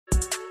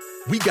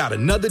We got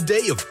another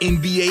day of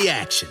NBA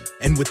action.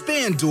 And with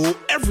FanDuel,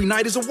 every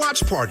night is a watch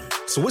party.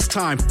 So it's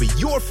time for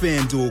your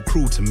FanDuel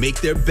crew to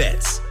make their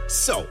bets.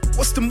 So,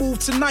 what's the move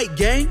tonight,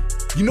 gang?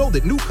 You know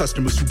that new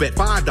customers who bet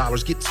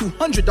 $5 get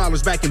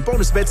 $200 back in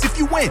bonus bets if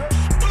you win.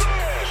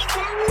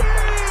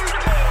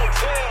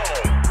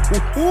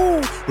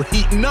 Woohoo! We're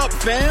heating up,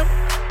 fam.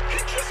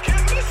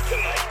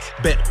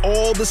 Bet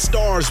all the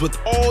stars with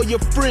all your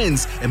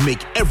friends and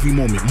make every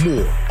moment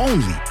more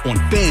only on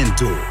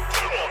FanDuel.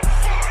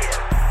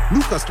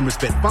 New customers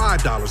bet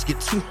 $5, get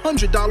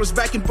 $200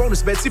 back in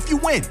bonus bets if you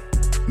win.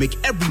 Make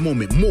every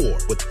moment more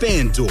with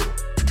FanDuel.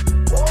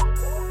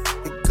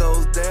 It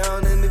goes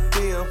down in the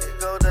DM.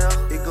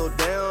 It go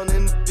down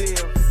in the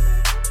DM.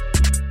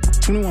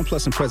 21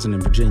 plus and present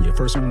in Virginia.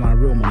 First online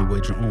real money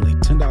wager only.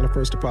 $10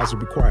 first deposit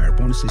required.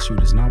 Bonus issued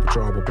is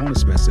non-withdrawable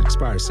bonus bets that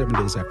expires 7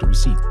 days after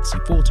receipt. See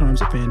full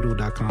terms at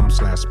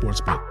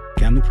FanDuel.com/sportsbook.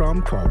 Gambling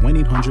problem? Call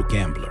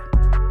 1-800-GAMBLER.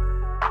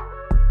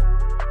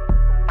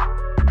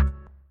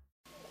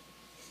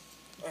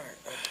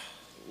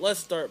 Let's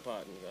start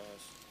potting,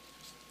 guys.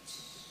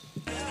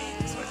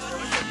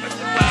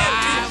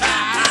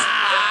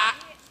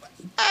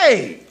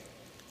 Hey!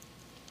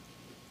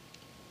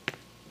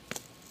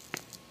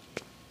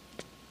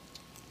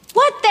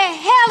 What the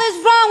hell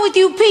is wrong with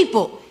you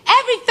people?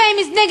 Every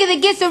famous nigga that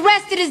gets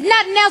arrested is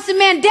not Nelson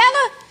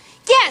Mandela?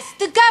 Yes,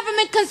 the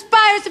government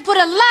conspires to put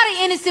a lot of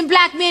innocent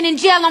black men in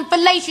jail on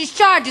fallacious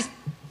charges.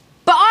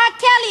 But R.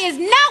 Kelly is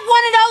not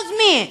one of those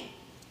men.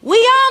 We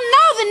all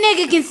know the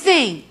nigga can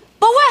sing.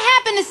 But what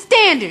happened to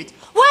standards?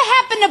 What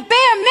happened to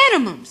bare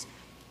minimums?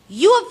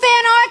 You a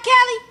fan of R.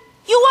 Kelly?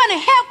 You want to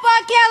help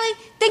R. Kelly?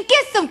 Then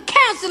get some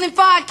counseling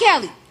for R.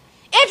 Kelly.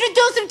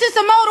 Introduce him to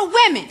some older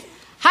women.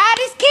 Hide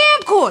his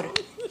camcorder.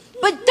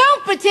 But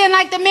don't pretend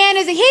like the man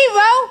is a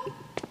hero.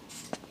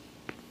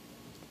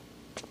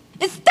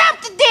 And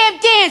stop the damn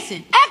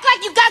dancing. Act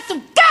like you got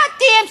some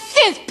goddamn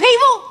sense,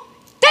 people.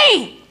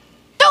 Damn.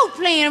 Don't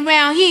playing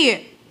around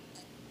here.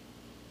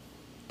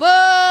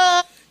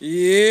 But...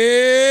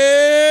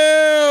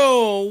 Yeah,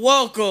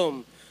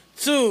 welcome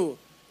to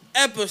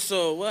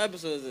episode. What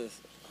episode is this?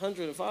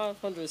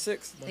 105,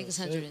 106? I think it's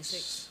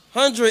 106.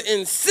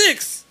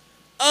 106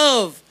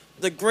 of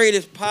the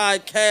greatest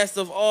podcast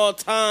of all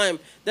time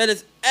that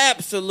is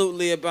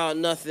absolutely about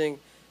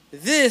nothing.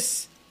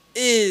 This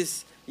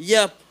is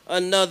Yep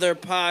Another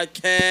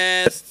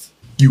Podcast.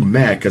 You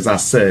mad because I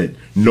said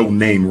no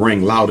name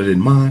ring louder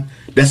than mine?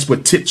 That's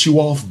what tipped you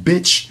off,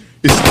 bitch.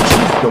 It's the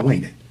truth, though,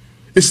 ain't it?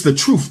 It's the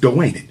truth,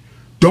 though, ain't it?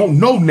 Don't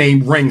no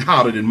name ring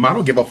hotter than mine. I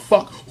don't give a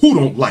fuck who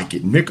don't like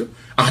it, nigga.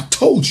 I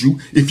told you,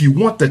 if you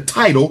want the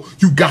title,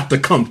 you got to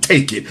come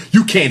take it.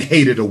 You can't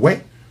hate it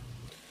away.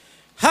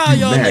 How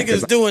y'all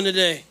niggas doing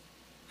today?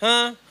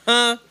 Huh?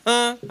 How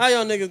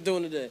y'all niggas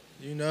doing today?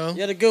 You know? You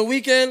had a good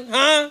weekend?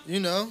 Huh? You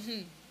know?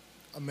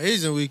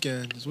 Amazing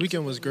weekend. This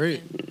weekend was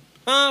great.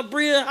 Huh,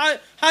 Bria?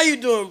 How you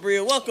doing,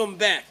 Bria? Welcome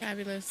back.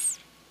 Fabulous.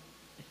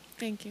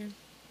 Thank you.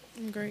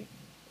 I'm great.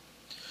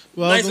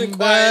 Welcome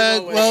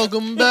back,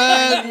 welcome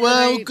back,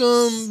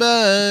 welcome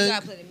back. You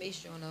gotta play the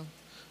bass drum though.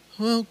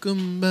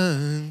 Welcome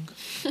back.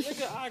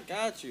 Nigga, I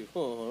got you.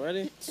 Hold on,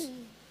 ready?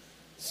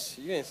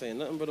 You ain't saying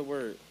nothing but a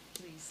word.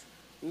 Please.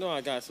 You know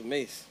I got some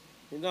Mace.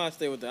 You know I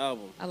stay with the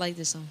album. I like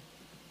this song.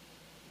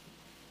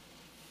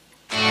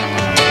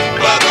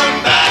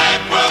 Welcome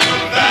back,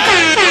 welcome back.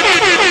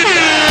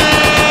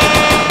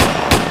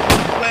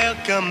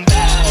 Welcome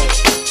back.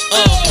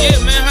 Oh, yeah,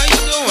 man, how you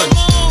doing?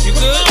 You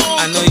good?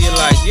 I know you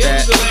like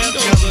that.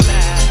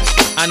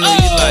 I know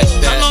you like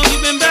that. How long you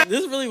been back?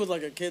 This really was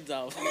like a kid's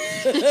album.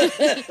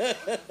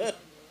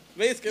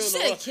 Mace came You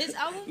said a kid's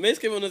album? Mace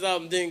came on this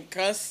album, didn't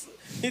cuss.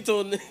 He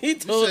told. You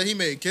said he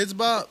made Kids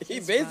Bop? He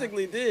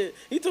basically did.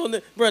 He told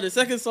me, bro, the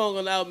second song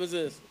on the album is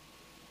this.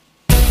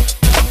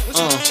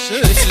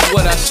 This is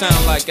what I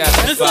sound like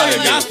after This is like a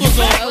 5 years. gospel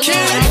song.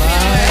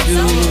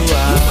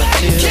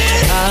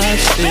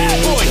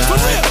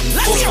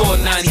 Before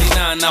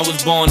 99, I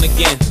was born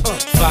again.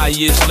 5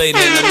 years later,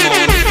 and I'm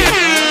born again.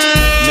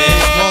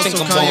 Man, I think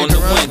I'm born to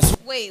win.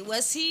 Wait,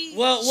 was he?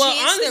 Well,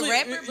 Chance honestly, the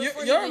rapper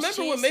before he y'all was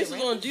remember when Chance Mace the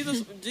was on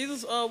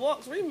Jesus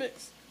Walks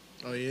remix?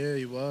 Oh, yeah,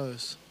 he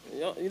was.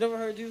 You never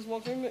heard Jesus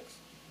Walks remix?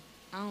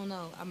 I don't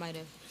know. I might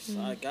have.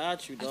 I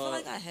got you, I dog. feel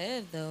like I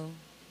have though.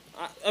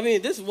 I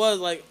mean, this was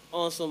like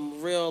on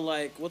some real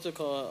like what's it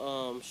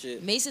called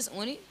shit. Mace is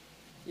on it.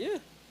 Yeah.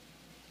 Have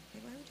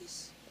I heard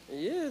this?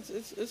 Yeah,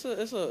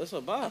 it's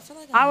a bop.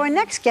 Our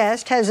next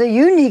guest has a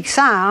unique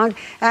sound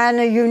and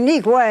a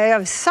unique way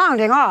of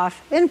sounding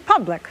off in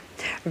public.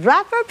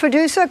 Rapper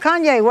producer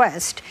Kanye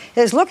West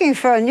is looking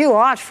for a new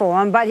art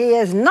form, but he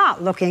is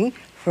not looking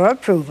for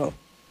approval.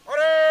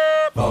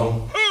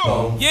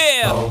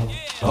 Yeah.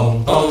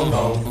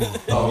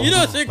 You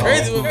know shit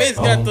crazy when Mace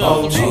got the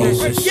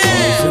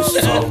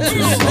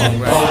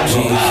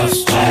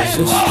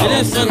It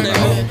is Sunday.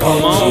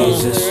 Come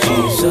on.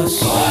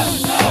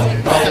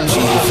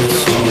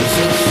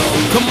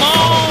 Come on.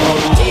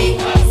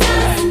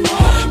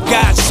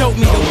 God showed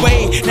me the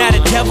way. Now the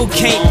devil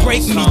can't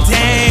break me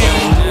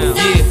down.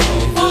 Yeah.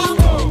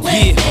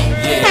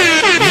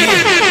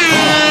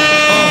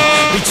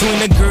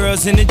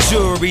 girls and the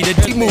jewelry.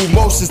 He move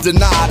motions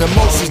denied,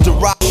 emotions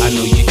derived. I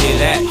know you hear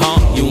that, huh?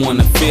 You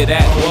wanna fear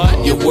that?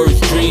 What? Your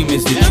worst dream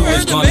is that you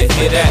was gonna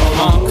hear that,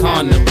 huh?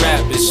 Con the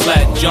rap is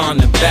Slack John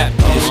the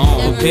Baptist.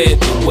 Prepared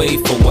the way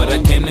for what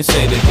I came to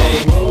say today.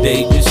 They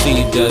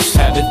deceived us,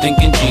 had to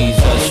thinking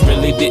Jesus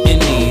really didn't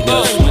need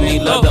us when he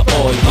loved the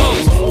old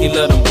days. He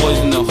loved them boys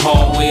in the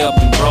hallway up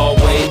in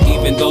Broadway,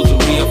 even those who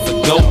re up for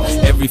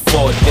dope every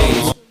 4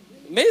 days.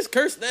 Mace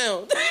cursed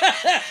down.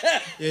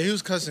 Yeah, he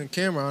was cussing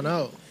Cameron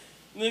out.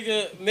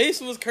 Nigga, Mace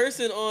was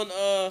cursing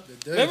on,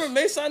 remember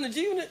Mace signed the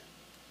G-Unit?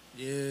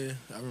 Yeah,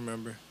 I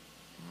remember.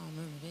 I don't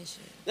remember that shit.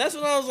 That's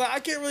when I was like, I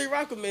can't really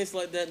rock with Mace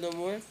like that no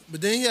more.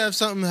 But then he had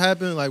something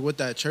happen, like with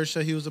that church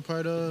that he was a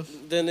part of.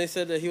 Then they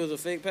said that he was a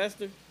fake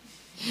pastor.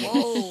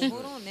 Whoa,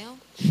 hold on now.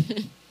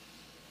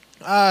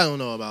 I don't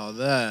know about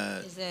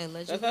that. Is that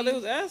allegedly? That's how they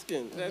was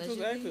asking. That's what was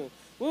Allegedly? asking.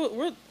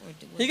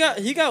 Well,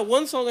 he got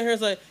one song in here.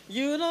 It's like,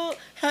 you don't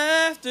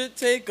have to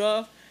take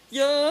off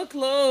your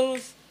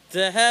clothes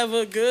to have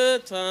a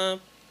good time.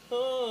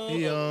 Oh.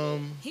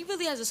 He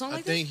really has a song like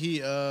I think that? he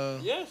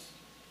Yes.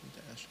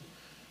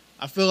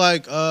 I feel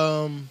like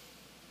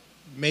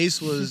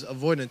Mace was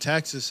avoiding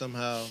taxes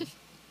somehow.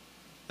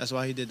 That's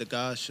why he did the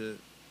God shit.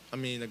 I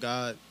mean the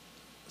God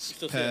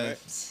Still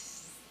path. say, right?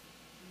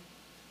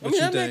 I What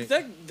mean, you that makes,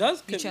 think? that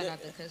does You try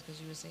connect. not to cuss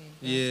because you were saying.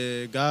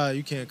 Yeah, God,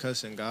 you can't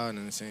cuss and God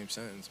in the same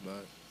sentence,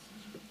 but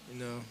you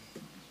know,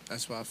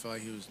 that's what I feel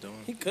like he was doing.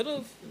 He could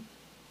have.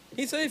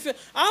 He said he feel.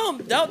 I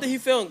don't doubt that he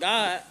felt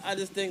God. I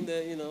just think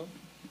that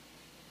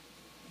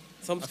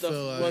some I stuff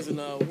feel like-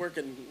 wasn't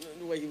working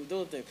the way he was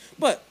doing things.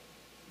 But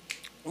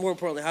more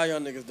importantly, how y'all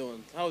niggas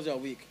doing? How was y'all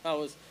week? How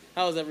was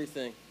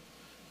everything?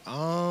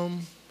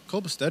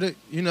 Copacetic,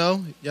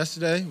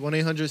 yesterday,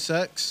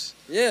 1-800-SEX.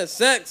 Yeah,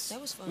 sex. That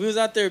was fun. We was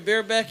out there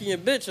barebacking your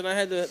bitch, and I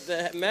had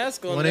the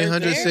mask on.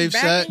 1-800 Safe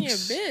Back in your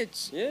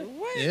Sex. bitch. Yeah.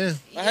 What? Yeah.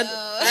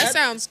 That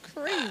sounds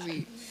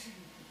crazy.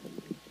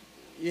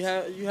 You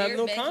have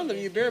no Barebacking condom.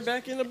 your You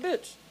barebacking a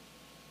bitch.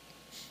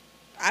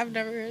 I've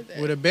never heard that.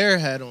 With a bear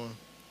hat on.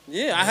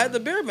 Yeah, I had the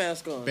bear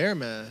mask on. Bear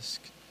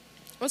mask.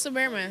 What's a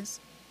bear mask?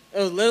 It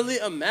was literally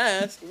a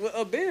mask with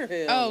a bear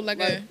head. Oh, on. like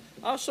a-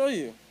 I'll show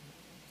you.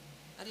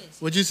 I didn't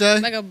see What'd you say?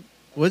 Like a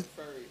What?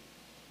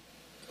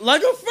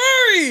 Like a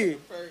furry.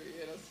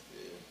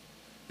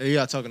 Hey, you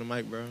gotta talking to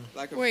Mike, bro.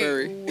 Like a wait.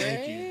 furry.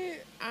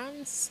 What?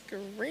 I'm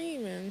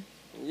screaming.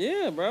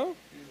 Yeah, bro.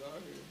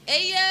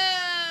 Hey,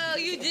 yo,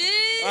 you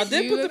did? I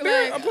did You put the look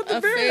bear. like I put the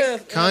a bear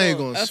fake- mask. Kanye on.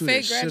 gonna A sue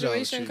fake the shit out of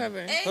graduation you.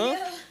 cover. Hey,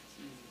 Huh?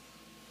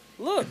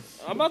 Look,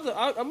 I'm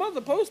about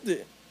to post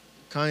it.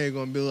 Kanye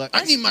gonna be like, I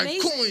That's need my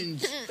amazing.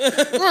 coins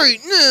right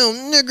now,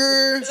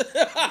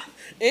 nigga.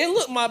 And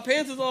look, my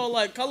pants is all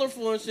like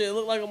colorful and shit. It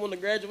look like I'm on the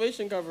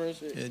graduation cover and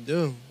shit. It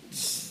do.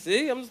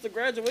 See, I'm just a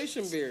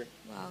graduation beer.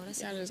 Wow, that's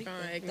Y'all a good just pic, gonna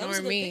though. That ignore was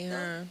a good me, pic,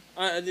 though.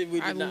 huh? I did. We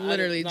did I not.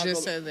 literally not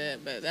just gonna- said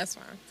that, but that's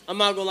fine. I'm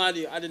not gonna lie to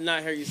you. I did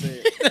not hear you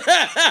say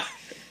it.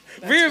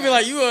 Bria be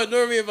like, you gonna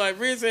ignore me, but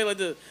Bria say it like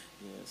this.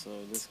 Yeah, so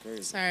this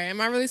crazy. Sorry, am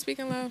I really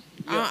speaking low?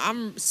 Yeah.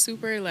 I'm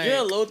super like You're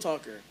a low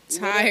talker. You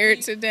know that?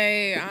 tired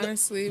today,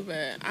 honestly,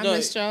 but I No.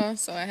 missed y'all,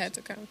 so I had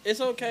to come. It's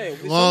okay.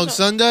 We Long sometimes-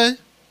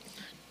 Sunday?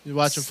 You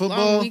watching Long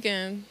football?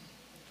 weekend.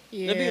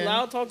 Yeah. There be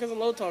loud talkers and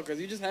low talkers.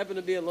 You just happen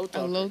to be a low A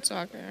talker. low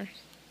talker.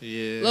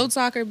 Yeah. Low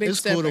talker, big It's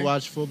cool to stepper.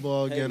 watch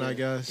football Hey, again, man. I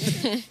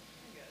guess. Yeah.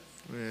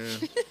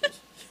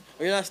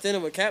 Are you not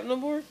standing with Cap no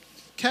more?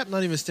 Cap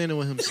not even standing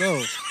with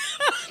himself.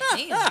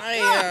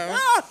 Damn.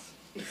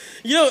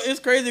 You know, it's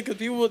crazy because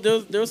people,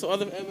 there was some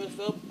other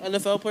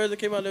NFL players that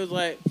came out. They was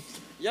like,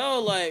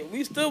 yo, like,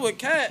 we still with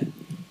Cat.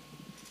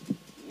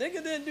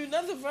 Nigga didn't do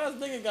nothing for us.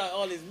 Nigga got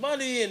all this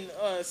money and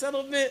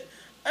settlement.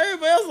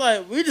 Everybody else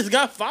like, we just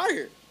got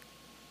fired.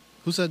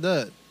 Who said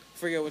that?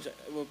 Forget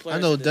what player I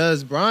know said that.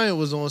 Dez Bryant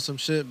was on some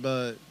shit,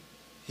 but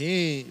he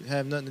ain't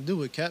have nothing to do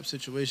with Cap's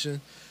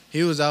situation.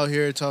 He was out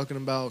here talking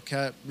about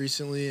Cap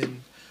recently,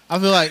 and I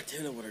feel like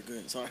Dinner with her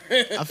good. Sorry.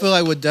 I feel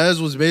like what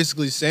Dez was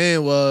basically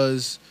saying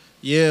was,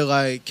 yeah,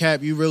 like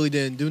Cap, you really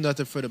didn't do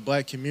nothing for the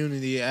black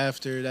community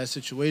after that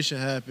situation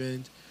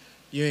happened.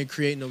 You ain't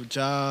create no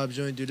jobs.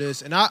 You ain't do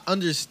this, and I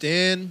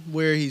understand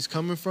where he's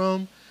coming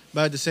from,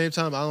 but at the same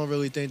time, I don't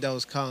really think that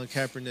was Colin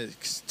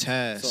Kaepernick's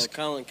task. So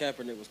Colin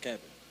Kaepernick was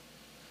capping.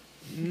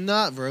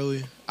 Not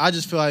really. I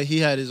just feel like he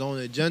had his own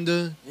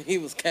agenda, He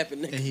was capping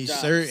niggas' and he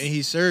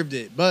jobs. served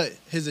it. But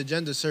his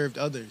agenda served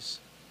others.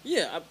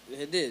 Yeah,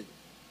 it did.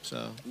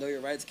 So Know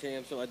your rights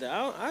camp, shit like that.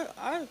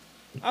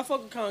 I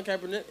fuck with Colin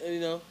Kaepernick,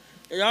 and y'all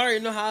already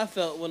know how I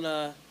felt when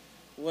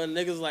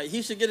niggas like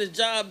he should get his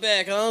job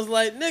back, and I was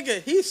like,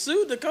 nigga, he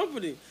sued the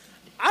company.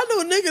 I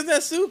know niggas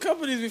that sued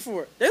companies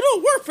before. They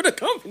don't work for the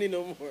company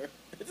no more.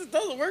 It just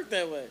doesn't work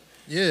that way.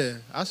 yeah,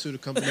 I sued a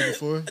company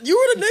before. You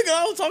were the nigga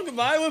I was talking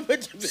about. I wouldn't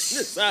put your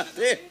business out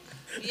there.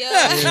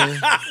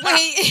 Yeah.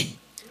 Wait.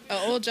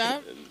 An old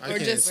job? I Or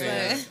can't just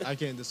say like that. I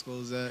can't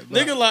disclose that.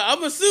 But Nigga like,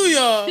 I'ma sue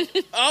y'all.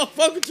 I'll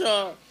fuck with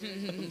y'all.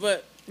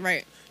 But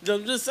right.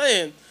 I'm just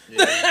saying.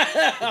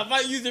 I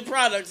might use your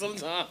product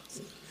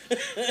sometimes.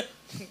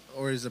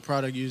 or is the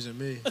product using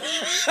me?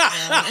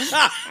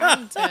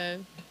 I'm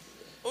dead.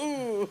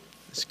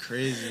 It's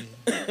crazy.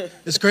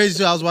 It's crazy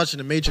too. I was watching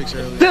The Matrix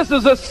earlier. This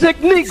is a sick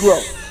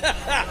Negro.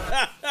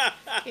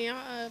 Can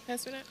y'all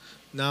pass me that?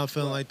 Now I'm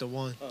feeling like the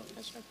one.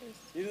 That's your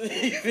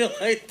face. You feel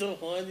like the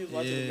one you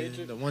watching The Yeah,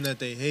 Matrix? the one that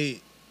they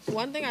hate.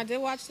 One thing I did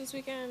watch this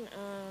weekend,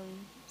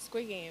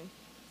 Squid Game.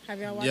 Have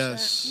y'all watched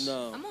Yes.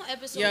 No. I'm on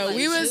episode that? Yo, like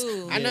we was.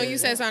 2. I know you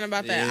said something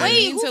about that. Yeah. I Wait,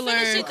 need who to finished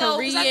learn it,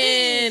 though? 'Cause I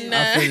didn't. Korean.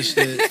 I finished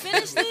it.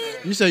 Finished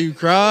it? You say you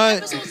cried?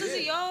 Episodes is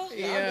it, y'all?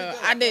 Yeah,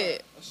 I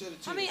did.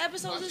 How many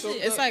episodes is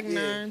It's it? like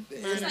 9.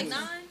 It's like 9?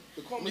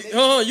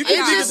 Oh, you I can speak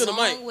got into the a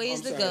long mic.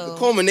 ways to The go.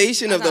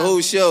 culmination of I the got whole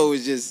one. show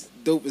is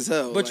just dope as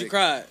hell. But you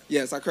cried.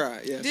 Yes, I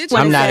cried. Yes. Did you?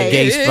 I'm not a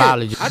gay Yeah.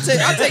 astrologist. I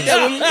take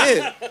that with me.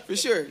 Yeah, for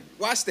sure.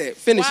 Watch that.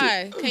 Finish it.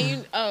 Why? Can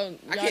you? Oh, I y'all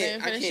can't.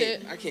 didn't finish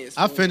it. I can't. I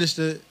Spoil finished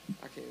it. It.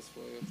 I can't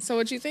spoil it. So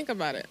what you think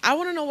about it? I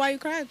want to know why you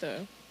cried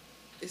though.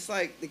 It's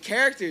like the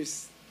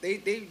characters.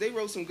 They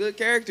wrote some good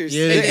characters.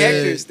 Yeah, the they did.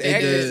 actors. The They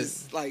actors did.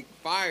 is like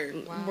fire.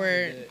 Wow.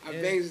 Word. I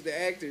bangs with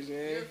the actors,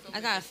 man.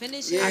 I gotta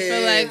finish Yeah. it. I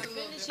feel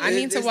like I It-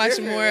 need to it's watch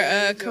different, more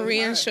man. It's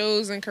Korean hard.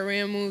 shows and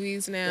Korean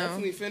movies now.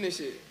 Definitely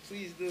finish it.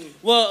 Please do.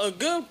 Well, a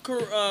good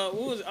what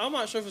was it? I'm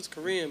not sure if it's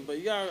Korean, but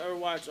you gotta ever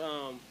watch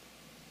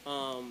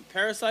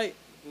Parasite?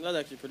 That's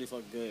actually pretty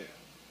fucking good.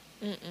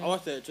 I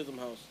watched that at Chisholm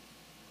House.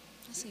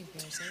 I seen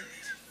Parasite.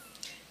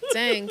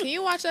 Dang, can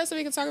you watch that so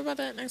we can talk about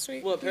that next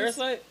week? What, please?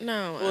 Parasite?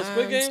 No, Well,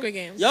 Squid Game? Squid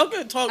Game. Y'all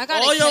can talk I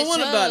gotta all y'all catch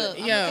want up. about it.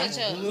 I'ma Yeah. catch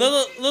up. I'm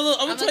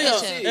gonna tell y'all.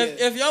 catch up.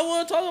 If y'all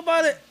want to talk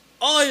about it,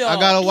 all y'all. I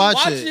gotta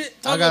watch it.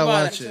 it. Talk I gotta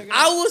about watch it.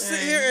 I will sit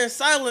here in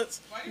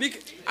silence.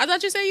 I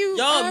thought you said you.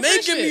 Y'all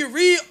making me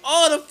read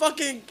all the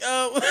fucking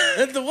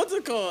the what's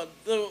it called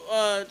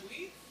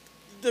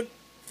the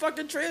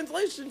fucking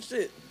translation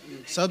shit. No,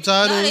 they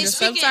Subtitles.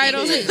 speaking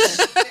subtitles. English.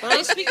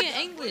 They speaking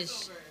English.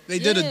 They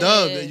did a Yeah.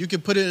 dub. You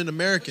can put it in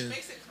American.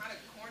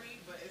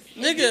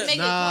 Nigga, Make it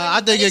Nah, corny, I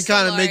think but it it's still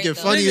kind of make alright, it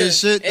though. funny Nigga, as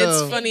shit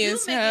though. It's funny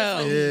as make it hell,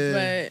 funny.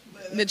 Yeah.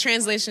 but the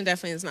translation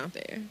definitely is not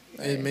there.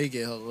 It make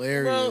it Well,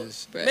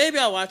 hilarious. But- maybe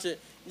I'll watch it.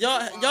 Y'all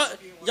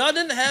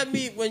didn't have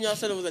me when y'all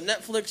said it was a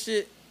Netflix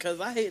shit,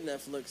 cause I hate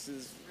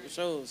Netflix's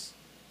shows.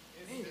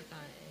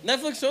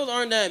 Netflix shows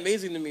aren't that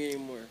amazing to me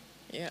anymore.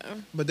 Yeah.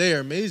 But they are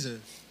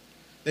amazing.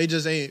 They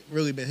just ain't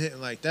really been hitting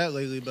like that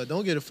lately. But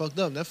don't get it fucked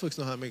up. Netflix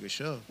know how to make a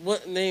show.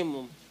 What name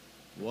them?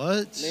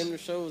 What? Name the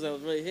shows that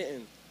was really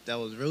hitting. That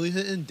was really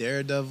hitting?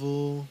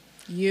 Daredevil,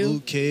 You.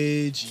 Luke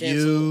Cage,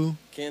 Cancel. You.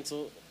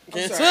 Cancel.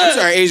 I'm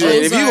sorry,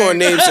 Adrian. If you gonna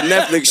name some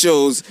Netflix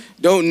shows,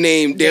 don't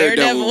name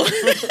Daredevil.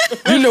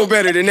 You know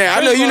better than that.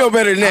 I know you know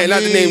better than that.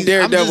 Not to name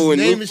Daredevil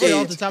and Luke shit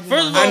off the Cage. top of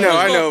First of my all, head.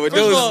 I know, but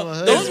first of those- all,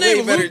 those don't way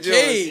name better Luke jokes.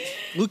 Cage.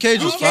 Luke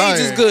Cage was Luke fire.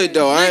 Cage is good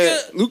though.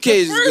 Nigga, Luke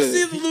Cage the is first good.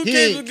 season of Luke He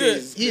Cage ain't- was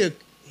good. He a,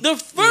 The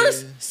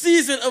first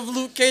season of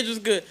Luke Cage was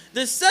good.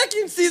 The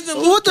second season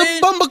of What Luke the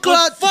Cage bumper was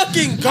clot?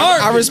 fucking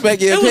garbage. I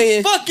respect your It was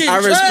opinion. fucking I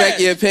respect trash.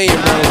 your opinion,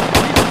 bro.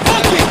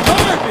 Fucking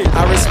garbage.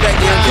 I respect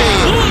your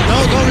opinion.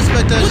 don't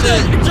respect that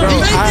shit. Bro,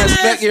 I Jamaican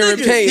respect ass your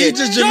niggas. opinion. He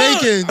just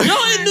Jamaican.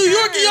 Y'all in New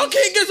York and y'all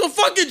can't get some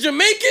fucking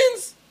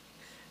Jamaicans?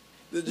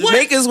 The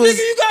Jamaicans what? was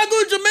Nigga, you gotta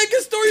go to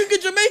Jamaican store, you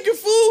get Jamaican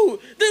food.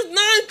 There's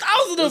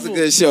 9,000 was of a them.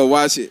 good show.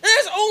 Watch it. And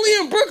that's only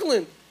in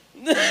Brooklyn.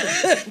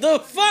 The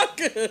fuck?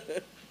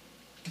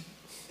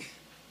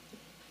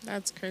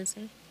 That's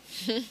crazy.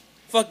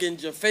 Fucking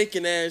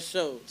Jamaican ass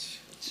show.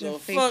 The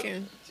fuck?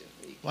 Faking.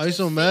 Why you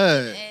so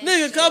mad?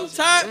 Nigga, come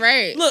tired.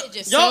 Right. Look,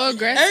 Just y'all, so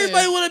aggressive.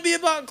 everybody want to be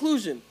about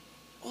inclusion.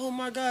 Oh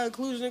my God,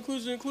 inclusion.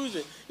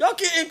 Y'all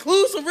can't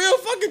include some real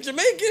fucking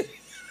Jamaican.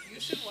 You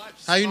should watch.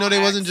 How you know they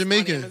Small wasn't Acts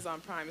Jamaican? On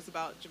Amazon Prime. It's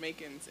about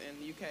Jamaicans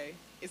in UK.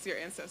 It's your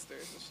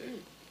ancestors and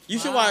shit. You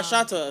should watch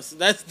Shot Us.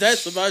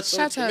 That's about some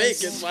Shot Us.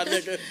 Jamaicans, my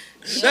nigga.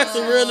 That's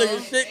some real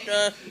nigga shit,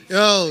 guy.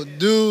 Yo,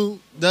 dude,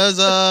 does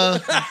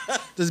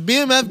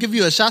BMF give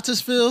you a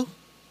Shotus feel?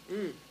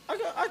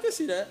 I can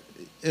see that.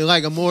 It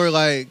like a more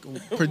like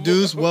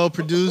produced, well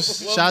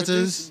produced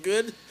Shotus.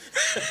 Good.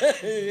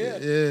 Yeah.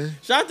 Yeah.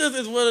 Shot Us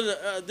is one of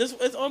the.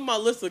 It's on my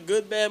list of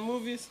good bad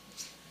movies.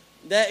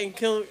 That and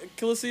Killer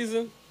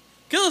Season.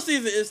 Killer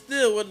Season is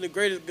still one of the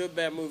greatest good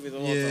bad movies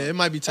of all time. Yeah, it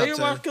might be top Have you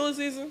 10. watched Killer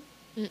Season?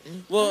 Mm-mm.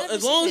 Well, I've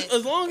as never long seen it.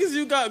 as long as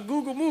you got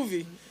Google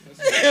Movie,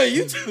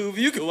 YouTube,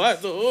 you can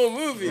watch the whole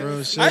movie.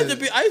 Real shit. I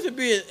used to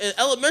be in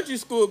elementary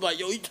school, like,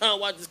 yo, you trying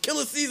to watch this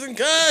Killer Season,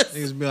 cuz?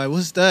 Niggas be like,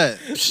 what's that?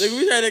 Like,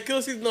 we had that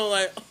Killer Season on,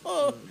 like,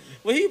 oh,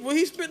 when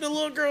he spit in the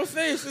little girl's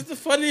face, it's the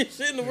funniest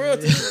shit in the world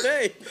to this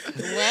day.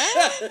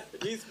 What?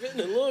 He spit in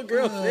the little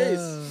girl's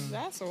face.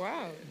 That's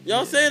wild.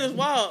 Y'all saying it's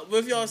wild, but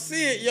if y'all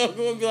see it, y'all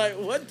gonna be like,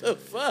 what the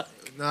fuck?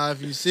 Nah,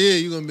 if you see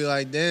it, you gonna be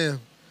like, damn.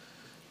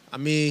 I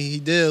mean, he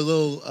did a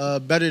little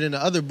better than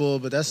the other bull,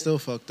 but that's still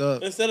fucked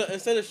up. Instead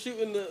of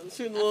shooting the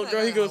little I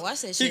girl, he gotta goes,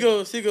 watch that he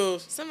shit.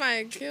 goes.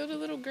 Somebody killed a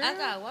little girl. I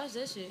gotta watch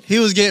that shit. He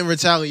was getting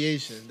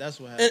retaliation. That's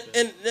what happened.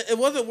 And it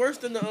wasn't worse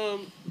than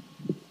the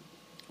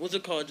what's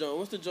it called, John?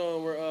 What's the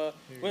John where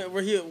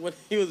when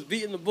he was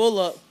beating the bull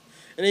up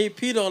and then he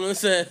peed on him and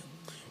said,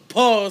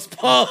 pause,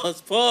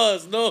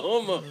 no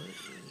homo.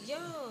 Yo.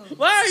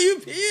 Why are you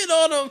peeing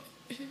on him?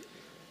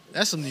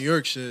 That's some New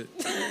York shit.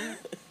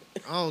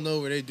 I don't know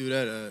where they do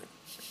that at.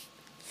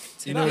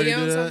 You know how they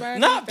do that? somebody?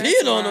 Not That's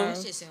peeing on wild.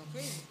 them. Shit sound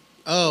crazy.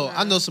 Oh,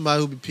 I know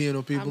somebody who be peeing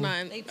on people. I'm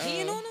not. They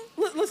peeing on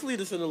them? Let's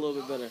lead us in a little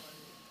bit better.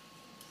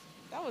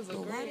 That was a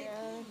great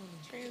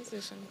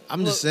transition.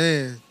 I'm just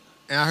saying.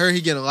 And I heard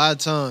he getting a lot of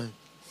time.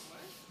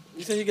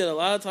 You said he get a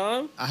lot of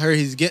time? I heard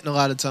he's getting a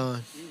lot of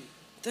time.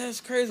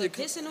 That's crazy. Like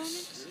pissing on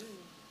it?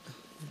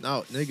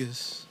 No,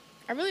 niggas.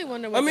 I really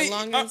wonder what the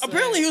longest.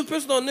 Apparently he was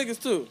pissing on niggas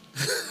too.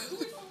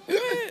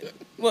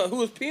 What? Who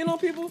was peeing on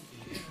people?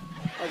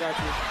 I got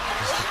you.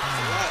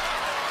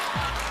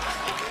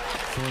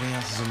 40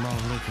 ounces of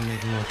malt liquor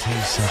make me want to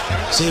taste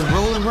something. Say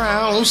rolling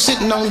around,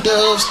 sitting on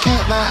doves,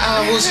 can't lie,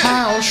 I was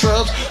high on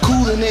shrubs,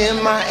 cooling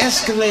in my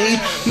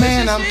Escalade.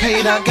 Man, I'm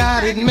paid, I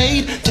got it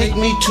made. Take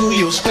me to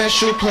your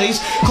special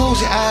place. Close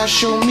your eyes,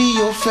 show me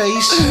your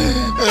face.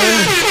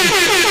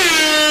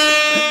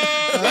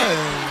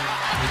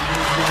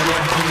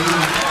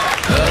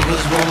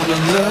 Others wanna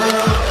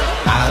love,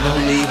 I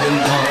don't even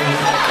know.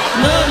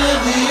 None of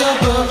the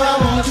above, I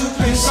want to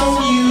piss on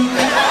you.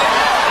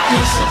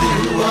 Yes, I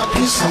do, I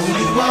piss on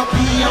you, I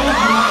pee on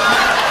you.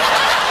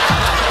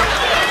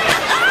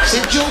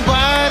 Said your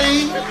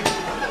body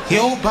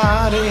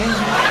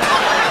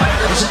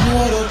is a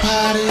porta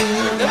potty.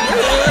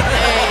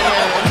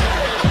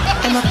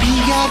 And my pee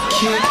got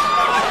kicked.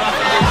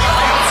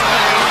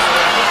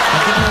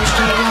 Like a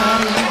roasted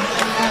body.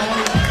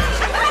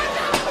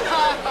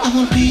 I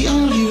wanna pee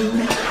on you.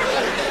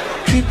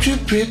 Drip,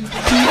 drip, drip,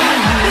 pee on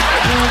you,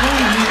 love on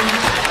you.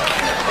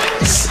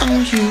 It's on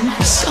you,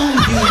 it's on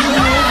you. You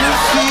never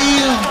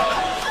feel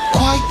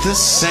quite the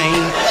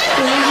same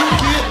when you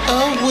get a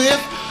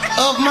whiff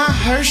of my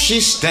Hershey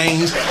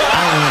stains. I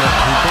wanna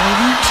poop on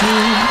you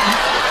too.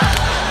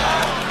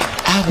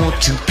 I want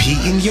to pee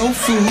in your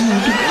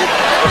food.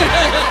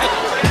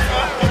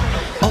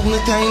 Only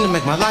thing to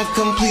make my life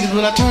complete is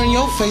when I turn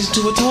your face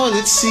into a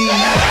toilet seat.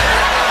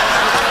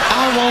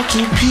 I want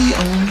to pee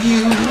on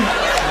you.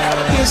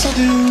 Yes, I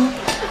do.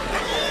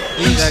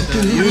 Yes, I do.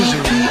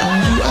 I'll pee on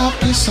you. I'll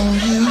piss on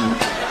you.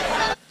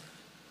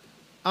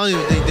 I don't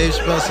even think Dave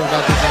Chappelle said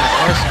about this in his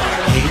arsenal.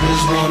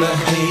 Haters wanna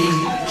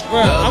hate.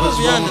 Bro, I was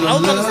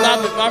gonna stop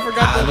it, but I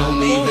forgot I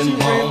don't even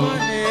want.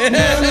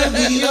 None of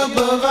the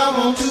above. I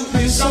want to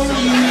piss on you.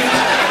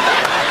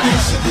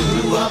 Yes, I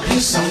do. I'll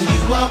piss on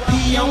you. I'll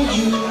pee on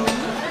you.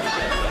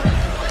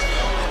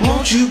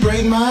 Won't you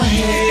braid my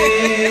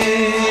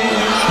hair?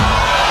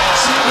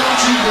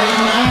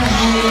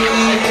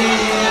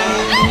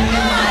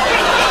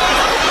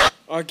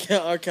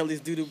 R. Kelly's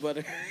doo-doo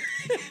butter.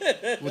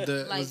 With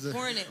the, Like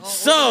pouring it all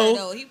So, over her,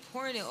 though. He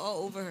pouring it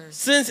all over her.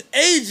 Since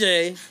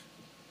AJ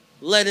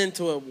led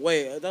into a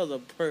way, that was a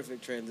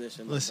perfect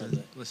transition.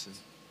 Listen.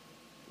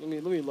 Let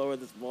me lower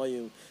this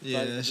volume.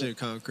 Yeah, that shit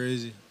kind of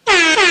crazy.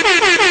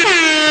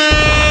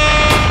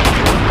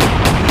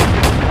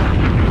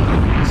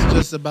 It's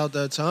just about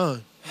that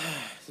time.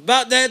 It's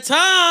about that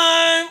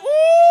time.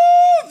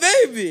 Woo,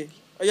 baby.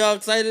 Are y'all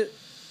excited?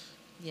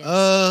 Yes.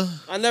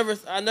 I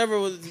never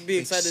would be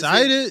excited.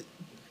 Excited?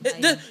 Let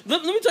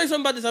me tell you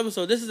something about this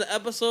episode. This is an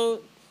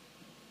episode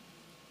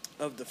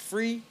of the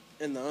free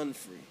and the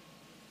unfree.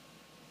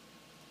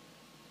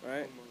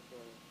 Right?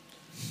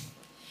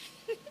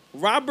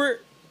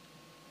 Robert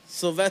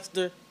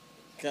Sylvester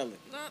Kelly.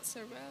 Not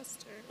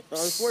Sylvester.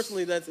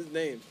 Unfortunately, that's his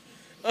name.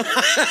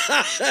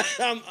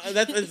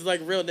 That's his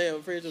like real name.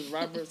 I'm pretty sure it's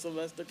Robert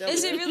Sylvester Kelly.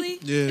 Is it really?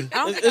 Yeah.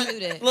 I don't think I knew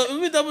that. Look,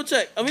 let me double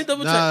check.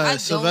 Nah,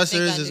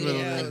 Sylvester is his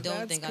middle name. I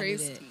don't think I knew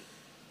that.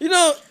 You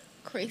know,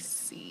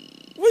 Crazy.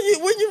 when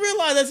you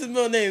realize that's his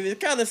middle name, it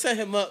kind of set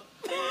him up.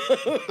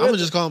 I'm gonna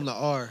just call him the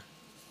R.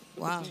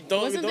 Wow.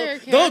 Don't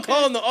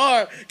call him the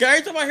R. 'Cause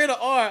every time I hear the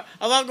R,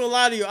 I'm not gonna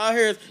lie to you. I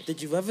hear,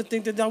 did you ever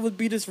think that I would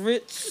be this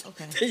rich?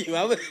 Okay. Did you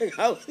ever think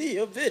I would be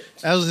a bitch?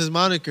 That was his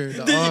moniker,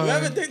 the Did R. you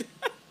ever think?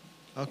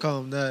 I'll call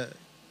him that.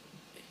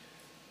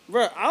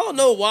 Bro, I don't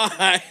know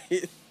why.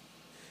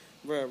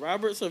 Bro,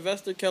 Robert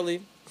Sylvester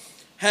Kelly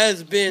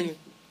has been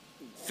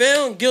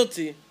found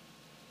guilty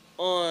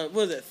on,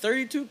 what is it,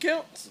 32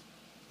 counts?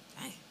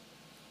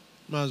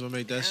 Might as well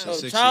make that shit Of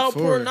 64. child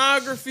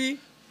pornography.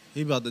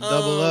 He about to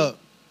double up.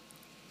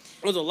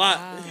 It was a lot.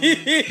 He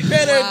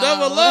better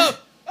double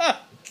up.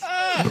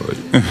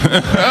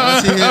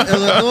 Once he hit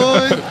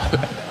Illinois.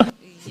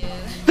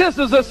 This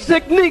is a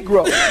sick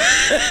Negro.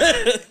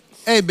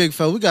 Hey, big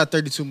fella, we got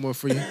 32 more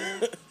for you.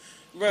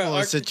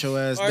 Bro, sit your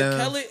ass R. down.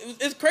 Kelly,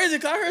 it's crazy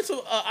because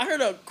I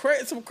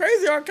heard some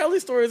crazy R. Kelly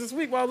stories this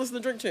week while I listened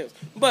to Drink Champs.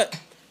 But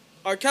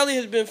R. Kelly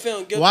has been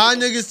found guilty. Why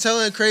niggas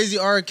telling crazy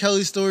R.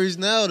 Kelly stories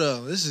now,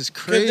 though? This is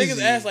crazy. Because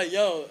niggas asked like,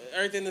 yo,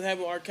 everything that's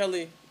happened with R.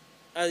 Kelly,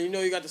 you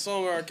know you got the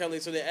song with R. Kelly,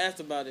 so they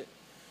asked about it.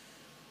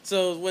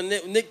 So when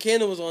Nick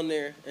Cannon was on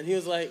there, and he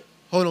was like...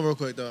 Hold on real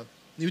quick, though.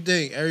 You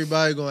think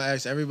everybody gonna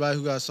ask everybody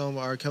who got a song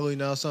with R. Kelly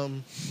now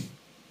something?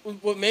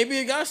 Well, maybe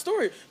it got a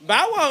story.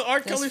 Bow Wow,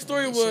 R. Kelly's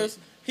story was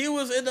he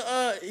was in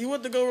the he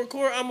went to go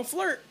record "I'm a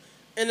Flirt,"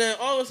 and then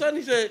all of a sudden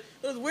he said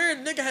it was weird.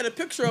 Nigga had a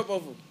picture up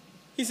of him.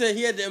 He said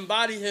he had to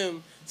embody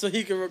him so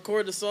he could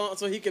record the song,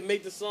 so he could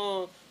make the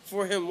song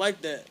for him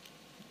like that.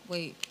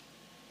 Wait.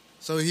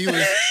 So he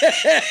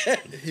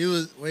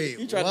was. Wait,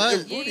 He tried to what?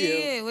 get booty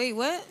him. Yeah, wait,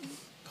 what?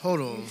 Hold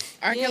on.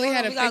 R. Kelly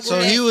had a picture. So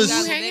he was.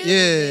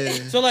 Yeah.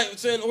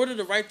 So in order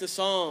to write the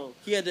song,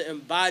 he had to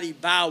embody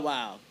Bow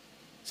Wow,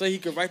 so he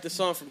could write the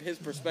song from his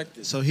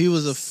perspective. So he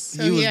was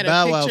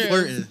Bow Wow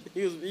flirting.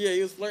 He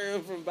was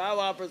flirting from Bow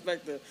Wow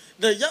perspective.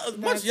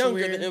 Much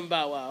younger than him,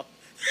 Bow Wow.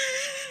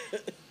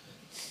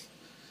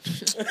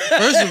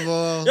 First of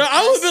all,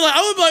 I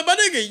would be like, my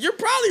nigga, you're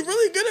probably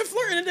really good at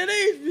flirting at that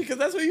age because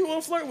that's who you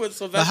want to flirt with,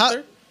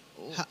 Sylvester.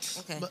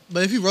 Okay.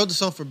 But if he wrote the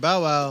song for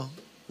Bow Wow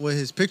with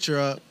his picture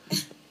up,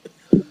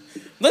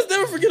 let's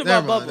never forget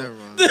about Bubba. Never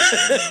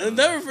mind.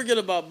 Never forget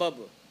about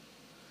Bubba.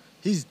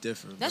 He's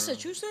different. That's a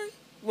true story?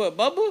 What,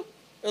 Bubba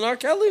and R.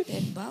 Kelly?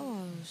 That Bow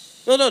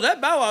Wow. No, that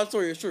Bow Wow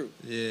story is true.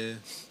 Yeah.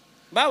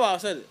 Bow Wow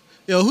said it.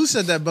 Yo, who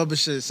said that Bubba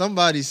shit?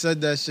 Somebody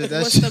said that shit.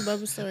 What's the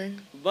Bubba story?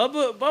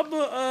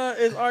 Bubba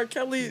is R.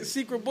 Kelly's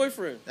secret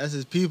boyfriend That's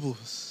his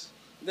people's.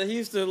 that he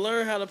used to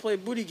learn how to play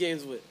booty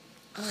games with.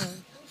 All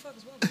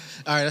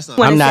right, that's not.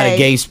 I'm not a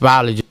gay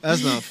spologist.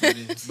 That's not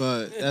funny,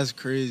 but that's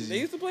crazy. They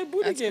used to play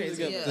booty games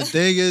together. Yeah. The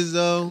thing is,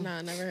 though, Nah,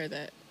 I never heard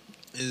that.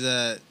 is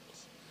that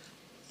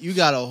you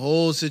got a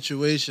whole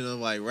situation of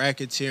like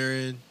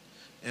racketeering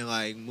and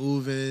like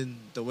moving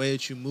the way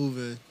that you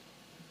moving,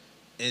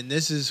 and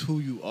this is who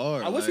you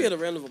are. I wish like, we had a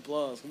round of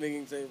applause for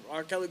making say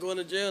R. Kelly going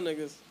to jail,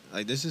 niggas.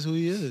 like this is who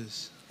he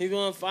is. He's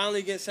gonna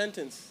finally get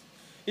sentenced.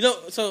 You know,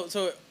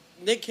 so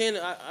Nick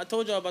Cannon. I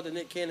told y'all about the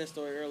Nick Cannon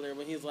story earlier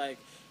when he's like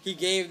he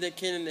gave Nick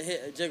Cannon the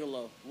hit a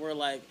Gigolo. We're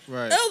like,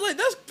 Right. I was like,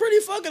 that's pretty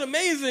fucking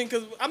amazing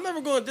because I'm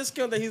never going to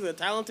discount that he's a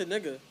talented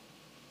nigga.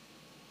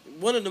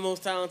 One of the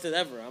most talented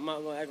ever. I'm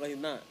not gonna act like he's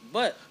not.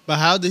 But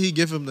how did he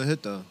give him the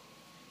hit though?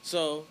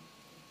 so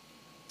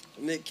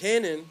Nick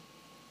Cannon,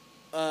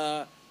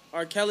 R.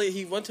 Kelly,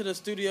 he went to the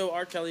studio.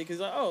 R. Kelly, because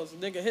like, oh, it's a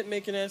nigga hit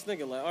making ass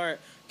nigga. Like, all right,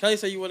 Kelly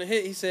said you want to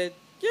hit. He said,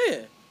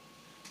 yeah.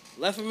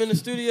 Left him in the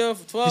studio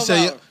for 12 He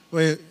said, hours.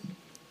 wait.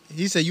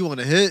 He said you want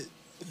to hit.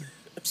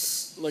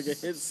 Like a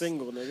hit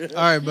single, nigga.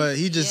 All right, but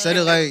he just said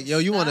it like, yo,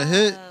 you want to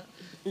hit?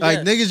 Like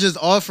niggas just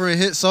offering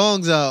hit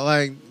songs out.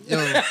 Like,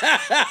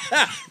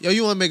 yo,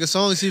 you want to make a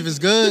song and see if it's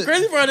The good?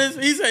 crazy part is,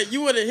 he said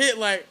you want to hit.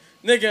 Like,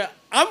 nigga,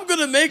 I'm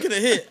gonna make it a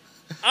hit.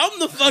 I'm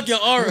the fucking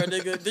aura,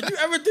 nigga. Did you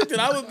ever think that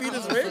I would be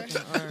this rich?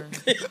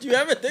 Did you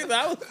ever think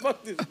that I would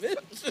fuck this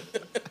bitch?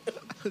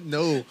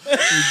 No, you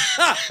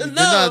No, did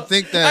not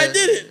think that. I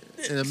did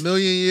it. In a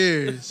million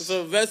years.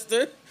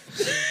 Sylvester.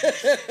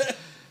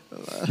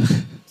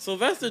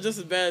 Sylvester just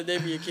as bad as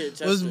naming your kid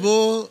Chester. What's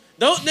bull?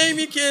 Don't name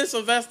your kid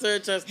Sylvester or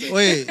Chester.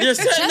 Wait. You're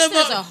setting them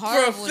Chester's a up for a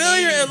horrible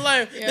failure name. in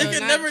life. Yo, They can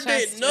not never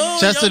date Chester. no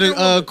Chester, younger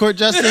the woman. court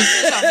jester. No,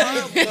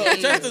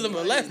 Chester's a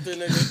molester,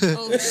 nigga.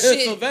 Oh,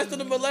 shit. Sylvester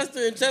the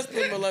molester and Chester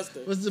the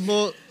molester. What's the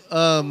bull?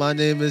 My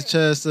name is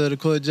Chester, the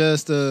court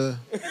jester.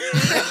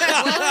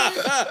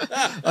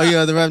 Oh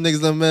yeah, the rap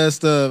niggas done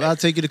messed up. I'll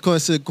take you to court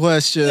and sit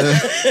question.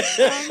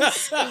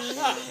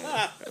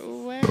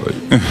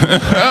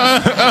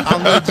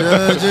 I'm the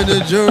judge and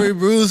the jury,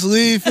 Bruce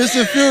Lee, Fist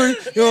and Fury.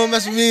 You don't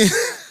mess with me.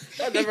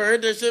 I never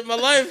heard that shit in my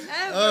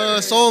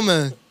life. Soul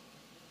Man.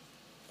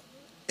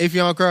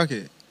 Afion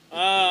Crockett.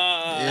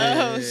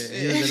 Yeah,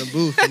 He was in a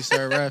booth. He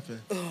started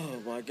rapping. Oh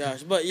my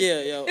gosh. But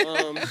yeah,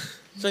 yo.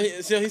 So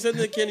he said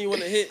to Nick Cannon he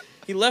wanted to hit.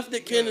 He left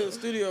Nick Cannon in the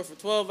studio for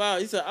 12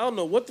 hours. He said, I don't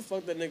know what the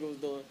fuck that nigga was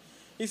doing.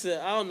 He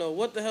said, I don't know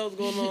what the hell's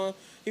going on.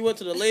 He went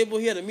to the label.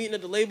 He had a meeting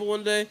at the label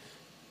one day.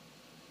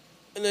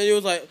 And then he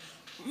was like,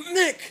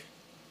 Nick,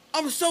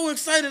 I'm so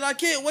excited. I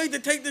can't wait to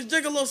take this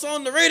Gigolo song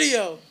on the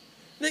radio.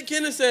 Nick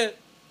Cannon said,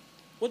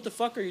 what the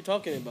fuck are you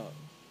talking about?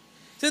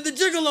 He said, the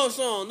Gigolo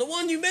song, the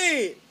one you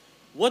made.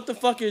 What the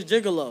fuck is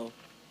Gigolo?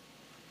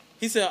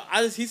 He said,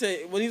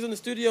 when he was in the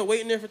studio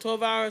waiting there for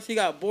 12 hours, he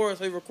got bored,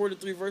 so he recorded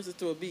 3 verses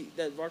to a beat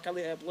that R.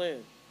 Kelly had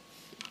planned.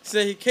 He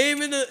said he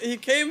came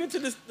into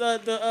this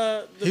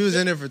He was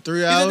in there for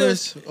 3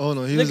 hours? Oh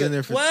no, he was in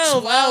there for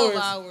 12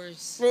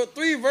 hours. For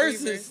 3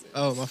 verses.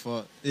 Oh, my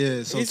fault.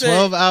 Yeah, so He said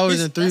 12 hours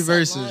and 3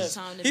 verses.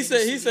 He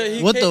said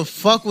he What came, the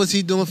fuck was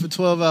he doing for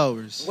 12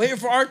 hours? waiting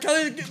for R.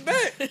 Kelly to get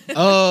back.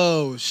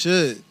 Oh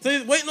shit. So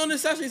he's waiting on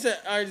this session. He said,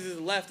 all right, he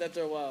just left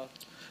after a while.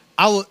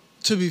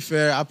 To be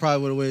fair, I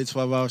probably would have waited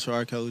 12 hours for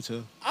R. Kelly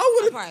too.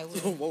 I would have.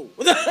 Whoa.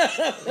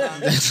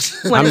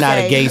 I'm not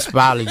a gay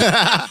spologist.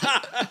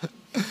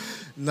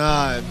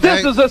 Nah.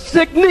 This is a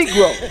sick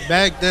Negro.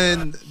 Back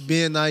then,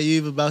 being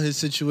naive about his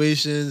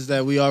situations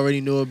that we already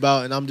knew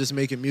about, and I'm just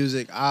making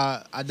music,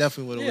 I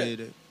definitely would have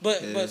waited.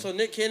 But so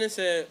Nick Cannon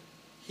said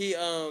he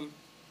was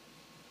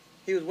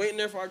waiting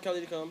there for R. Kelly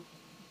to come.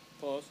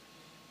 Pause.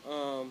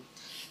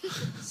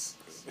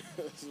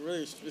 It's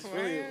really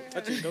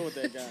touch and go with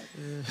that guy.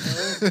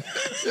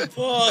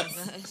 Pause.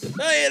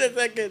 Wait a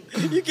second.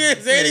 You can't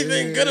say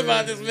anything good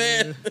about this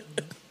man.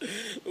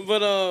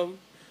 But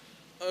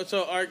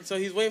so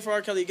he's waiting for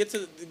R. Kelly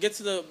to get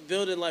to the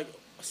building like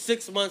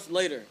 6 months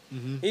later.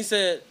 Mm-hmm. He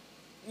said,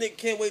 Nick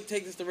can't wait to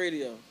take this to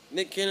radio.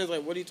 Nick Cannon's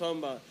like, what are you talking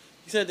about?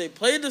 He said they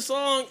played the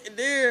song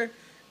there,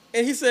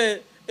 and he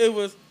said it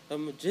was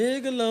I'm a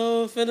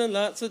gigolo, feeling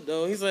lots of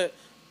dough. He said,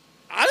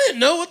 I didn't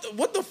know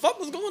what the fuck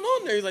was going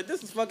on there. He's like,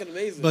 this is fucking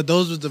amazing. But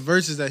those was the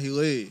verses that he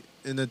laid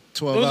in the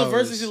 12 hours. Those are the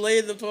verses he laid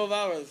in the 12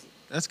 hours.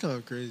 That's kind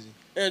of crazy.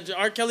 And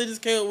R. Kelly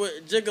just came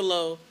with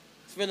Gigolo,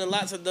 spending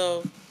lots of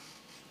dough.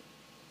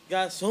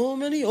 Got so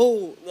many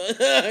old. Like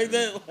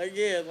that, like,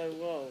 yeah, like,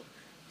 whoa.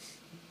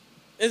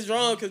 It's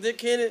wrong because Dick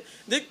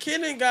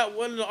Cannon got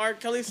one of the R.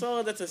 Kelly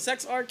songs that's a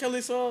sex R.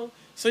 Kelly song.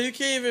 So you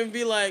can't even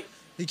be like.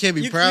 He can't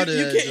be proud of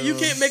that. You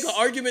can't make an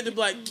argument to be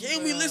like,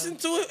 can we listen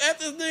to it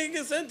after this nigga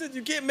gets sentenced?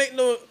 You can't make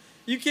no.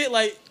 You can't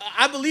like.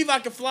 I believe I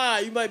can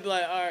fly. You might be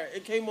like, all right,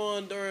 it came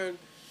on during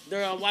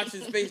I'm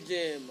watching Space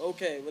Jam.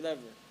 Okay,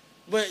 whatever.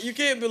 But you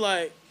can't be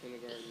like.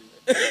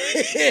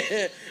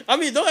 I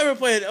mean, don't ever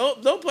play it.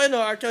 Don't play no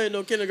R. Kelly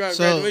no kindergarten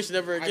graduation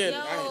ever again.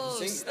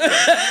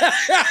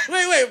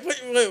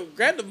 Wait,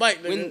 grab the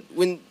mic,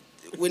 nigga.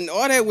 When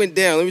all that went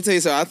down, let me tell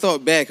you something. I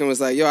thought back and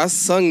was like, yo, I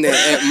sung that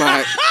at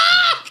my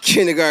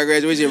kindergarten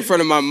graduation in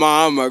front of my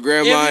mom, my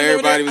grandma,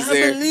 everybody was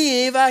there. I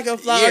believe I can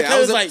fly. Yeah, I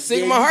was like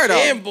singing my heart out.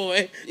 Damn,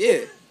 boy.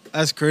 Yeah.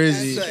 That's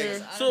crazy.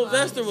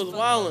 Sylvester was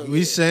wilding.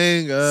 We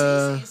sang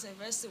the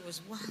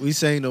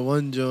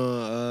one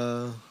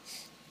joint,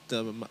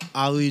 the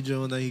Ali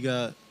joint that he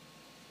got.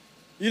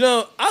 You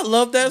know, I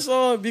love that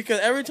song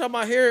because every time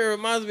I hear it, it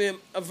reminds me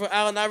of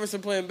Allen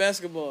Iverson playing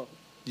basketball.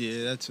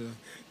 Yeah, that too.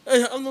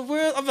 I'm the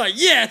world. I'm like,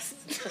 yes.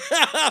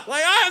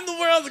 Like, I am the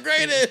world's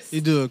greatest. He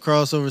do a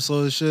crossover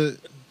slow as shit.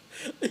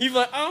 He's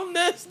like, I'm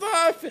that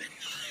star.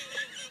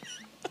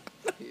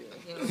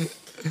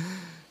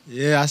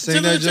 Yeah, I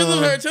sang that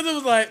joint. Chisholm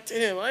was like,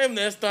 damn, I am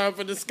that star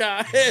for the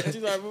sky. She's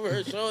like, move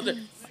her shoulders.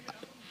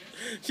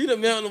 She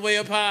done melt on the way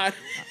up high.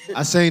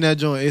 I sang that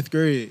joint 8th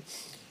grade.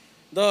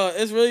 Dog,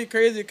 it's really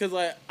crazy because,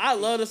 like, I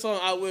love the song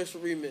I Wish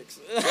remix.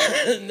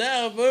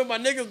 Now, but my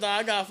niggas die,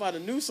 I gotta find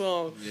a new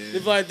song. Yeah.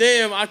 It's like,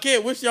 damn, I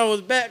can't wish y'all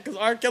was back because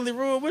R. Kelly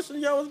ruined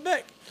wishing y'all was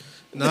back.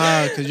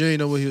 Nah, because you ain't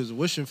know what he was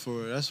wishing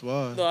for. That's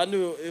why. No, I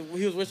knew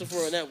he was wishing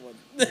for in that one.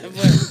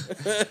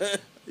 But,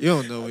 you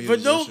don't know what he was wishing for.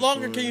 But no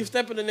longer can you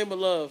step in the name of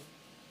love.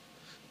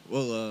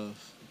 What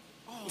love?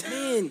 Oh,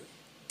 man.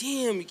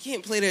 Damn, you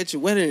can't play that at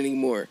your wedding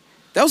anymore.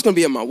 That was going to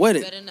be at my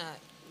wedding. Better not.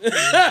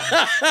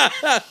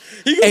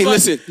 Hey,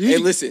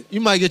 listen.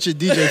 You might get your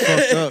DJ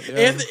fucked up. Yeah.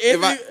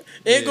 Anthony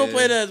ain't gonna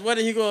play that at his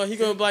wedding. He gonna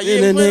be like,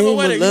 yeah, play at my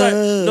wedding. Like,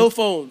 no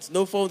phones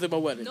at my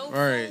wedding.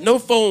 No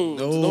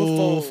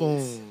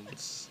phones.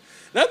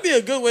 That'd be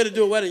a good way to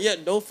do a wedding. Yeah,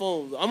 no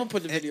phones. I'm gonna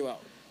put the video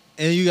out.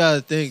 And you gotta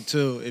think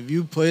too. If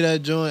you play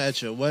that joint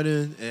at your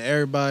wedding and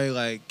everybody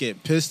like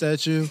get pissed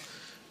at you,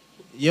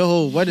 your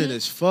whole wedding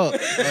is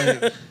fucked.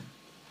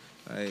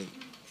 Like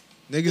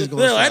niggas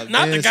gonna stop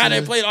not dancing. The guy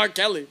that played R.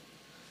 Kelly.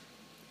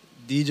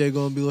 DJ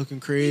gonna be looking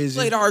crazy. He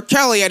played R.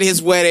 Kelly at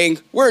his wedding.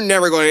 We're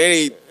never going to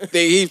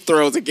anything he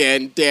throws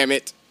again. Damn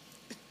it.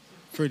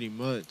 Pretty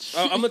much.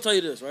 I'm gonna tell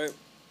you this, right?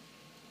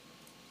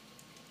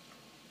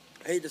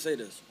 I hate to say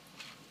this.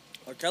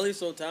 R. Kelly's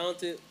so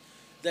talented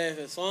that if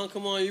a song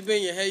come on, you be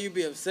in your head, you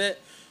be upset.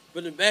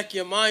 But in the back of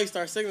your mind, you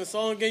start singing the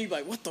song again, you be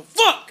like, what the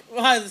fuck?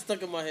 Why is it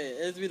stuck in my head?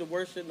 It'd be the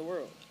worst shit in the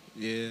world.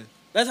 Yeah.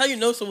 That's how you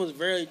know someone's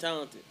very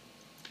talented.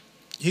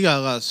 He got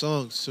a lot of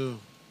songs too.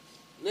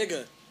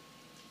 Nigga.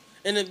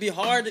 And it'd be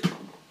hard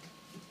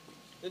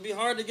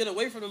to get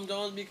away from them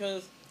Jones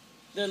because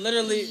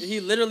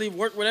he literally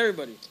worked with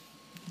everybody.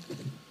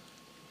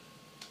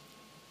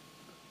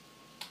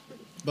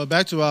 But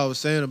back to what I was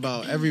saying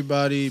about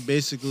everybody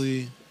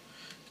basically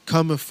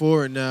coming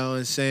forward now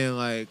and saying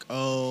like,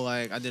 oh,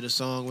 like I did a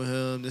song with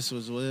him. This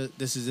is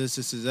this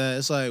is that.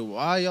 It's like,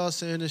 why y'all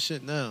saying this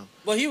shit now?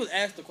 Well, he was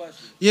asked the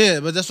question.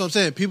 Yeah, but that's what I'm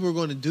saying. People are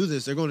going to do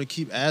this. They're going to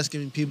keep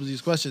asking people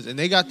these questions, and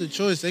they got the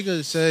choice. They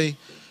could say,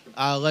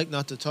 I like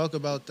not to talk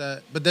about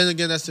that. But then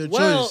again, that's their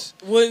choice.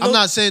 I'm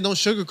not saying don't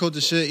sugarcoat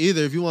the shit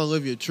either if you want to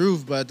live your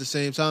truth, but at the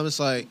same time, it's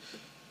like...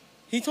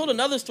 He told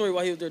another story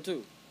while he was there,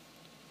 too.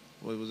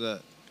 What was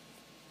that?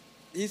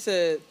 He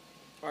said,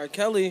 R.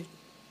 Kelly...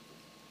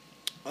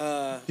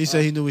 he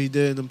said he knew what he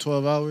did in them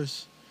 12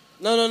 hours?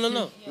 No.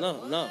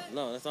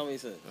 That's not what he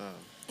said.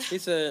 He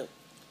said,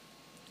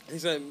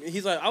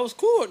 he's like, I was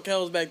cool with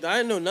Kells back then. I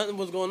didn't know nothing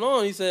was going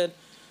on. He said,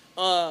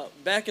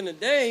 back in the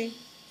day,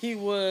 he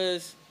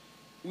was...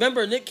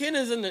 Remember, Nick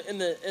Cannon's in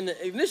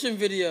the Ignition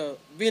video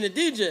being a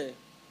DJ,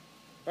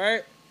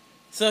 right?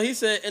 So he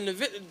said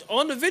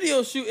on the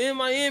video shoot in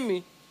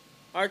Miami,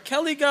 R.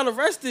 Kelly got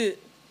arrested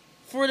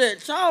for that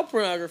child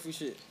pornography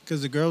shit.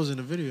 Because the girl was in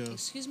the video.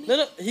 Excuse me?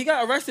 No, he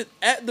got arrested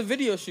at the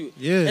video shoot.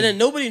 Yeah. And then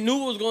nobody knew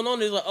what was going on.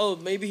 They was like, oh,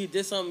 maybe he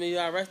did something and he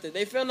got arrested.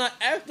 They found out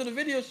after the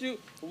video shoot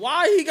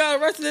why he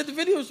got arrested at the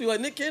video shoot. Like,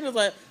 Nick Cannon's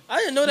like, I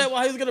didn't know that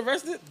why he was getting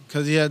arrested.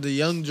 Because he had the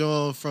young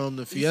John from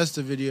the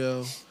Fiesta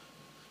video.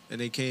 And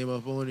they came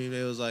up on him.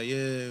 They was like,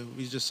 yeah,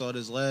 we just saw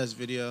this last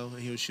video. And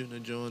he was shooting a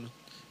joint.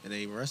 And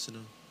they arrested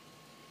him.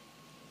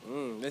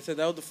 They said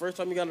that was the first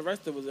time he got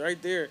arrested. Was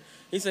right there.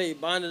 He said he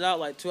bonded out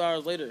like 2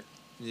 hours later.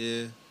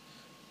 Yeah.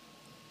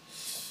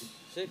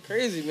 Shit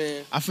crazy,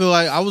 man. I feel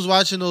like I was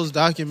watching those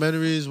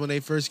documentaries when they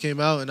first came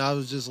out. And I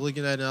was just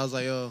looking at it. And I was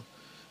like, yo,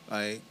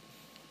 like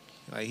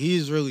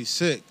he's really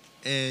sick.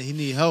 And he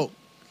need help.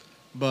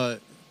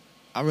 but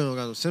I really don't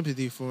got no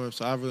sympathy for him,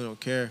 so I really don't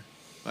care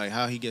like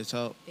how he gets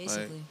help.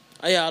 Basically. Like,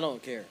 Oh, yeah, I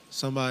don't care.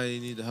 somebody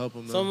need to help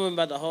him. Though. Someone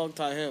about to hog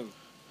tie him.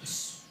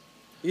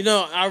 You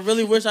know, I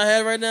really wish I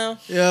had right now.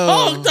 Yo.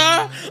 Hog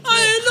tie? I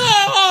didn't know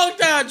a hog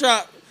tie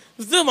drop.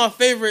 It's still my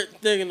favorite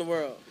thing in the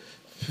world.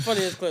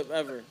 Funniest clip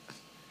ever.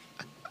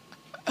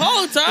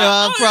 Hog tie?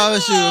 I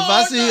promise you, if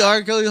I see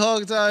R. Kelly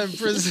hog tie in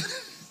prison.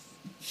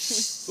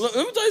 Look,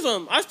 let me tell you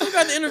something. I still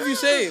got the interview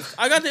saved.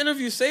 I got the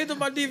interview saved on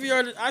my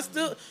DVR. I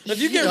still, if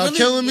you get Y'all really...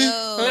 killing me?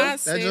 Huh?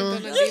 You're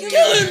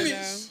killing me.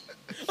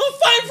 I'm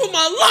fighting for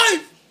my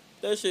life.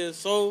 That shit is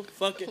so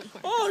fucking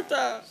hog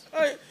tie.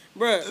 Hey,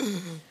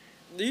 bruh.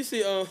 Do you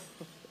see,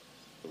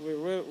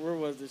 where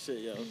was this shit,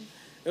 yo?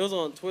 It was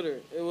on Twitter.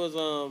 It was,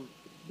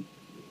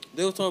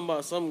 they was talking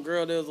about some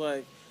girl that was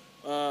like,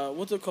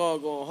 what's it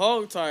called, going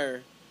hog tie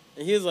her.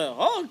 And he was like,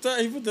 hog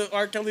tie? He put the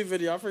R. Kelly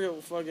video. I forget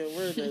what fucking,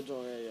 where's that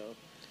joint at, yo?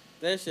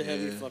 That shit had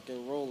me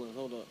fucking rolling.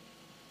 Hold up.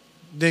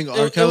 Dang,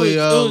 R. Kelly. It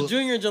was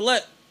Junior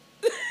Gillette.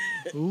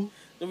 Who?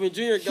 I mean,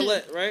 Junior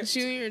Gillette, right?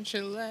 Junior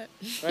Gillette.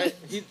 Right?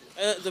 He,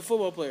 the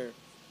football player.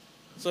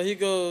 So he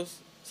goes,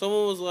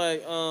 someone was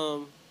like,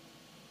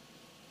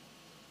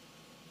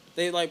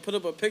 they like put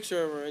up a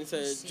picture of her and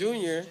said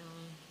Junior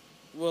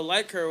will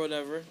like her or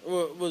whatever.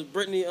 Was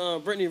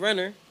Brittany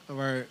Renner.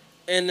 Right.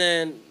 And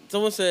then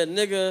someone said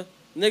nigga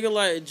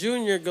like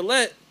Junior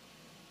Gillette,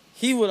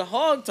 he would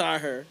hog tie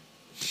her.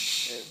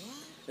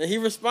 And he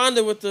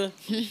responded with the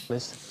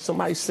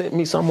Somebody sent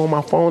me something on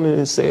my phone and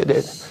it said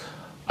that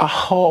I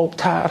hog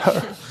tied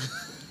her.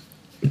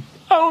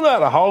 I don't know how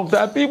to hog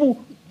tie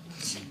people.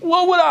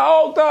 What would I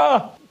hog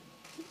tie?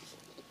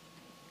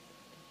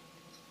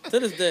 To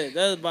this day,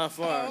 that is by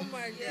far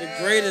the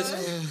greatest.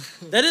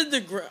 That is the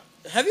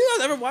Have you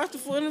guys ever watched the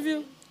full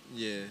interview?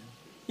 Yeah.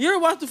 You ever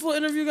watched the full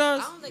interview,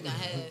 guys? I don't think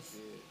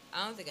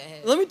I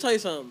have. Let me tell you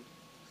something.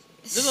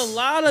 There's a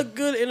lot of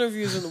good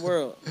interviews in the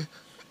world.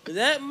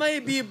 That may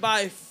be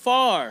by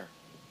far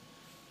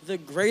the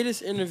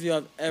greatest interview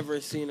I've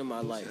ever seen in my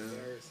life.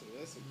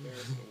 That's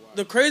embarrassing.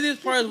 The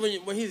craziest part is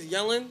when he's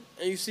yelling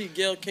and you see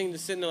Gayle King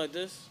just sitting there like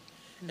this,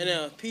 and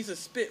then a piece of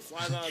spit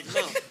flies out of his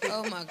mouth.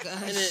 Oh my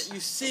gosh. And then you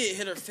see it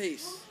hit her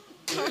face.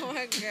 Oh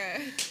my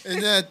god.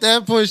 And then at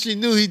that point, she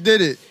knew he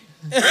did it.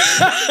 He's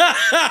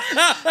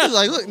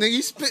like, look, nigga,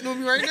 you spitting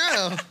on me right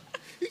now.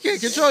 You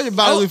can't control your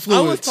bodily fluids.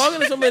 I was talking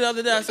to somebody the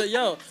other day. I said,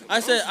 yo, I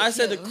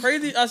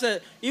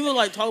said, even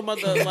like talking about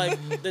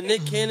the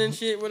Nick Cannon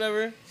shit,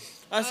 whatever.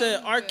 I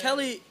said, R.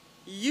 Kelly,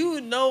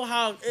 you know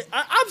how,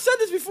 I've said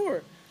this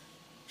before.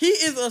 He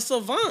is a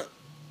savant.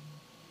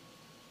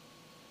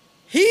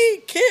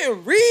 He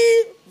can't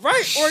read,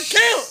 write, or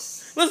count.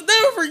 Let's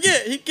never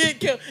forget, he can't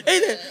count.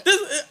 Hey,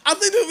 I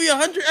think this will be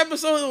 100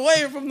 episodes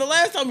away from the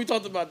last time we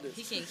talked about this.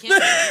 He can't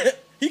count.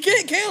 He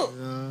can't count.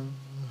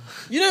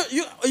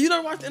 You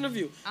never watched the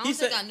interview. I don't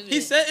think I knew that.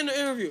 He said in the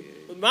interview,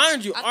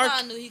 mind you, I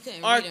thought I knew he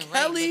couldn't R. read and write,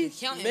 Kelly but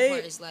the counting made.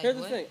 part is like, Here's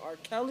the what? thing: R.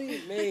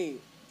 Kelly made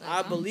Like,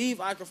 "I Believe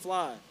I Could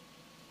Fly,"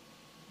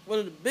 one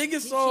of the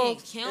biggest He can't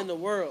songs count? in the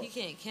world. He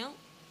can't count.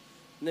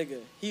 Nigga,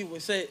 he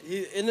would say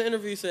in the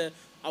interview he said,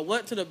 "I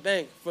went to the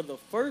bank for the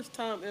first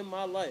time in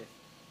my life."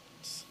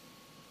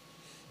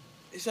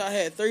 He said I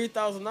had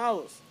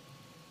 $30,000.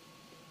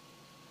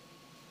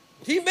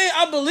 He made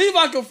 "I Believe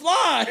I Could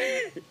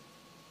Fly."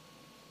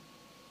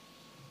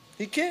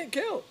 He can't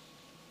count.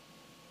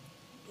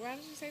 Why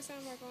did you say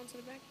something about going to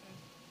the bank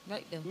though?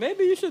 Right though.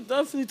 Maybe you should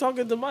definitely talk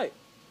to Mike.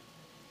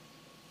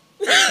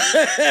 I'm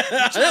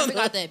trying to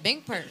figure out that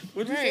bank part.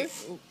 What'd you Right.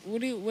 say?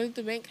 What did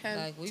the bank have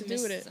Like, we to do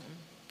missed with it?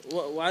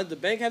 something. Why did the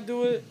bank have to do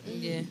with it?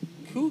 Yeah.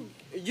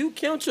 You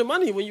count your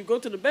money when you go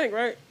to the bank,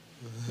 right?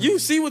 You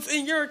see what's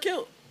in your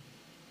account.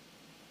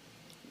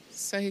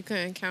 So he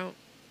couldn't count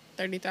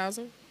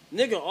 30,000?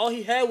 Nigga, all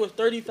he had was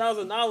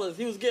 $30,000.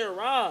 He was getting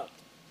robbed.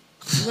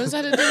 What does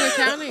that have to do with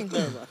counting?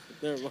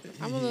 Never mind.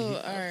 I'm a little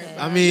alright.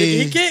 I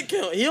mean, he can't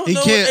count. He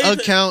can't anything.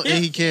 account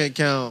and he can't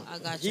count. I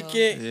got He y'all.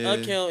 can't Yeah.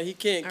 account. He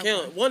can't Okay.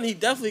 count. One, he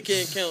definitely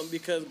can't count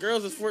because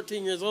girls is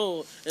 14 years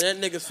old and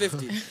that nigga's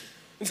 50.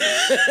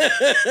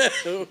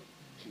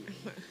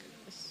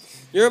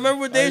 You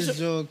remember what Dave This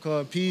joint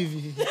called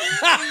Peavy.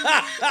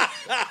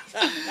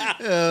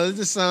 Yeah,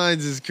 the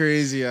signs is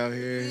crazy out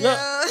here.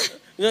 No,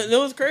 that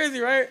was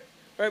crazy, right?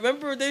 Right.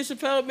 Remember when Dave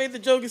Chappelle made the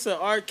joke? He said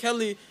R.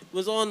 Kelly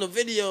was on the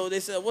video. They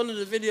said one of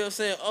the videos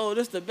said, "Oh,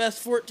 this is the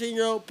best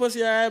 14-year-old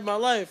pussy I had in my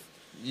life."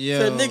 Yeah.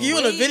 Said, "Nigga, you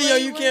in a video,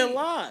 you can't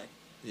lie."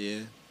 Yeah.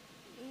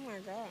 Oh my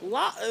god.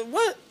 Lie?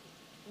 What?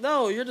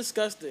 No, you're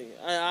disgusting.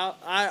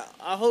 I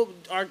hope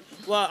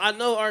I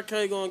know R.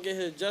 Kelly gonna get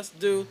his just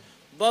due.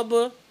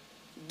 Bubba,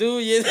 do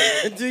your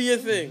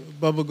thing.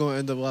 Bubba gonna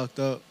end up locked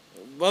up.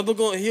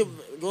 Bubba he'll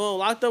go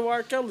locked up with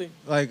R. Kelly.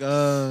 Like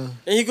And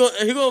he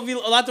gonna be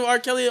locked up with R.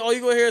 Kelly. And all you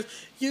gonna hear is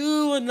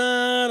 "You are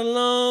not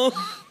alone."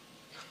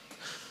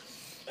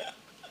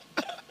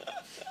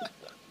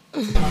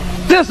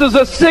 This is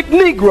a sick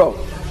Negro.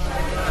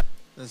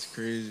 That's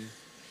crazy.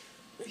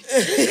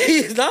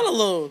 He's not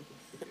alone.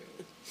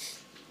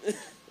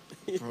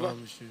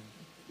 Promise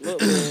you. Look,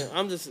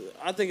 man,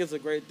 I think it's a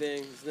great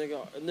thing. This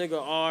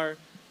nigga R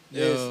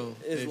Yo,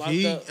 is if locked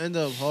he up. end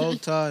up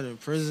hogtied in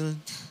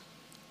prison,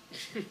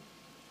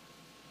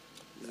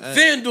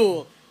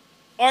 FanDuel,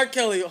 R.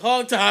 Kelly,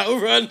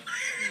 hogtied, run.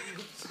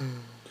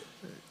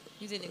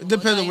 it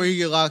depends on where he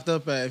get locked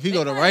up at. If he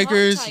go to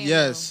Rikers,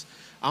 yes.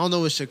 I don't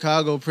know what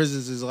Chicago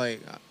prisons is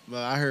like,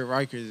 but I heard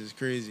Rikers is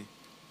crazy.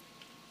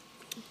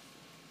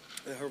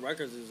 Her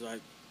Rikers is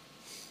like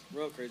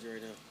real crazy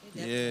right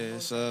now. Yeah,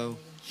 so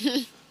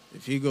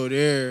if he go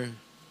there,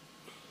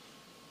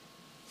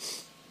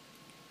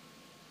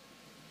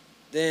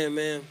 damn,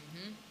 man.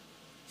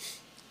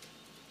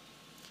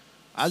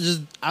 I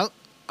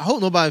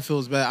hope nobody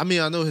feels bad. I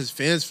mean, I know his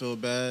fans feel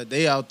bad.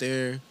 They out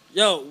there.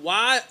 Yo,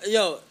 why?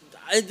 Yo,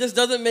 it just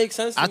doesn't make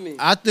sense to me.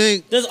 I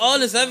think there's all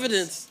this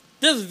evidence.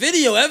 There's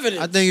video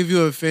evidence. I think if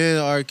you're a fan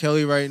of R.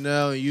 Kelly right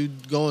now and you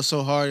going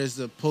so hard as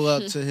to pull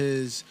up to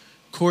his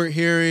court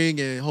hearing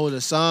and hold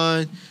a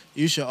sign,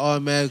 you should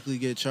automatically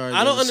get charged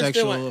as a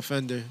sexual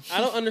offender.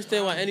 I don't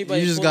understand why anybody.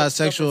 You just got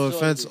sexual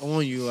offense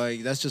on you.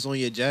 Like that's just on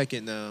your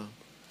jacket now.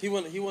 He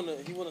want a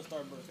Starburst. Can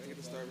I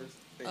get the Starburst?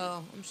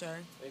 Oh, I'm sorry.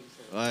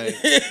 Like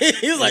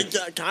he was like,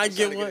 can I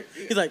get one?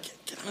 He's like,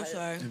 I'm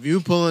sorry. If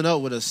you pulling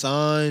up with a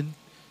sign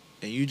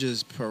and you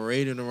just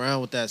parading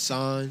around with that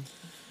sign.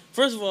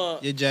 First of all,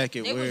 your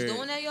jacket they weird. was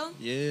doing that, yo?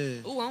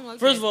 Yeah. Ooh, I don't like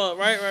First that. of all,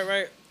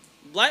 right.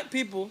 Black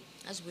people.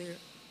 That's weird.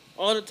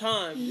 All the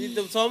time.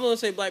 So I'm gonna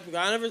say black people.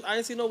 I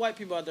didn't see no white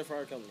people out there for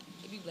R. Kelly.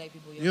 It be black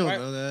people, yo. You don't right?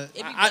 know that.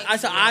 I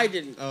said I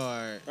didn't. Oh,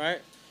 all right. Right.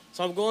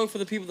 So I'm going for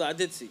the people that I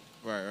did see.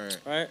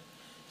 Right.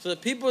 So the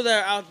people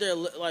that are out there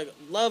like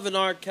loving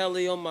R.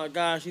 Kelly, oh my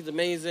gosh, he's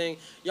amazing.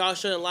 Y'all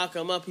shouldn't lock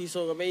him up. He's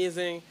so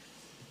amazing.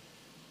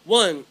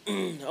 One,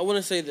 I want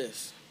to say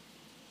this.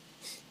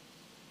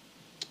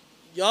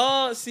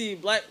 Y'all see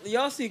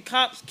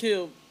cops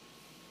kill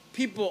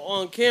people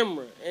on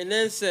camera and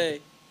then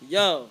say,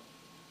 yo,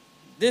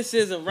 this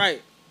isn't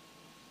right.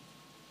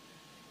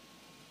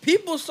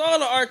 People saw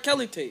the R.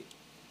 Kelly tape.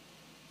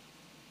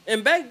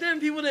 And back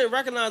then, people didn't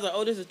recognize, like,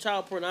 oh, this is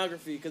child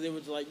pornography, because it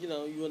was like, you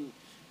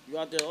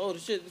out there, oh,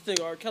 this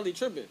nigga R. Kelly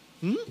tripping.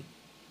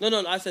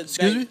 No, I said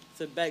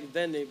back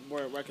then they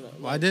weren't recognized.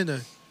 Why didn't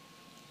they?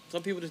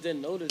 Some people just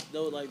didn't notice,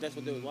 though, like, that's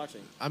what they was watching.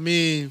 I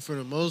mean, for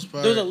the most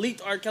part. There was a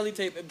leaked R. Kelly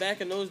tape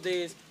back in those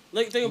days.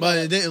 Like, think about but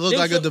it didn't look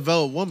like a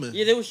developed woman.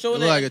 Yeah, they were showing it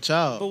that. looked like a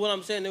child. But what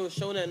I'm saying, they were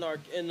showing that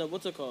in the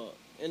what's it called?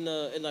 In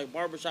like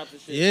barbershops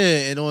and shit.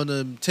 Yeah, and on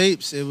the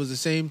tapes, it was the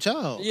same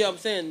child. Yeah, I'm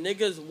saying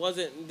niggas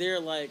wasn't there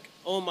like,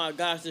 oh my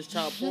gosh, this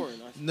child porn.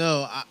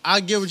 No,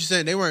 I get what you're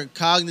saying. They weren't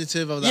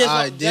cognitive of the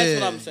idea.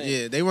 That's what I'm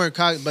saying. Yeah, they weren't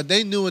but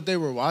they knew what they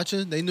were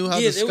watching. They knew how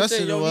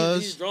disgusting it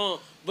was. He's drawn.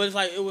 But it's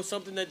like, it was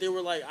something that they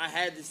were like, I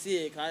had to see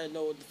it because I didn't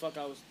know what the fuck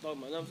I was talking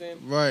about. You know what I'm saying?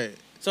 Right.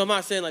 So I'm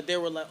not saying like they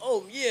were like,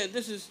 oh yeah,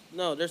 this is,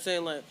 no, they're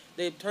saying like,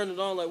 they turned it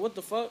on like, what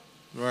the fuck?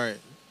 Right.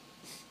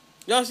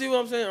 Y'all see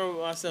what I'm saying? Or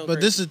am I sound But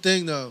crazy? this is the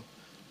thing though.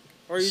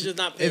 Or you just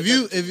not paying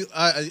attention? If you,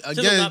 again,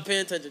 Chisel not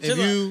paying attention.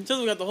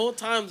 Chisel got the whole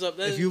times up.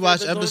 If you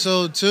watch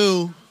episode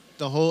 2,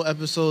 the whole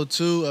episode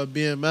 2 of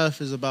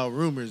BMF is about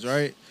rumors,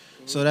 right?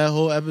 Mm-hmm. So that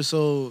whole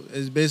episode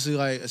is basically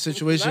like a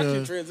situation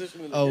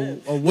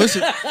of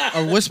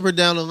a whisper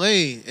down the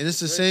lane. And it's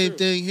the same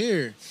thing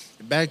here.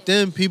 Back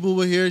then, people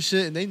would hear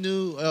shit and they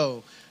knew,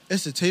 oh,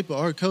 it's a tape of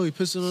R. Kelly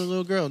pissing on a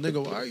little girl.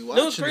 Nigga, why are you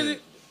watching It was crazy.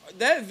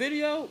 That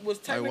video was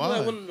technically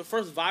like one of the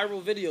first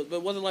viral videos, but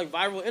it wasn't like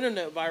viral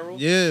internet viral.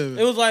 Yeah.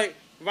 It was like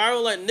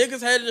viral, like niggas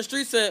had in the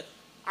street said,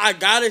 I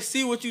gotta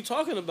see what you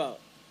talking about.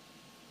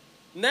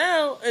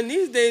 Now, in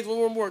these days when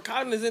we're more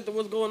cognizant of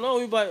what's going on,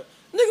 we be like, nigga,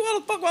 why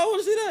the fuck would I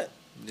want to see that?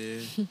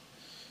 Yeah.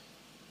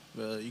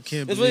 Well, you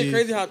can't It's believe... really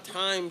crazy how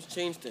times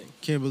change things.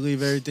 Can't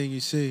believe everything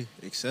you see,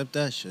 except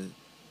that shit.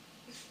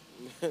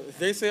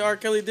 They say R.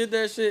 Kelly did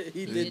that shit,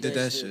 he did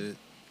that shit.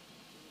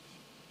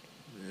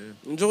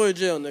 Yeah. Enjoy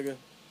jail, nigga.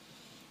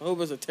 I hope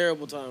it's a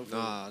terrible time for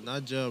you. Nah,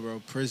 not jail, bro.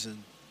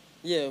 Prison.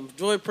 Yeah,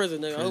 enjoy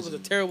prison, nigga. I hope it's a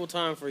terrible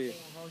time for you.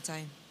 Whole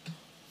time.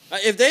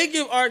 If they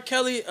give R.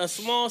 Kelly a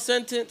small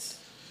sentence,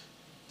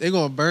 they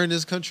gonna burn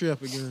this country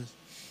up again.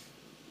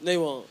 They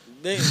won't.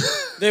 They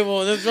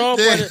won't. The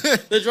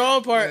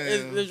drawing part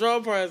is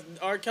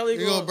R. Kelly.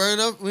 We gonna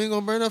burn up. We ain't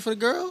gonna burn up for the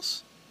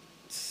girls.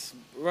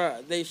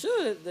 Right. They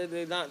should.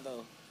 They not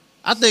though.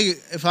 I think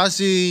if I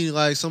see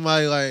like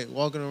somebody like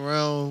walking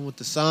around with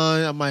the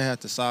sign, I might have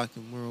to sock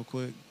him real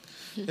quick.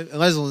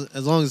 As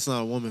long as it's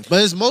not a woman,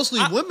 but it's mostly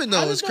women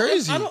though. It's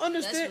crazy. I don't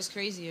understand. That's what's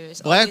crazier.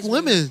 It's black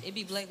women. It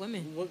be black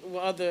women.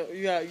 What other?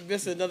 You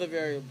missed another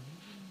variable.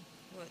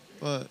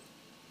 What?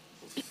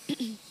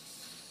 I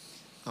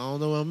don't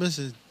know what I'm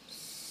missing.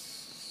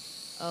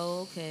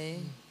 Oh, okay.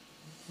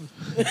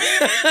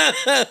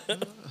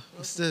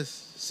 What's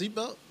this?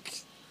 Seatbelt?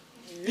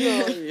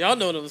 Y'all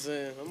know what I'm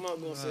saying. I'm not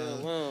gonna say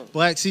it loud.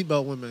 Black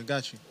seatbelt women.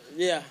 Got you.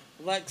 Yeah,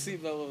 black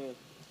seatbelt women.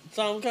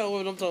 Tom, what kind of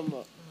women I'm talking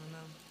about?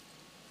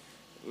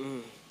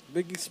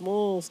 Biggie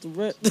Smalls, the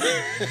rep.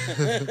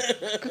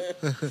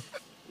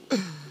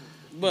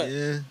 But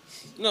yeah.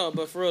 No,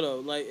 but for real though,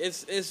 like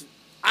it's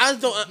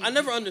I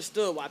never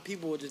understood why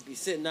people would just be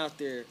sitting out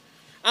there.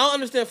 I don't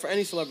understand for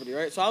any celebrity,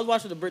 right? So I was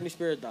watching the Britney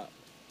Spears doc,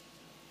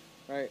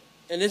 right?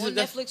 And this On is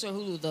Netflix or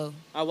Hulu though?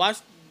 I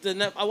watched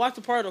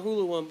the part of the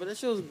Hulu one, but that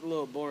shit was a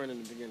little boring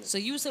in the beginning. So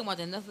you were talking about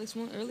the Netflix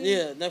one earlier?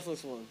 Yeah,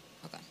 Netflix one.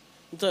 Okay.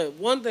 I'll tell you,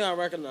 one thing I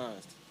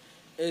recognized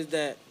is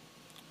that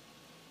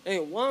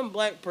ain't one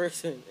black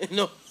person in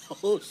the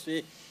whole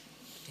shit.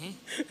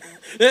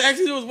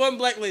 Actually, there was one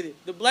black lady.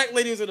 The black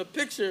lady was in a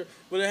picture,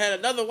 but it had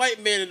another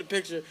white man in the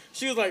picture.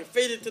 She was like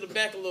faded to the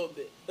back a little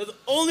bit. That's the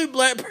only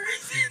black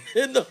person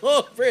in the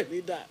whole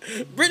Britney doc.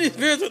 Britney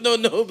Spears with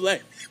no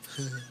black.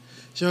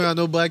 She don't got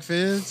no black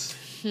fans?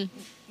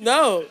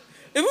 No.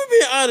 If we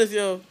being honest,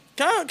 yo,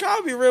 can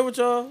I be real with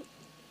y'all?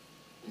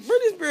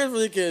 Britney Spears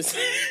really can't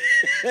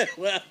sing.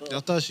 Well,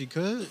 Y'all thought she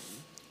could?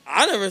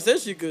 I never said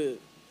she could.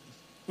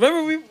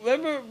 Remember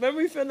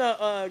we found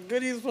out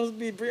Goody was supposed to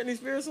be Britney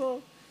Spears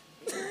song?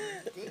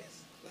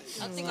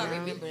 I think I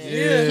remember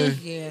that.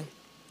 Yeah.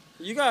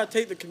 You gotta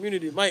take the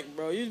community mic,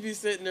 bro. You be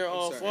sitting there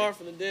all far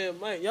from the damn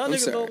mic. Y'all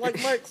niggas don't like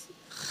mics.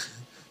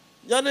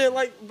 Y'all didn't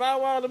like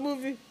Bow Wow the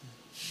movie?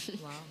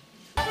 Wow.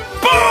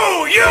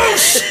 Boo! You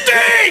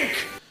stink!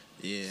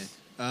 Yeah.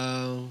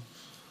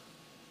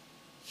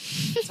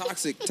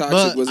 Toxic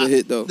But was a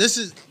hit though. This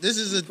is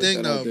the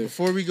thing that out though. there.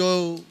 Before we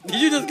go,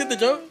 Did you just get the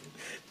joke?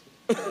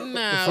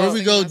 Nah. before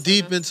we go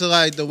deep into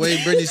like the way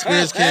Britney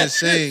Spears can't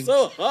sing,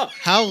 So hot.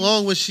 how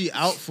long was she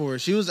out for?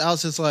 She was out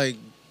since like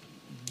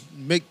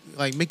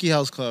Mickey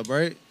House Club,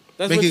 right?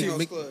 That's Mickey, when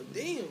she,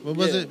 Damn. what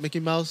was Yeah. it? Mickey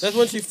Mouse. That's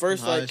when she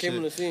first High like came shit.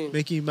 on the scene.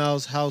 Mickey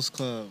Mouse House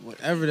Club,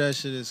 whatever that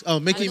shit is. Oh,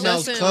 Mickey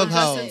Mouse Justin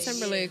Clubhouse.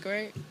 Timberlake,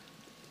 right?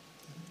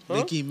 Huh?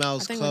 Mickey I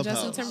Mouse think with Justin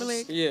Clubhouse.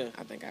 Timberlake. Yeah.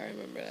 I think I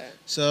remember that.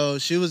 So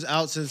she was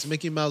out since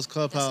Mickey Mouse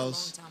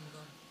Clubhouse, That's a long time ago.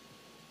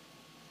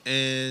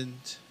 and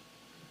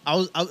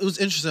it was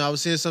interesting. I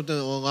was seeing something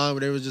online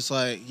where they were just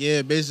like,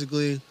 yeah,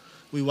 basically,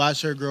 we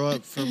watched her grow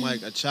up from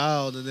like a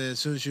child, and then as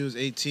soon as she was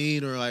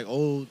 18 or like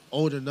old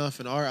enough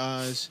in our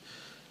eyes,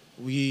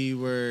 we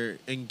were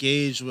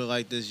engaged with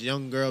like this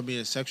young girl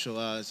being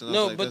sexualized. And I was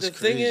No, like, but the that's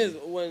thing crazy. is,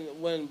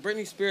 when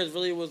Britney Spears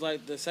really was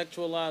like the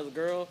sexualized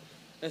girl,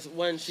 that's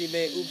when she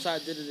made "Oops, I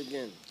Did It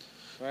Again,"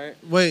 right?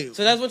 Wait,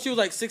 So that's when she was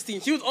like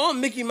 16. She was on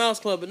Mickey Mouse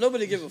Club, but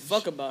nobody gave a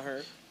fuck about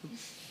her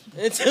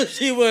until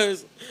she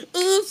was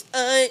 "Oops,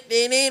 I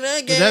Did It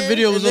Again." But that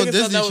video was And on niggas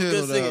thought Disney that was Channel,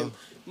 good singing.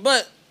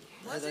 But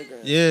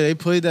yeah, they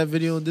played that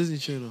video on Disney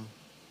Channel.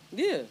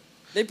 yeah,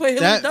 they played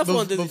Hillary Duff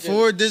on Disney Channel.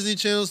 Before Disney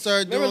Channel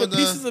started Remember doing the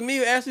Pieces of Me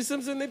with Ashley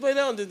Simpson? They played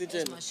that on Disney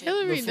Channel.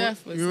 Hillary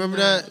Duff was You remember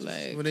not, that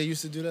like, when they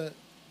used to do that?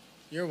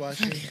 You're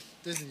watching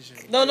Disney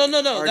Channel. No. Our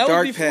That was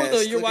dark before past. though.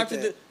 You're Look at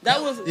watching that.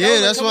 that was Yeah, was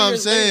a that's couple what I'm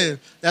years later. saying.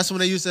 That's when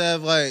they used to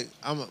have like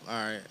I'm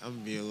gonna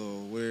be a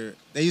little weird.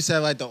 They used to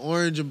have like the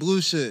orange and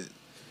blue shit.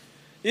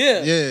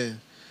 Yeah. Yeah.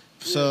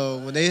 So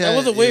when they had That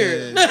wasn't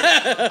weird.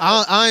 yeah.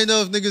 I ain't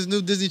know if niggas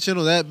knew Disney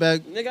Channel that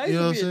back. Nigga, I you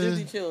know used what to I'm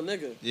be a saying? Disney Channel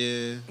nigga.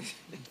 Yeah.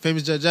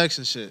 Famous Judge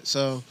Jackson shit.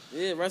 So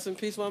Yeah, rest in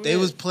peace, my man. they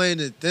was playing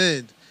it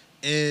then,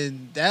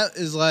 and that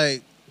is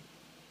like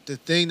the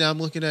thing that I'm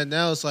looking at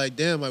now. It's like,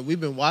 damn, like we've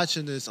been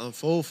watching this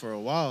unfold for a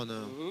while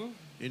now. Mm-hmm.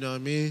 You know what I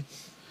mean?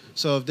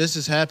 So if this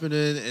is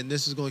happening and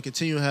this is going to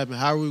continue to happen,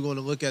 how are we going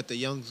to look at the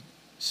young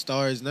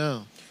stars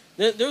now?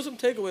 There were some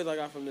takeaways I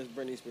got from this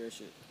Britney Spears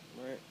shit,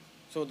 right?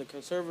 So the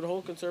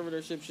whole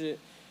conservatorship shit,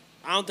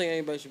 I don't think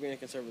anybody should be in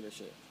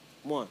conservatorship.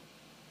 One,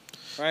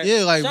 right?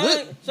 Yeah, like Sean,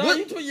 what? Sean, what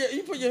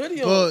you put your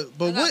hoodie on.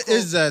 but what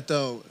is that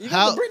though? You got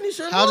How the Britney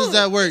shirt how does on.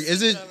 that work?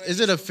 Is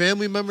it a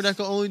family member that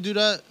can only do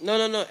that? No.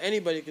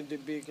 Anybody can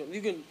be. You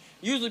can.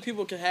 Usually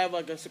people can have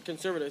like a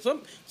conservator.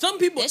 Some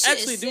people That shit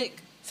actually is do. sick.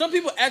 Some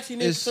people actually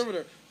need a It's-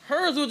 conservator.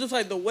 Hers was just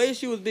like the way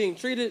she was being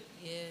treated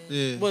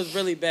Yeah. was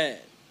really bad.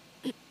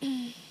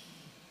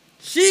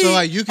 She. So,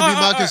 like, you could be my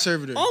All right.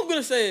 conservator. All I'm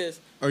gonna say is.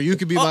 Or you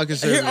could be my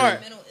conservator. All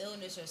right. Mental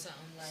illness or something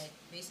like.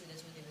 Basically,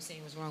 that's what they were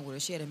saying was wrong with her.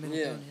 She had a mental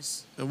Yeah.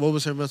 illness. And what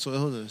was her mental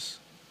illness?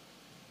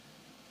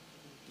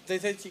 They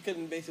said she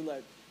couldn't basically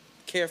like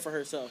care for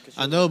herself. 'Cause she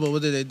I was- know, but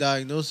what did they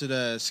diagnose it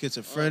as?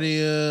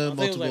 Schizophrenia, I think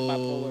it was, like,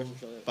 multiple bipolar or some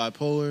shit.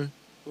 bipolar.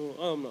 Well,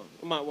 I don't know.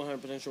 I'm not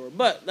 100% sure.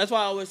 But that's why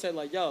I always say,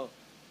 like, yo,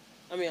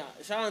 I mean,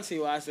 Sean see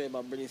what I say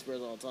about Britney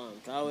Spears all the time.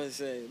 'Cause I always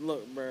say,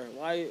 look, bro,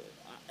 why?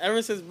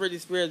 Ever since Britney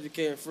Spears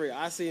became free,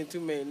 I seen too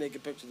many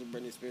naked pictures of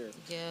Britney Spears.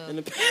 Yeah. In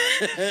the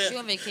She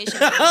on vacation.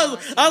 I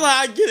was like,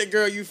 I get it,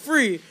 girl, you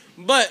free,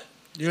 but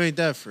You ain't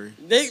that free.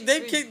 they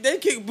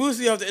kick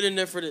Boosie off the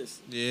internet for this.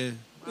 Yeah.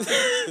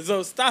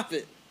 So stop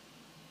it.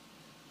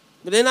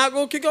 But they're not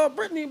gonna kick off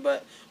Britney.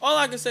 But all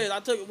I can say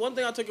is one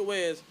thing I took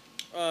away is,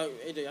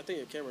 AJ, I think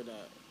your camera died.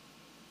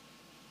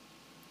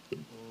 I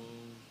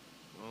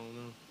don't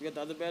know. You got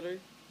the other battery?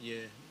 Yeah,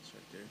 it's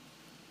right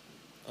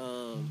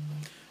there.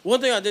 One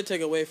thing I did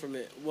take away from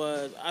it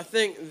was I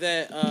think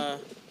that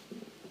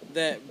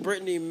that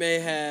Britney may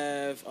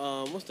have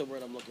what's the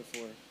word I'm looking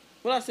for?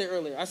 What I said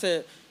earlier, I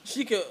said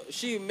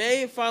she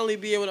may finally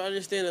be able to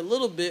understand a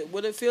little bit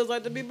what it feels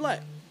like to be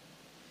black.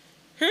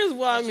 Here's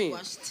what I mean.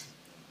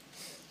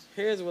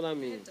 Here's what I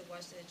mean.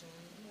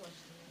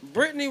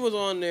 Britney was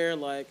on there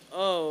like,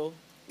 oh,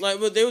 like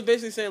they was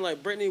basically saying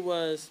like Britney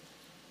was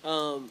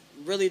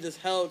really just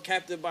held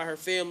captive by her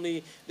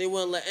family. They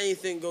wouldn't let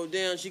anything go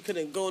down. She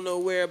couldn't go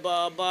nowhere,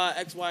 blah, blah,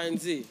 X, Y, and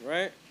Z,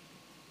 right?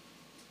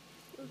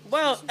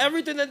 Well,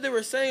 everything that they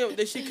were saying,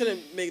 that she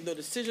couldn't make no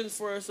decisions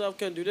for herself,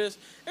 couldn't do this,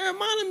 it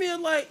reminded me of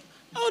like,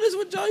 oh, this is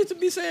what y'all used to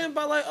be saying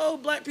about like, oh,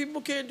 black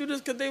people can't do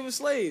this because they were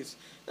slaves.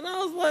 And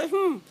I was like,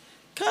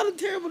 kind of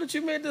terrible that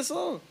you made this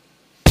song.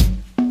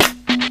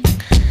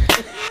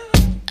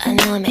 I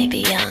know I may be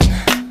young,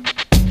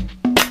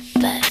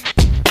 but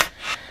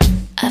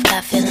I've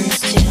got feelings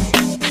too.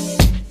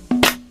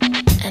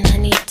 And I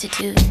need to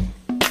do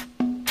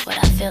what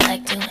I feel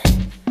like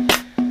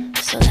doing.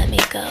 So let me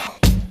go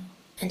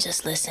and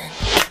just listen.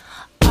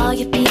 All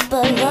you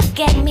people look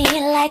at me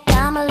like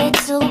I'm a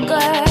little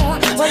girl.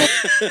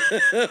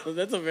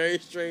 That's a very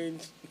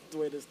strange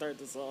way to start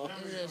the song.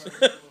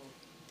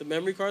 The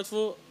memory card's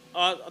full?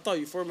 Oh, I thought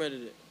you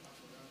formatted it.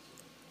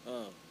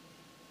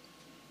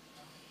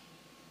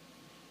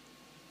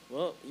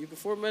 Well, you can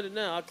format it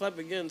now. I'll clap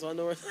again so I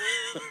know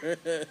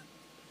where.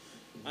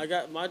 I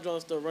got my drum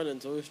still running,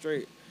 so it's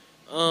straight.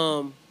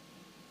 What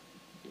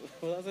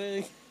was I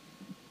saying?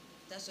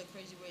 That's a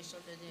crazy way to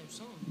start that damn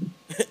song.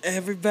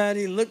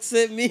 Everybody looks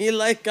at me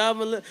like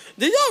I'm a little...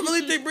 Did y'all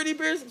really think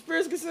Britney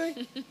Spears could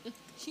sing?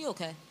 She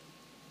okay.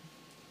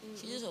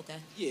 She just okay.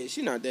 Yeah,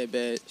 she not that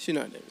bad. She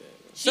not that bad.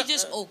 She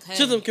just okay.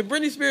 Chisholm, can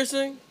Britney Spears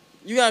sing?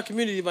 You got a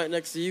community mic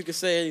next to you. You can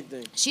say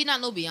anything. She not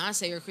no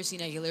Beyonce or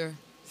Christina Aguilera.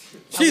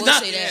 She's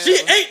not. She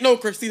ain't no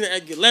Christina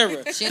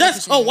Aguilera.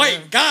 That's a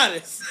white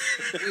goddess.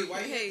 Wait,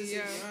 why you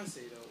have to say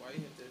Beyonce though? Why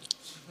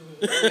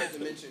you have to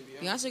mention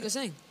Beyonce? Beyonce can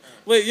sing.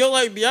 Wait, you don't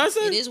like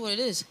Beyonce? It is what it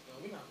is.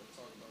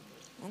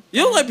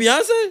 You don't like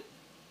Beyonce?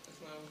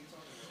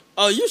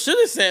 Oh, you should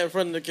have sat in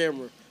front of the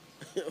camera.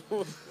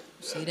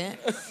 See that?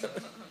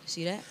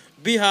 See that?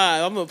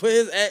 Beehive. I'm gonna put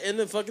his ad in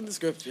the fucking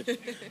description. I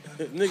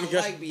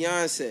like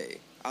Beyonce.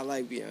 I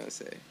like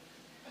Beyonce.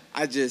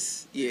 I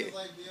just, yeah.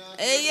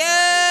 Hey,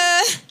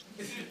 yeah.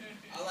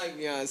 I like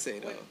Beyonce,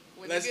 though.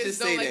 When Let's niggas just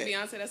don't say like that.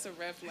 Beyonce, that's a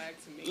red flag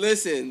to me.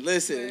 Listen.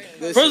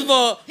 First of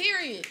all,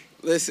 period.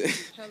 Listen.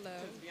 Hello.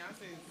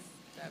 Beyonce's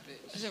that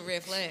bitch. That's a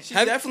red flag. She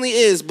definitely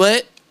is,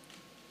 but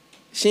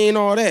she ain't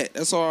all that.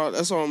 That's all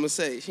I'm gonna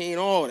say. She ain't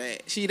all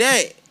that. She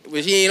that,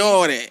 but she ain't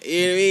all that.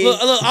 You know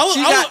what I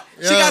mean? Look,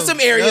 she got some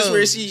areas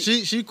where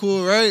she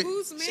cool, right?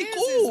 She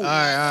cool. All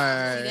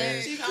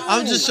right.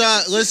 I'm just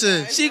trying.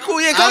 Listen, she cool.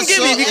 Yeah, come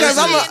get me because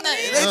I'm a.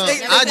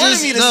 I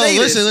just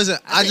listen.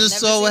 I just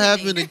saw what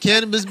happened to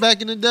cannabis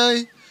back in the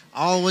day.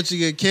 I don't want you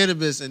to get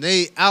cannabis, and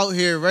they out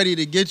here ready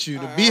to get you.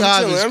 The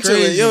Beehive is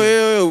crazy.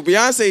 Yo,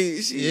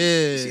 Beyonce.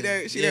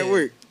 She that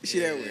work. She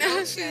that work.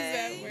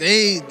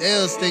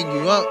 They'll sting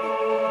you up.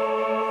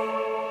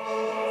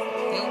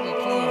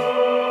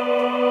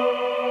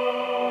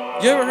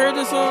 You ever heard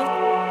this song?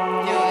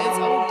 Yo, it's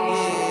OD.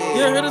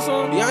 You ever heard this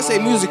song?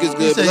 Beyonce music is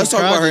good, but let's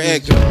talk about her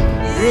acting. We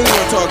really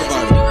want to talk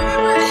about it.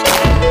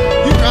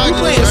 You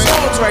playing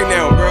songs right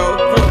now, bro.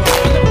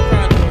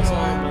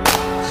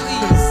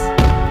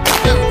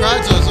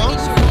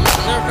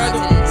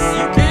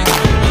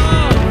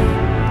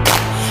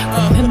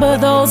 Remember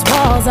those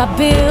walls I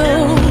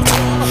built?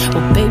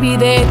 Well, baby,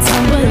 they're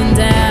tumbling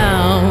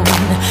down.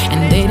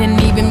 And they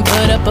didn't even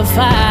put up a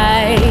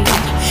fight.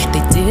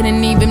 They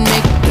didn't even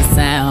make the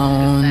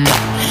sound.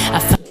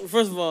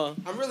 First of all,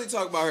 I'm really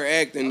talking about her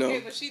acting, though. Okay,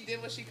 but she did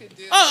what she could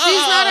do. She's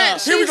not an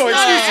Here we go.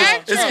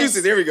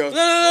 Excuses. Here we go.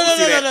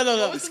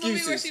 No. What's the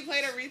movie where she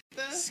played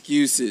Aretha?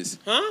 Excuses.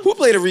 Huh? Who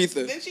played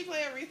Aretha? Didn't she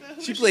play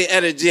Aretha? She played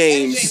Etta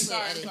James.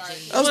 Sorry.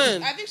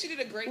 I think she did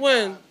a great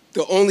job.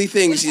 The only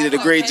thing she did a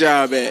great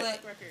job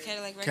at.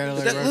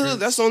 Cadillac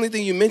That's the only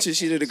thing you mentioned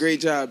she did a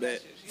great job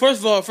at. First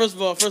of all,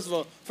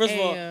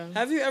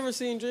 have you ever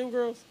seen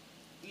Dreamgirls?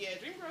 Yeah,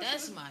 Dreamgirls.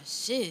 That's my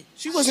shit.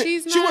 She wasn't.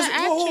 She's She not wasn't.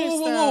 an actress,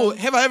 Whoa. though.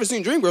 Have I ever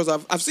seen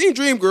Dreamgirls? I've seen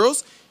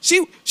Dreamgirls.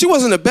 She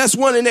wasn't the best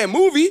one in that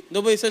movie.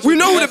 Nobody said. We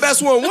know who the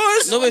best one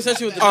was. Nobody said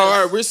she was the best.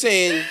 All right, we're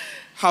saying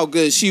how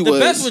good she was. The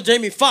best was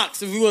Jamie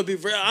Foxx, if we want to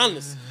be very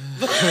honest.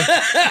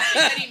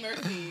 Eddie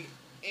Murphy.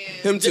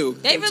 Him too.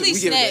 They really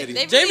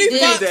snapped. Jamie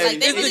Foxx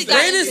is the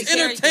greatest got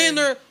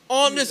entertainer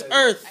on this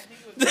earth.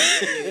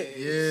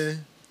 Yeah.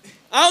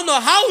 I don't know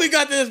how we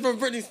got this from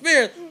Britney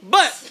Spears,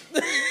 but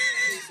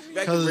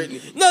back to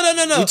Britney. No.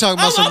 We talking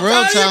about some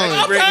real talent.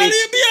 I'm tired of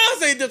your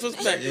Beyonce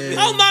disrespect.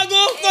 I'm not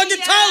gonna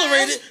fucking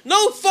tolerate it.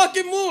 No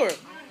fucking more.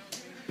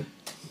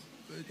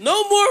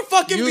 No more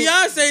fucking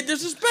Beyonce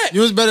disrespect.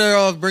 You was better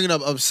off bringing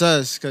up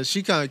Obsessed, because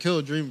she kind of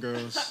killed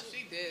Dreamgirls.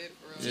 She did,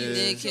 bro. She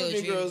did kill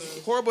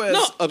Dreamgirls. Horrible at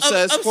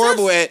Obsessed.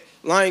 Horrible at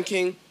Lion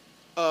King.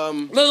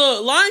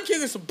 Look, Lion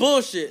King is some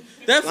bullshit.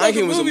 That Lion fucking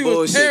King was movie some was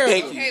bullshit. terrible.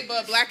 Thank you. Okay,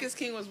 but Blackest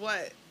King was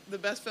what? The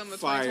best film of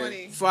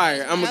 2020.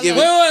 Fire. I'm gonna give it.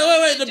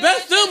 Wait. The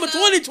best film of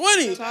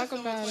 2020. Talk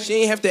about it. She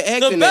ain't have to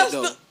act in that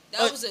though.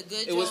 That was a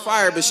good It was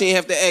fire, but she ain't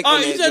have to act Oh,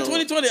 in that. you said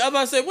 2020. I'm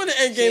about to say, when did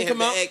Endgame come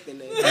out?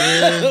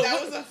 That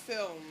was a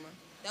film.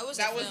 That was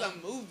a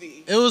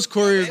movie. It was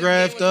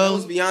choreographed, though. It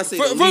was Beyonce.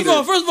 First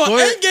of all,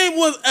 Endgame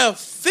was a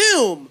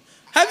film.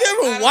 Have you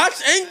ever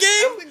watched Endgame?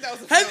 I don't think that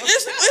was a film.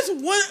 It's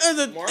one of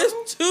the.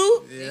 It's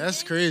two. Yeah,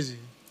 that's crazy.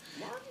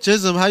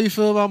 Chisholm, how you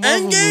feel about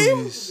Marvel Endgame?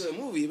 movies? It's a good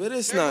movie, but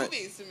it's not.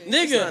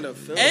 Nigga, not a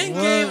film.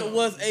 Endgame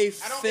was a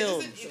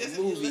film.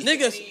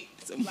 Niggas,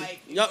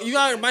 you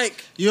got a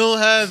mic. You don't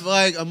have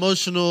like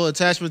emotional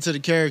attachment to the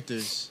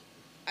characters.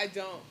 I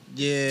don't.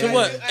 Yeah. To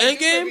what? I do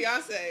for Endgame?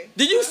 Beyonce.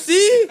 Did you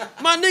see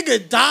my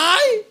nigga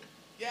die?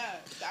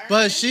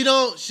 But she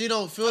don't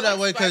feel that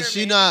way because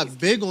she not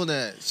big on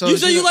that. So You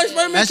say she you don't- like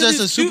Spider-Man That's 'cause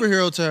just a he's cute?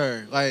 superhero to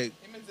her. Like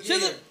That's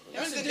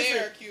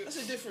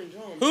a different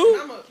genre. Who?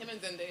 Him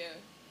and Zendaya.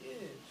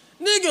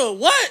 Nigga,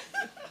 what?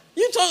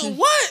 You talking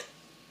what?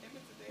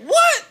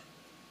 What?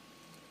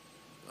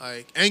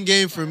 Like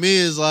Endgame for me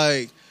is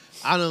like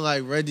I done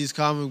like read these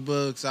comic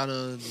books. I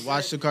done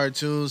watched the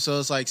cartoons. So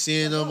it's like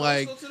seeing them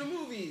like Let's go to the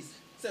movies.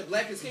 Said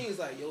Black is King is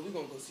like, yo, we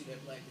gonna go see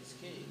that Black is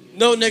King.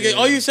 No, nigga,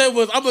 all you said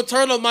was, I'm gonna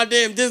turn on my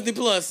damn Disney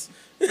Plus.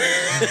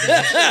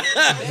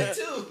 That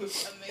too.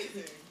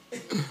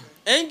 Amazing.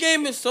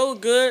 Endgame is so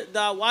good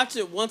that I watch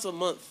it once a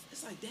month.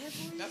 It's like that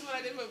for you. That's what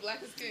I did with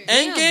Black is King.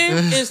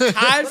 Endgame is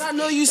tied. But I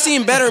know you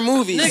seen better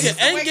movies. Nigga,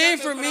 Endgame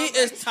for me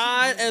is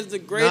tied as the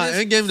nah, greatest.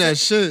 Endgame that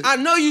shit. I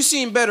know you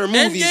seen better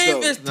movies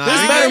Endgame though. is Nah, There's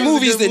tied. better Endgame's a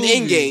movies good than movie.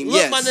 Endgame. Look,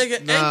 Yes. my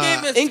nigga, Nah.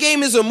 Endgame is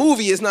Endgame is a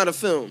movie. It's not a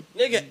film.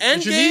 nigga.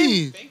 What you Endgame,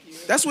 mean?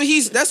 That's what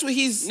he's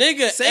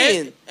nigga.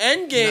 saying.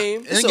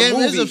 Endgame. It's a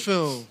Endgame is movie. a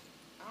film.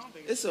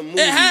 It's a movie.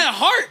 It had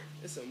heart.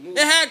 It's a movie.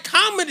 It had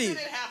comedy.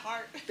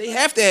 They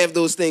have to have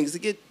those things to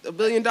get $1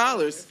 billion.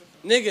 Nigga,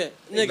 They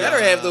nigga. better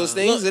have those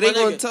things. Look, Or they my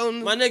gonna nigga, tell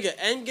them. my nigga,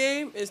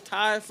 Endgame is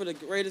tied for the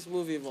greatest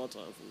movie of all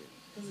time for me.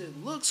 Because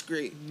it looks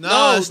great.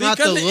 No, it's not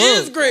the because look.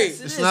 it is great.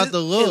 It's not the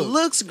look. It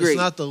looks great. It's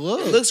not the look.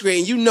 It looks great,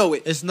 and you know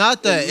it. It's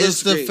not that. It looks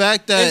It's the great.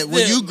 fact that It's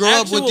when the you grow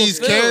up with actual these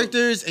film.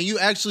 characters and you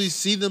actually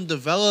see them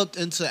developed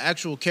into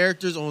actual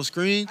characters on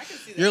screen,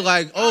 you're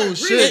like, oh agree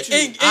shit, with you.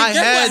 And I guess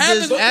what had happens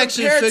this when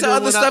action Compared figure to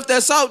other when stuff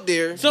that's out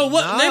there. So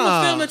what? Name a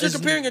Nah, film that you're it's-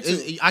 comparing it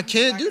to. I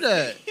can't do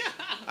that.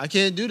 I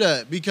can't do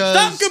that because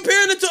Stop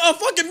comparing it to a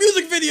fucking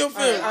music video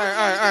film. All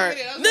right.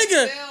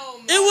 Nigga,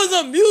 it was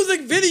a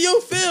music video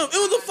film. It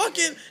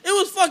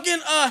was fucking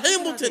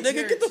Hamilton,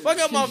 nigga. Get the fuck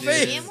out my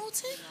face.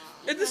 Hamilton?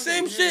 It's the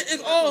same shit.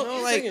 It's all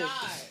like, singing.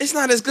 it's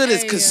not as good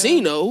as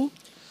Casino.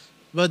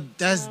 but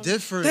that's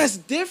different. That's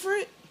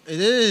different.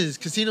 It is.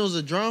 Casino's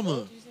a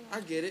drama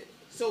I get it.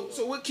 So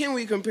what can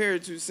we compare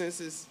it to since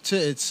it's to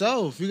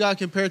itself. You gotta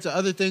compare it to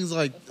other things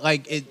like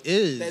it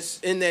is. that's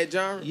in that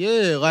genre?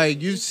 Yeah,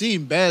 like you've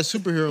seen bad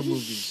superhero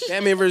movies.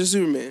 Batman versus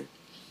Superman.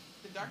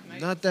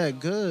 Not that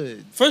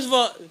good. First of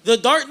all, The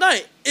Dark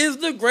Knight is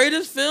the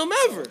greatest film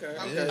ever.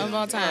 Of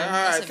all time.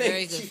 That's a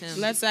very good film.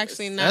 Let's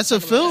actually not. That's a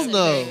talk about film that.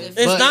 though.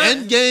 It's But not-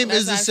 Endgame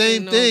is the That's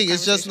same actually thing. no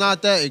It's just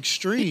not that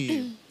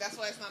extreme. That's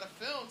why it's not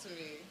a film to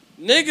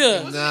me. Nigga,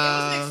 It was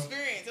Nah. an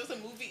experience. It was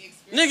a movie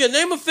experience. nigga,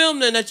 name a film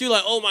then that you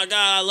like, oh my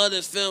god, I love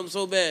this film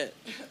so bad.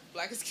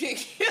 Black is King.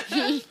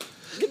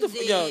 Get the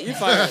fuck out. You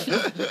fired.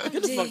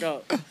 Get the fuck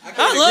out. I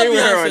I love agree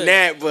with her Beyonce. on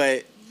that,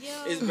 but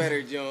it's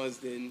better Jones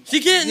than. She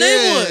can't name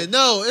Yeah, one.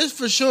 no, it's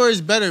for sure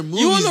it's better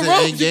movies on the than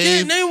ropes, you Endgame.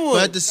 can't name one.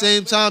 But at the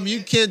same time,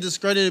 you can't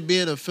discredit it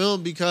being a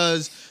film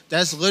because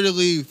that's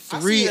literally see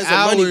 3 it as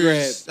a money grab.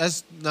 hours.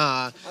 That's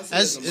nah.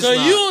 That's it's So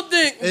not. you don't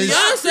think It's- I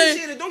Beyonce?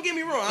 appreciate it. Don't get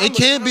me wrong. It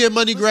can be a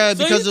money grab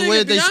So you because of the way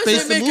thinking they Beyonce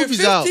space the making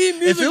movies out. 15 If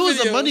music it was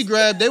a videos? money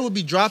grab, they would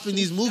be dropping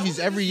these movies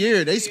every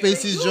year. They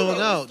space these joint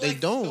out. They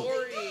don't.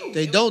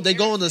 They don't. They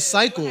go on a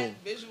cycle.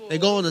 They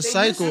go on a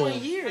cycle.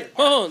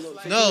 Hold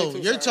on. No,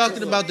 you're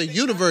talking about the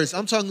universe.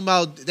 I'm talking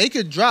about they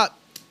could drop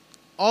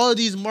all of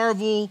these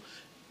Marvel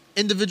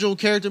individual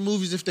character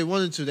movies if they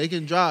wanted to. They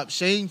can drop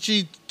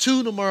Shang-Chi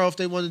 2 tomorrow if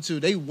they wanted to.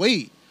 They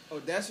wait. Oh,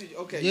 that's what,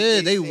 okay.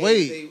 Yeah, they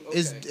wait. Okay,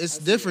 It's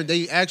different.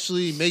 They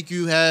actually make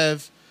you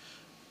have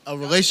a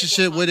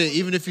relationship with it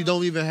even if you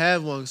don't even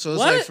have one. So it's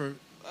What? like for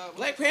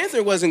Black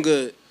Panther wasn't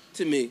good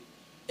to me.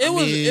 It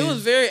mean-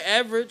 was very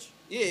average.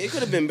 Yeah, it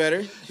could have been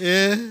better.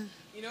 yeah.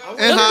 You know,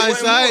 In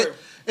hindsight,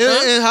 in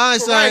Ryan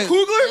hindsight,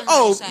 Coogler?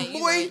 Oh, hindsight, you're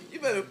boy, right. you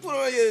better put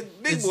on your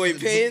big boy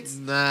pants.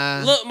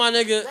 nah. Look, my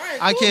nigga.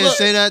 I can't Look,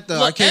 say that though.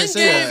 I look, can't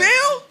say Endgame- that.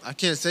 Fruitvale? I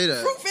can't say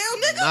that.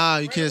 Fruitvale, nigga? Nah,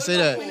 you can't say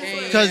that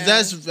because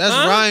that's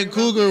Huh? Ryan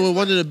Coogler with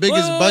one of the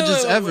biggest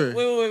budgets ever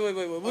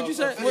Wait. What'd you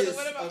say?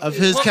 of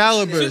his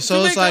caliber. Too So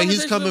many it's like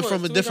he's conversations coming at from a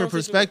once. Too many different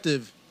conversations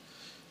perspective.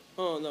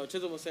 Oh no,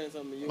 Chisholm was saying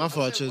something. You. My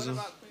fault, Chisholm.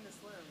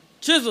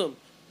 Chisholm,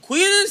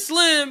 Queen and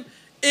Slim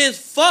is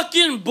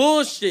fucking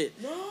bullshit.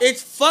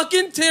 It's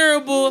fucking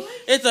terrible.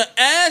 It's an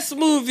ass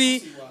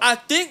movie. I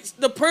think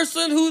the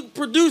person who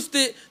produced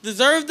it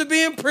deserved to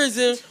be in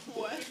prison.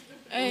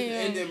 Hey, The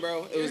ending,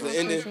 bro. It was the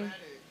ending.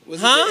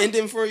 Was Huh? it the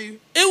ending for you?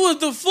 It was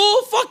the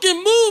full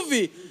fucking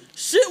movie.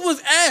 Shit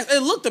was ass.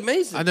 It looked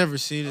amazing. I never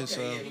seen it,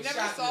 so You never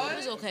saw it? It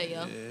was okay,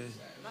 yo.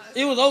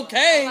 It was I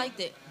okay. liked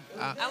it.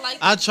 I liked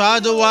I it.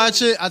 tried to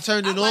watch it. I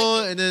turned it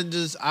on, and then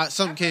just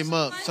something came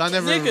up, so I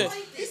never.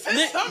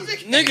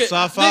 Nigga. So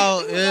I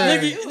followed. Yeah,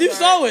 Nigga, you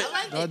saw it.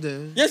 I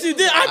did. Yes, you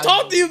did. I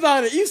talked to you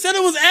about it. You said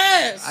it was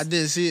ass. I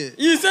didn't see it.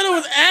 You said it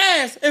was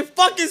ass. It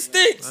fucking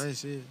stinks. I didn't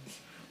see it.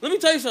 Let me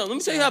tell you something. Let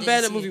me tell you how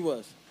bad that movie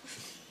was.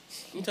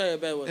 Let me tell you a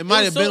bad one. It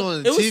might have been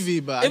on the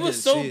TV, but it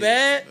was so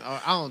bad. I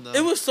don't know.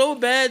 It was so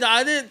bad that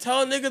I didn't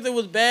tell niggas it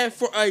was bad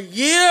for a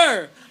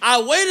year.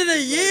 I waited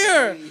a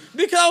year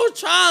because I was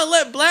trying to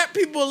let black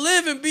people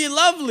live and be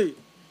lovely.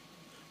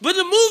 But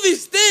the movie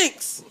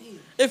stinks.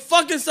 It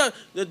fucking sucks.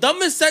 The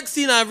dumbest sex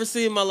scene I ever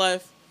seen in my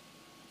life.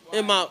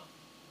 I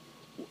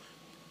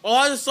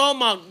just saw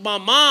my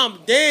mom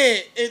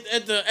dead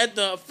at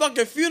the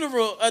fucking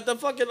funeral at the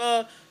fucking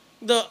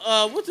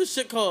what's this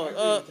shit called?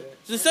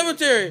 The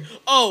cemetery.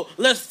 Oh,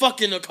 let's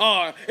fuck in the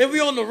car and we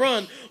on the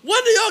run.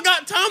 When do y'all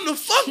got time to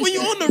fuck when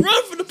you on the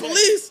run from the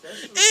police?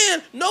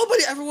 And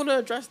nobody ever want to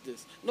address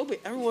this.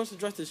 Nobody ever wants to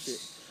address this shit.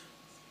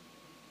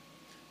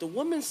 The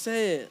woman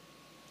said,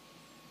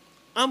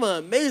 "I'm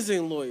an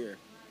amazing lawyer,"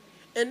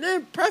 and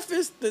then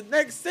prefaced the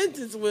next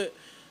sentence with,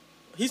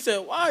 he said,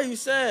 "Why are you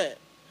sad?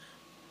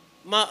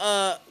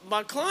 My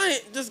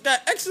client just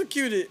got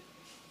executed."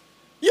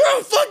 You're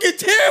a fucking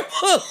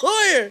terrible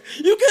lawyer.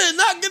 You could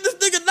not get this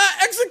nigga not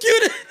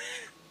executed.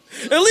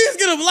 At least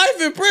get him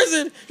life in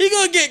prison. He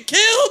gonna get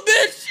killed,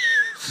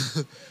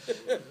 bitch.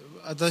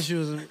 I thought she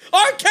was.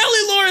 R.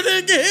 Kelly lawyer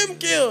didn't get him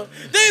killed.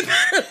 They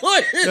better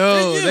lawyers.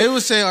 Yo, they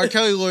was saying R.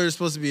 Kelly lawyer is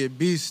supposed to be a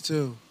beast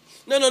too.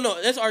 No.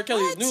 That's R.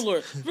 Kelly's new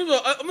lawyer. I'm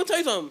gonna tell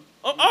you something.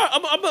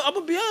 I'm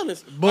gonna be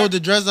honest. Bo the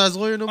Dread's not his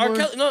lawyer no more? R.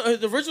 Kelly, no,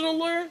 the original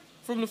lawyer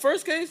from the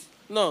first case?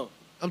 No.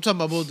 I'm talking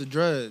about Bo the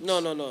Dreads.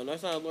 No.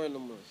 That's not a lawyer no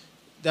more.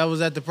 That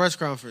was at the press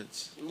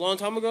conference. A long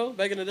time ago?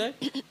 Back in the day?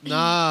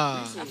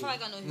 Nah. I feel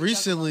like I know who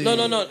recently.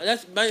 No.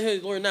 That's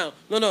his lawyer now.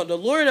 No. The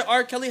lawyer that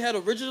R. Kelly had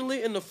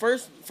originally in the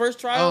first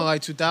trial. Oh,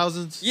 like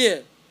 2000s? Yeah.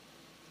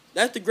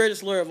 That's the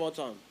greatest lawyer of all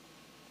time.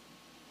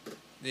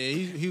 Yeah,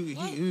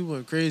 he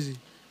went crazy.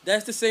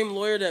 That's the same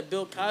lawyer that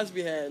Bill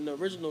Cosby had in the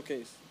original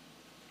case.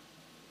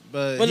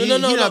 But he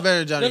not better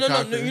than Johnny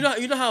Cochran. No.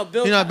 You know how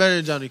Bill... He not better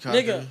than Johnny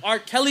Cochran. Nigga, R.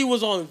 Kelly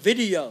was on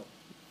video.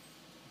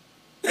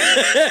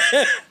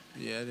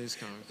 Yeah, it is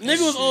kind of crazy.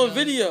 Nigga was on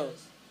video.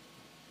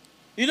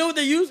 You know what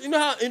they use? You know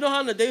how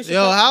in the day...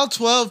 Yo, how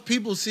 12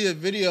 people see a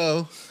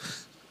video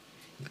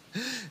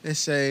and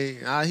say,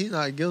 he's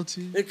not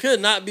guilty? It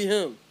could not be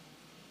him.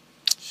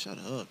 Shut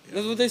up. Yo.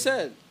 That's what they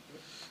said.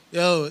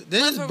 Yo,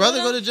 didn't his brother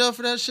go to jail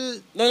for that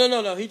shit?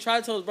 No. He tried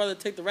to tell his brother to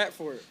take the rap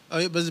for it. Oh,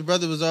 yeah, but his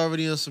brother was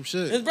already on some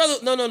shit. His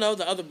brother... No,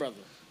 the other brother.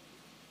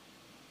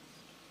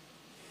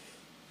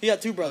 He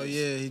got two brothers. Oh,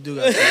 yeah, he do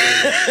got two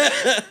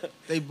brothers.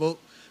 They both...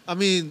 I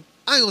mean...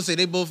 I ain't gonna say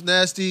they both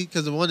nasty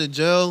because the one in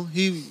jail,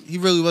 he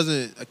really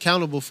wasn't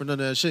accountable for none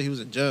of that shit. He was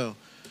in jail.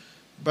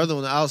 Brother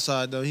on the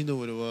outside though, he knew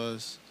what it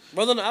was.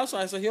 Brother on the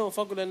outside, so he don't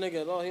fuck with that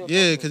nigga at all.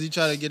 Yeah, because he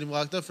tried to get him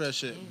locked up for that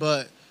shit.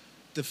 But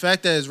the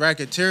fact that it's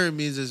racketeering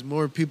means there's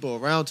more people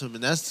around him,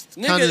 and that's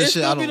kind of the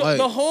shit I don't like.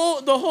 The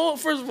whole.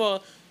 First of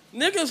all,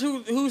 niggas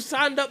who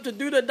signed up to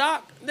do the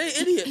doc, they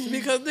idiots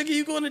because nigga,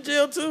 you going to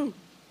jail too.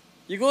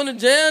 You going to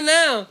jail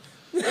now.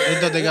 They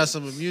thought they got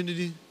some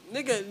immunity.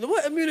 Nigga,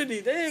 what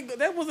immunity?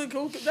 That was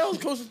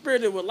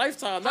co-conspirated with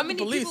Lifetime, not the police.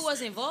 How many people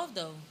was involved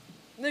though?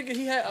 Nigga,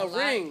 he had a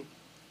ring.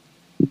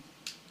 Like,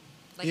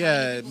 he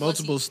had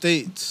multiple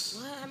states.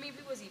 What? How many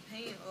people was he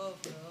paying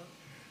off, bro?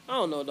 I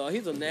don't know, dog.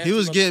 He's a nasty. He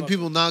was getting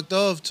people knocked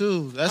off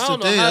too. That's the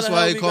thing. That's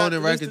why they calling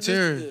it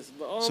racketeering.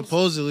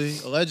 Supposedly,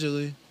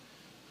 allegedly.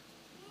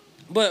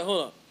 But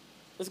hold up,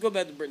 let's go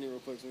back to Britney real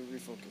quick so we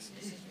refocus.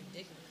 This is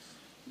ridiculous.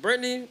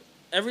 Britney,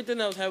 everything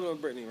that was happening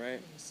with Britney,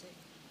 right?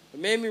 It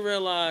made me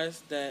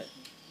realize that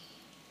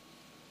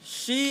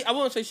I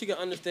won't say she can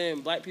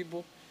understand black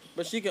people,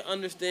 but she can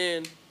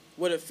understand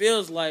what it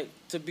feels like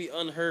to be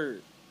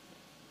unheard,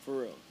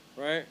 for real,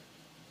 right?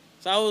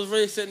 So I was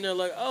really sitting there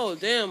like, oh,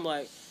 damn,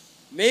 like,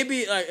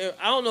 maybe, like,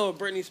 I don't know if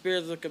Britney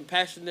Spears is a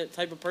compassionate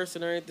type of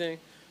person or anything,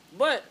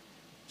 but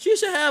she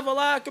should have a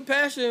lot of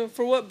compassion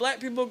for what black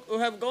people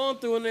have gone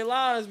through in their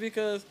lives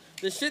because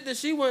the shit that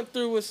she went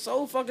through was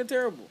so fucking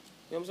terrible.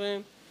 You know what I'm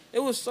saying? It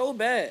was so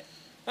bad.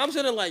 I'm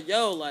sitting there like,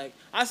 yo, like,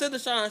 I said to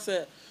Sean, I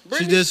said, Britney,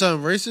 she did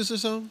something racist or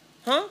something?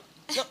 Huh?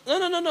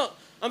 No.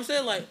 I'm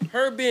saying, like,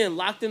 her being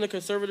locked in the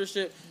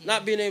conservatorship,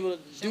 not being able to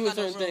do a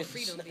certain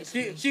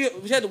thing. She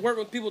had to work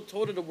when people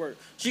told her to work.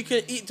 She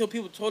couldn't eat until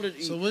people told her to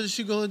eat. So what is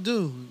she going to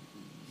do?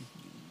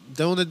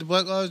 Don't let the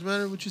Black Lives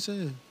Matter? What you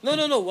saying?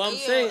 No.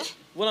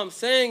 What I'm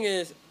saying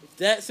is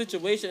that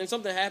situation, and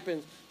something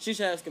happens, she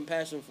should have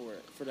compassion for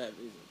it, for that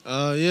reason.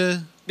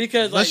 Yeah.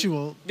 Because, like, she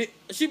won't.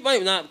 She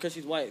might not because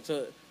she's white.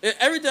 So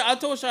everything I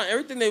told Sean,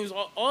 everything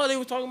all they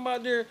was talking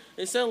about there,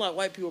 it sounded like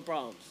white people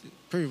problems.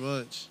 Pretty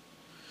much.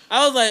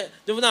 I was like,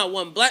 there was not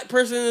one black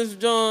person in this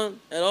John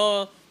at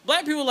all.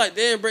 Black people like,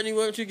 damn, Britney,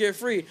 why don't you get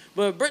free?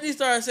 But Britney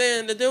started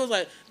saying that there was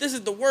like, this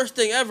is the worst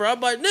thing ever. I'm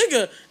like,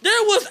 nigga,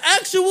 there was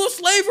actual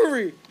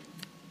slavery.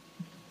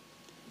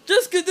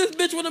 Just because this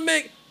bitch want to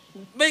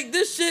make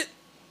this shit.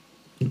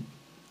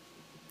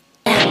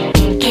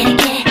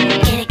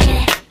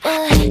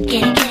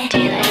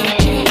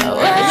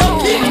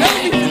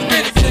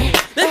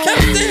 They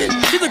kept saying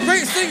she's a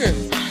great singer.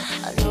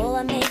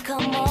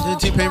 Didn't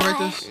T-Pain write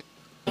this?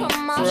 For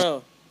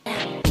real.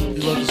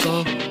 You love the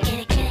song?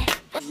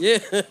 Yeah,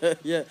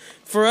 yeah.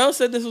 Pharrell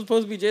said this was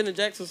supposed to be Janet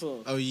Jackson's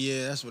song. Oh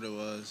yeah, that's what it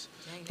was.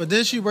 But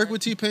then she worked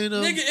with T-Pain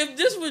though. Nigga, if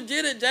this was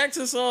Janet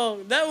Jackson's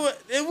song,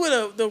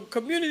 the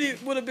community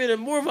would have been in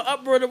more of an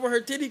uproar than when her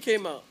titty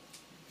came out.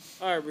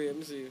 All right, Bria, let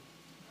me see you.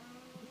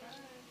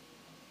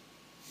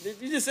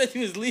 You just said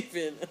you was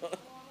leaving.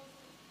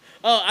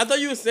 Oh, I thought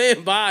you were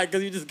saying bye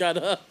because you just got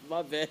up.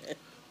 My bad.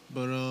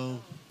 But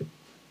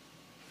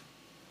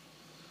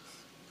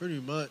pretty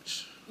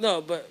much.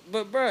 No, but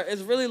bruh,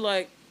 it's really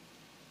like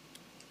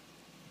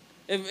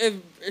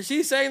if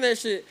she's saying that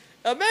shit.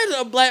 Imagine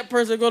a black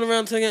person going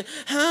around singing,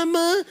 "I'm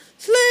a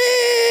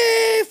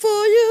slave for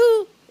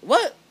you."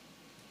 What?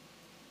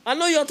 I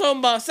know y'all talking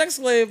about sex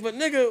slave, but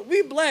nigga,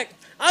 we black.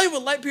 I don't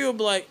even like people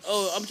be like,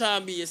 "Oh, I'm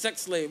trying to be a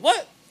sex slave."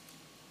 What?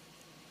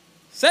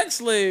 Sex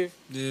slave?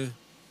 Yeah.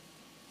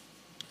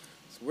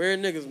 It's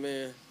weird niggas,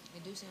 man.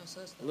 It do sound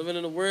sus though. Living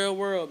in a weird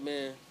world,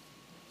 man.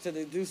 Said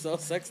they do sell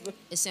sex stuff.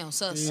 It sounds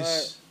sus. Yes. All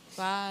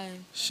right.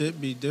 Fine. Should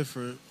be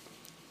different.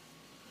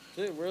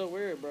 Shit, real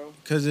weird, bro.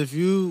 Cause if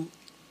you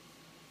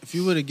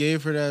would have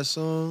gave her that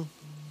song,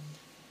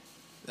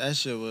 that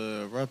shit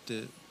would have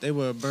erupted. They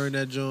would have burned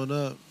that joint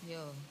up. Yo.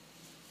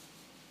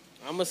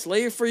 I'm a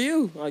slave for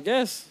you, I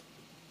guess.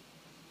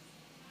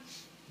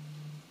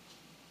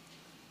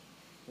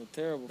 A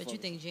terrible. But fuck. you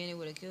think Janet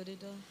would have killed it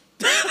though?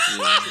 Yeah.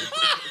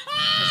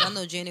 Cause I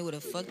know Janet would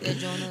have fucked that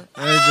joint up.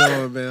 That joint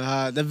would have been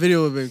hot. That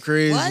video would have been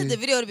crazy. What? The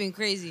video would have been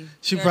crazy.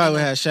 She probably would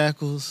have had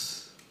shackles.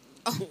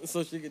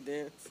 So she could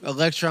dance.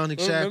 Electronic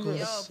shackles.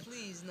 Yo,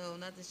 please, no,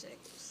 not the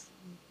shackles.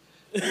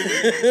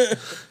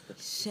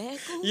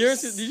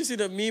 Shackles? Did you see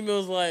the meme? It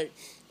was like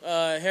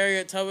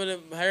Harriet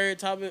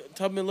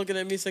Tubman looking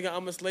at me saying,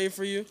 "I'm a slave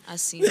for you." I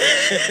seen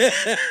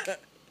that.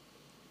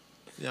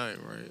 Y'all ain't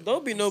right.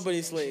 Don't be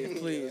nobody's slave,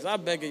 please. I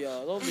beg of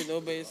y'all. Don't be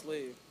nobody's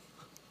slave.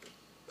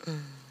 Shit.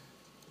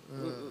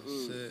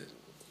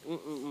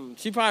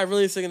 She probably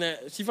really singing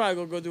that. She probably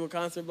gonna go do a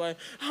concert like,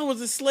 "I was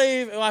a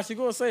slave." And why she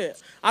gonna say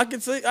it? I can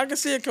see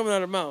it coming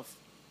out of her mouth.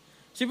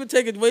 She been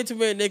taking way too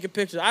many naked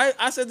pictures.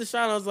 I said to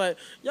Sean, I was like,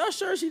 "Y'all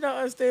sure she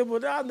not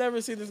unstable? I've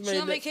never seen this man." She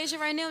on vacation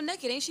right now,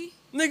 naked, ain't she?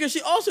 Nigga,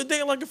 she also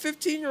dating like a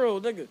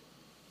 15-year-old nigga.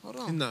 Hold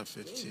on. He's not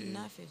 15. He's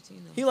not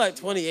 15 though. He like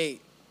 28.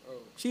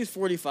 She's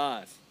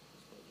 45.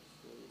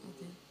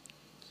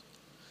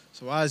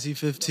 So why is he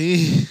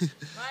 15?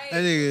 That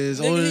nigga is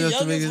old Nigga, he enough to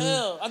young make as it.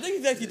 hell. I think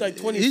he's actually like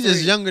 23. He's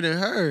just younger than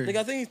her. Nigga,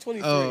 I think he's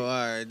 23. Oh, all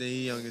right. Then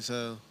he young as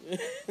hell.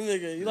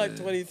 Nigga, he like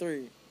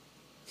 23.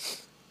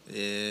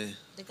 Yeah.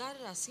 The guy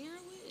that I seen her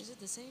with, is it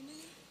the same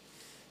nigga?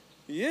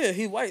 Yeah,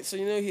 he white, so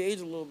you know he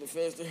aged a little bit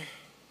faster.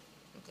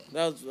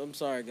 Okay. I'm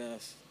sorry,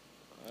 guys.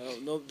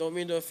 Don't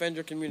mean to offend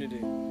your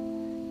community.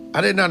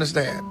 I didn't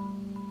understand.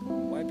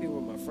 White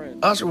people were my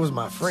friend. Usher was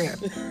my friend.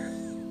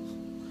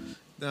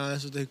 Nah,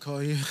 that's what they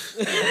call you.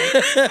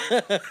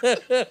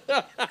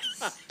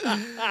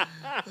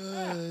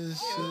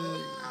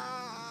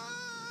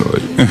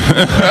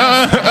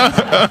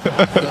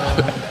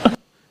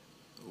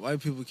 White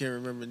people can't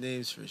remember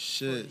names for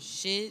shit.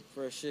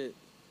 For shit.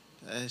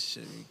 That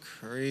shit be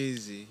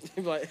crazy.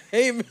 He be like,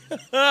 "Hey, man."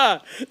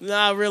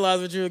 Now I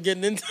realized what you were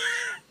getting into.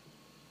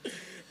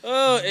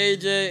 Oh,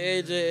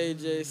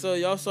 AJ. So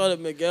y'all saw that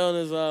Miguel and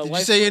his Did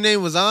wife. you say your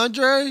name was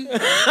Andre?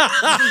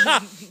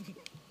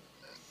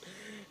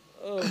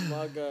 Oh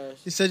my gosh.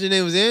 You said your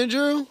name was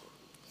Andrew?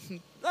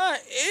 Not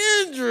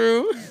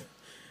Andrew.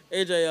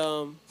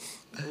 AJ,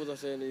 what was I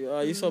saying to you?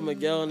 You saw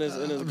Miguel and his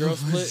girl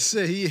split.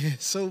 Say yeah,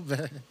 so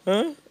bad.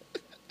 Huh?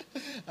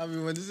 I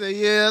mean, when to say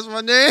yeah, that's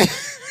my name.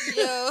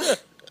 Yo.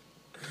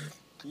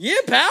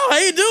 Yeah, pal. How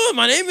you doing?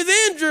 My name is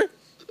Andrew.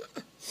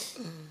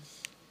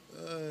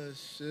 Oh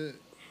shit.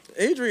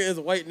 Adrian is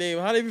a white name.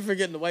 How they be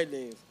forgetting the white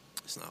names?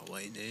 It's not a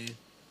white name.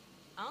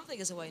 I don't think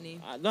it's a white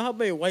name. I know how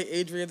many white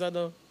Adrians I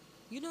know.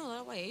 You know a lot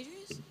of white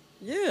Adrians?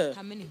 Yeah.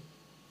 How many?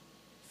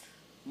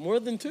 More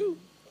than 2.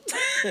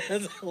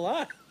 That's a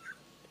lot.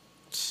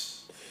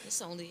 It's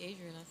the only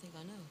Adrian I think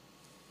I know.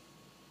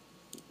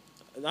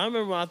 I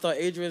remember when I thought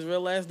Adrian's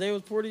real last name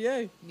was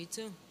Portier. Me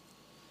too.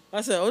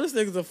 I said, "Oh, this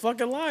nigga's a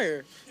fucking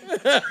liar."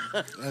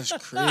 That's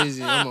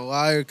crazy. I'm a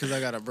liar because I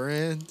got a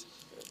brand.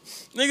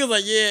 Niggas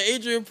like, "Yeah,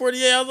 Adrian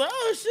Portier." I was like,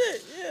 "Oh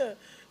shit, yeah."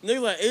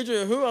 Niggas like,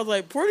 "Adrian who?" I was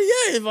like,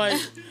 "Portier." Like,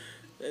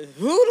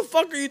 who the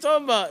fuck are you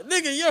talking about?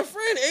 Nigga, your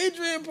friend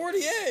Adrian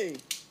Portier.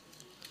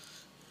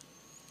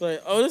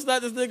 Like, "Oh, this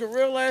not this nigga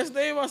real last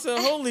name?" I said,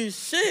 "Holy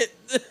shit."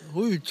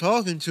 Who are you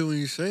talking to when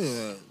you say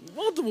that?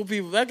 Multiple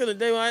people. Back in the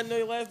day when I didn't know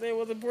your last name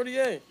wasn't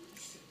Portier.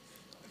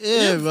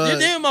 Yeah, your but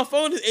name on my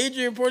phone is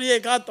Adrian Portier.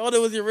 I thought it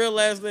was your real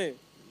last name.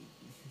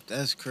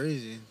 that's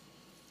crazy.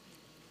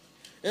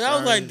 And I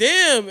was like,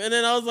 "Damn!" And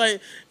then I was like,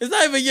 "It's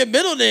not even your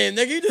middle name,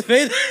 nigga. You just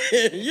made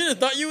it. You just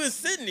thought you was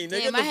Sydney,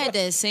 nigga." Damn, I had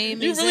that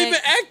same You really been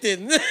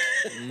acting.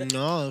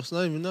 No, it's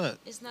not even that.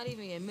 It's not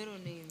even your middle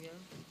name, yo.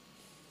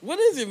 What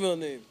is your middle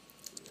name?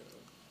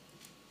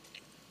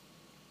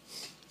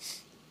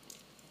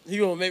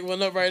 You gonna make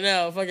one up right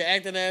now? Fucking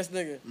acting ass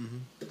nigga.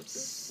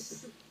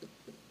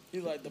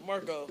 You like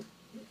DeMarco?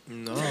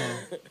 No,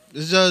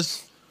 it's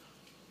just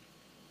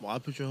Why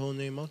put your whole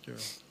name out there?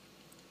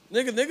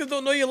 Niggas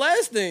don't know your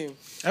last name.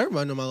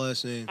 Everybody know my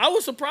last name. I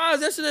was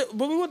surprised that shit.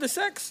 When we went to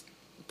sex,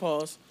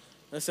 pause.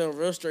 That sounds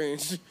real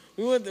strange.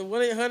 We went to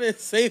 1-800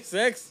 Safe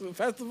Sex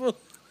Festival.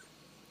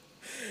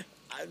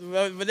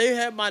 When they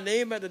had my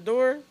name at the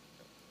door,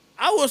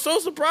 I was so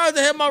surprised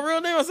they had my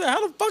real name. I said,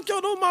 "How the fuck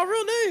y'all know my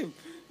real name?"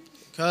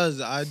 Cause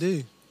the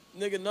ID.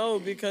 Nigga, no,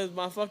 because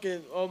my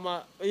fucking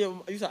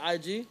you said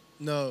IG.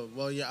 No,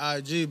 well your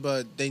IG,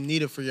 but they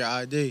need it for your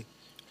ID.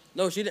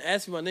 No, she didn't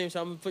ask me my name,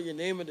 so I'm gonna put your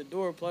name at the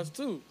door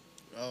 +2.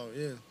 Oh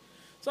yeah.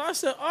 So I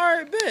said, all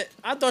right, bet.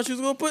 I thought she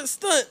was gonna put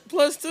stunt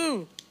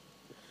 +2.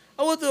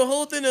 I went through the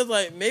whole thing. That was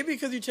like, maybe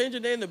because you changed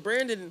your name to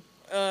Brandon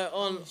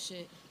on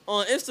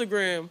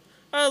Instagram.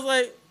 I was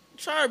like,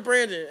 try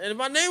Brandon, and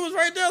my name was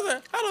right there. I was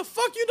like, how the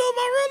fuck you know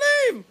my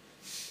real name?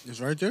 It's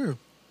right there.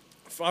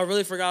 I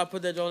really forgot I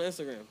put that on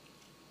Instagram.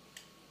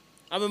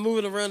 I've been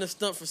moving around the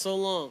stunt for so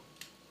long.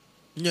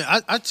 Yeah,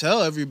 I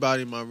tell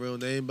everybody my real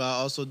name, but I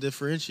also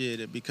differentiate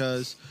it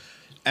because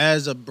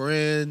as a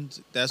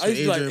brand, that's I what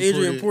used to be like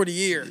Adrian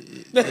Portier.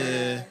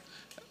 Yeah,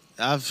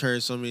 I've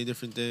heard so many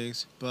different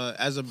things, but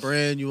as a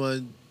brand, you want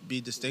to be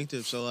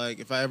distinctive. So, like,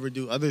 if I ever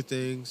do other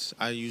things,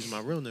 I use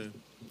my real name.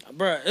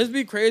 Bruh, it's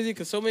be crazy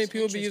because so many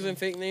people be using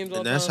fake names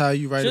all the time. And that's how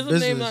you write Chisholm a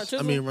name business.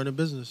 not run a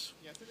business.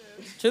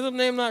 Chisholm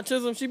name not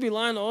Chisholm. She be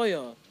lying to all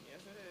y'all. Yes,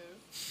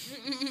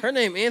 it is. Her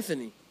name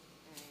Anthony.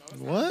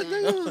 What?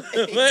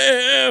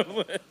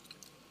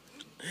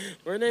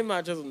 Her name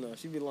not Chisholm though.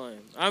 She be lying.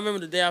 I remember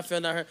the day I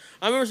found out her.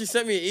 I remember she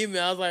sent me an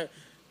email. I was like,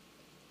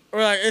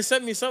 it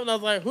sent me something. I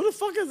was like, who the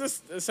fuck is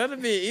this sending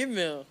me an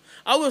email?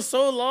 I was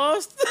so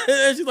lost.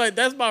 And she's like,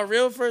 that's my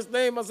real first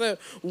name. I said,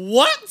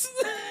 what?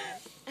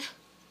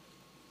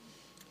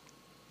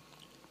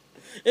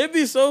 It'd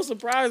be so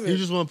surprising. You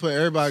just want to put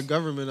everybody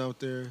government out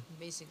there.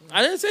 Basically.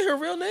 I didn't say her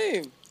real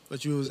name.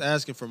 But you was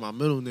asking for my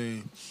middle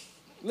name.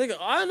 Nigga,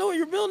 I didn't know what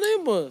your middle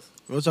name was.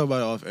 We'll talk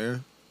about it off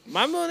air.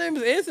 My middle name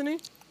is Anthony.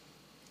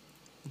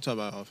 We'll talk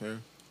about it off air.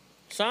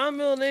 Sean's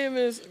middle name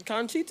is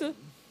Conchita.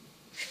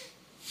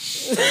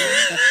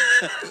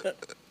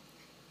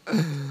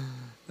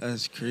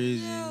 That's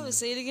crazy. Yeah,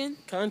 say it again.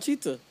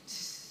 Conchita.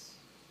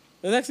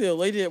 There's actually a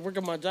lady that work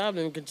at my job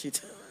named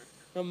Conchita.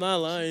 I'm not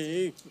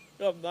lying.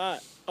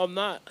 I'm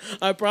not.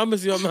 I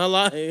promise you I'm not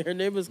lying. Her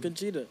name is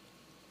Conchita.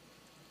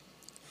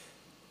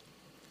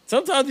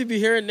 Sometimes you be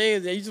hearing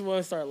names and you just want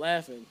to start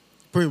laughing.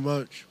 Pretty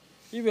much.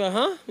 You be like,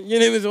 huh? Your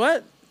name is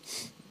what?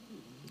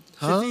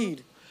 Huh?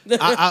 Shafid.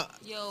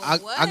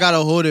 I gotta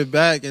hold it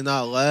back and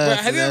not laugh.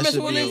 Bro, have you ever met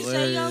someone named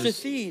Shafid?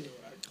 Shafid?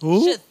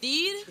 Who?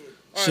 Shafid?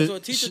 All right, so a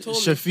teacher told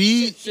me.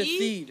 Shafid?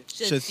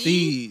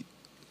 Shafid.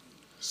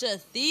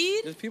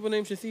 Shafid? There's people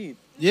named Shafid.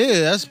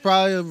 Yeah, that's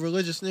probably a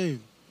religious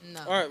name.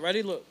 No. All right,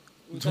 ready? Look.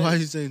 Why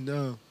you saying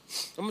no?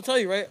 I'm gonna tell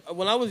you, right?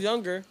 When I was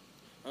younger,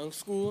 in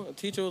school, a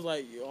teacher was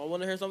like, "Yo, I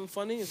want to hear something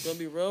funny. It's gonna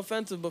be real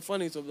offensive but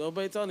funny, so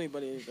nobody tell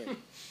anybody anything."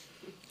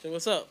 So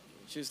what's up?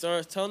 She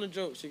starts telling a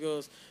joke. She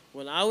goes,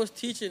 "When I was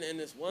teaching in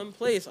this one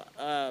place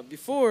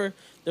before,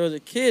 there was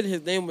a kid.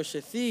 His name was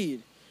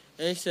Shafid."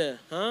 And she said,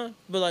 "Huh?"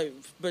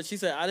 But she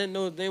said, "I didn't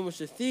know his name was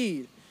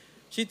Shafid."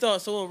 She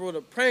thought someone wrote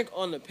a prank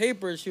on the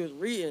paper she was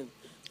reading.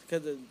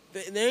 Because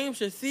the name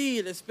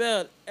Shafid is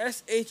spelled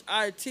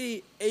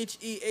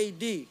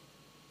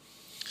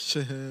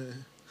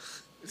Shithhead.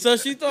 So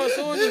she thought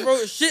someone just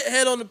wrote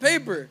shithead on the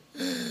paper.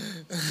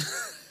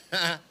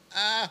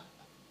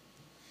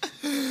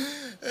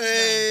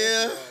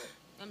 Hey,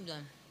 I'm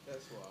done.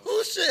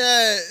 Who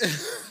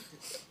shithead?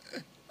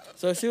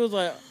 So she was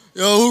like,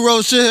 yo, who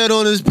wrote shithead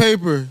on his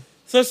paper?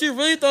 So she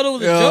really thought it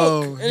was a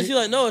joke. And she's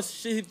like, no,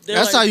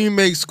 that's how you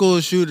make school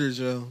shooters,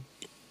 yo.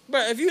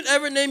 Bro, if you'd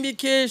ever name your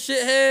kid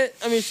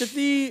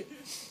Shafid,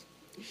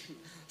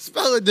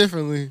 spell it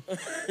differently.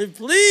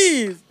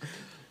 Please.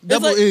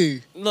 Double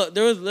E. Look,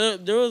 there was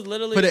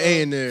literally put an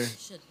A in there.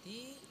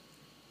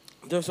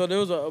 So there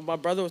was my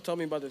brother was telling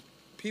me about the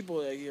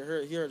people that he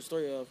heard the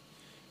story of,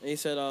 and he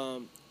said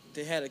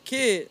they had a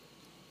kid,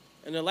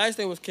 and their last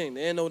name was King.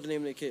 They didn't know what the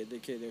name of the kid. They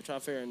were trying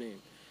to figure out a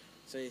name.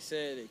 So they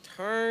said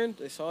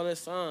they saw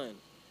this sign,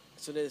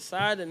 so they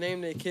decided to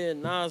name their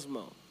kid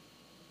Nazmo.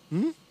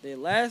 Their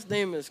last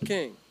name is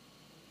King.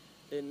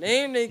 They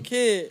named their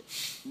kid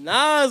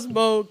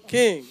Nazmo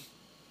King.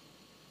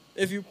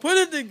 If you put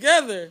it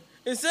together,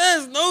 it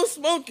says no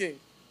smoking.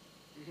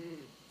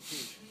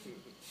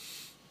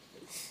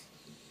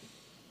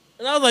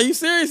 And I was like, you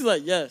serious? He's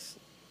like, yes.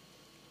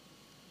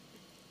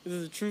 This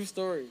is a true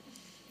story.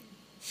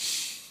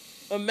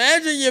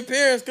 Imagine your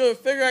parents couldn't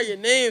figure out your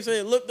name, so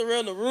they looked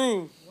around the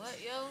room. What,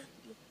 yo?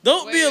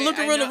 Don't be a look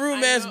around the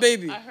room ass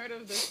baby. I heard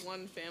of this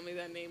one family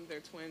that named their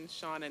twins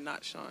Sean and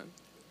not Sean.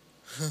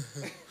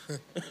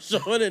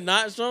 Sean and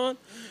not Sean?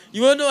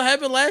 You want to know what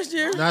happened last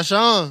year? Not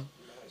Sean.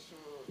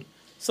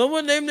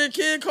 Someone named their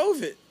kid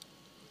COVID.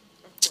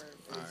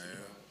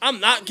 I'm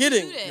not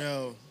kidding.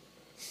 Yo.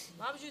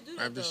 Why would you do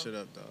that, wrap this shit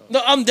up, dog.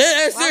 No, I'm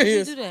dead ass serious. Why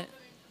would you do that?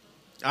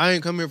 I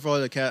ain't come here for all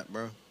the cat,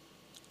 bro.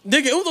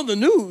 Nigga, it was on the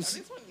news.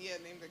 This one,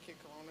 named their kid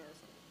Corona or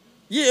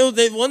something. Yeah,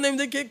 one named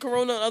the kid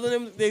Corona, other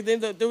name they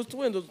named there was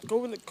twins. It was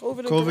COVID and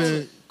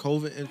Corona.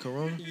 COVID and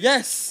Corona.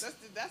 Yes.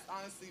 That's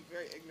honestly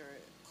very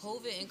ignorant.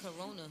 COVID and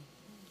Corona.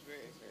 Very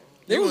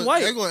ignorant. They was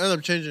white. They're gonna end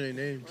up changing their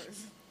names.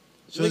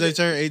 As soon as they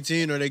turn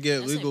 18 or they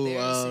get legal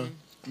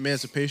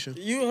emancipation.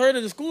 You heard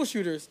of the school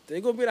shooters?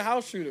 They gonna be the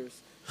house shooters.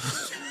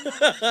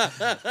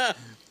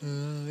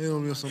 They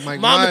gonna be on some Mike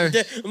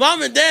Myers.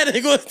 Mom and dad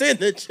ain't gonna stay in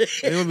the chair.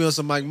 They gonna be on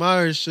some Mike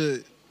Myers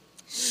shit.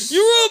 You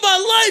ruined my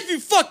life, you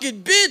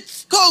fucking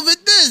bitch.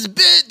 COVID this,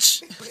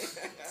 bitch.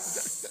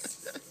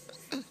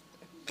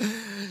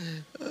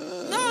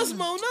 No,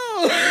 Smo,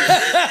 no.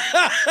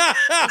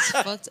 It's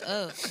fucked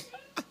up.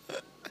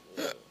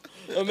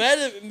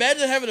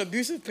 Imagine having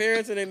abusive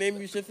parents and they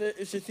name you Shathid.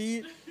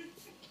 Shathid?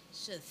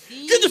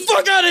 Get the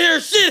fuck out of here,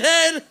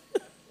 shithead.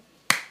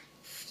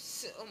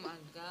 Oh my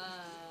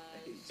god.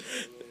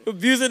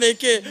 Abusing their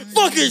kid.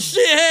 Fucking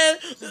shithead.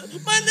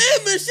 My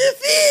name is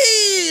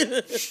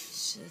Shathid.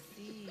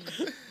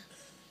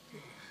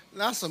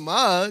 Not so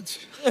much.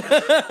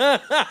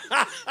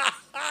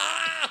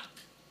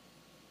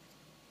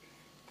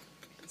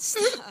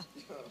 Stop.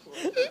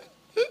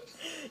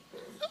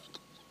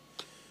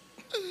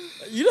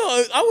 You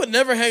know, I would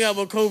never hang out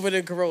with COVID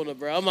and Corona,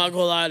 bro. I'm not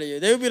gonna lie to you.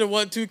 They would be the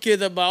 1-2 kids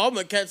that buy. I'm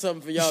gonna catch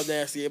something for y'all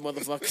nasty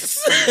motherfuckers.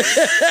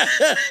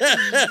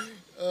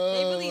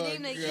 They really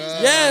named their kids.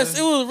 Yes,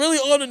 it was really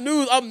on the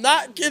news. I'm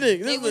not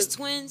kidding. They was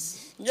twins.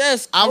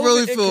 Yes, I COVID really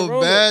and feel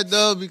Corona. bad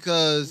though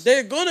because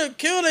They're gonna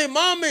kill their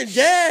mom and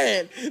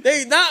dad.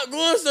 They not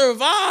gonna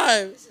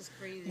survive. This is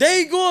crazy.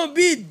 They gonna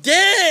be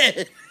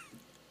dead.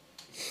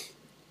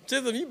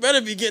 Chisholm, you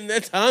better be getting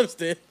that time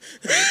stamp.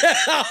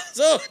 I'm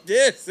so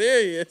dead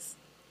serious.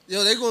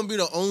 Yo, they gonna be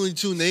the only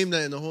two named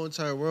that in the whole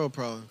entire world,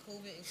 probably. COVID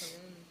and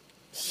Corona.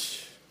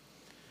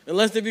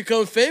 Unless they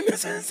become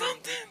famous or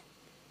something.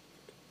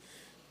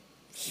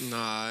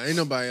 Nah, ain't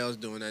nobody else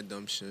doing that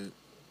dumb shit.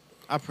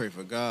 I pray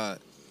for God.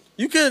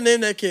 You could have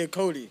named that kid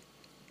Cody.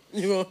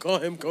 You gonna call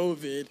him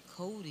COVID.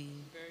 Cody.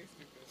 Very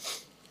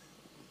stupid.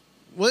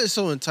 What is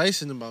so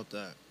enticing about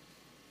that?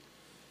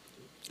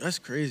 That's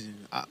crazy.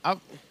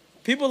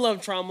 People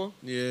love trauma.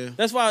 Yeah.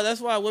 That's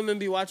why women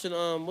be watching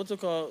what's it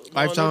called?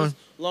 Lifetime.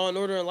 Law and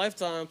Order and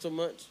Lifetime so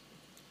much.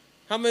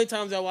 How many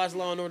times y'all watched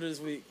Law and Order this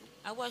week?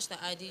 I watched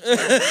the ID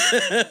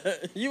channel.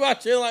 You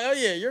watch it like, oh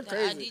yeah, you're The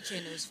crazy. ID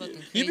channel was fucking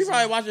crazy. You be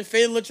probably watching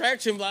Fatal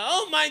Attraction like,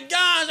 oh my gosh,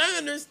 I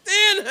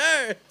understand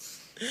her.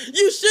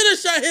 You should have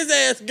shot his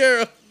ass,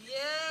 girl.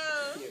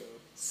 Yeah.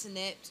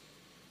 Snapped.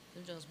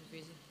 Them Jones be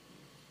crazy.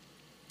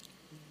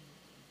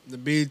 The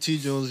BET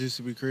Jones used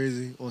to be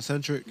crazy on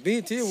Centric.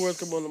 BET Awards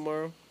come on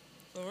tomorrow.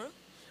 For real?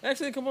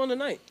 Actually, come on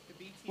tonight. The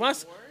BT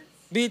Watch- Awards?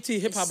 BET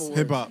Hip Hop Awards.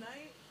 Hip hop.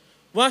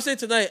 When I say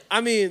tonight, I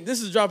mean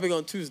this is dropping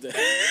on Tuesday.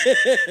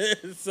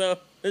 So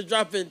it's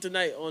dropping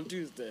tonight on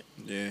Tuesday.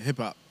 Yeah, hip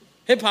hop.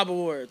 Hip Hop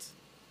Awards.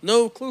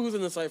 No clue who's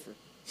in the cipher.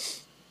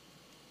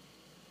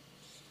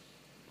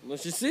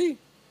 Let's just see.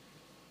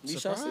 We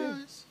shall see.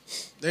 Surprise.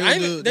 They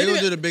gonna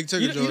do the big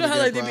ticket. You know how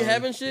like they be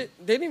having shit?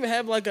 They didn't even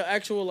have like an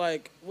actual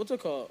like what's it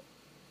called?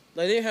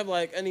 Like they didn't have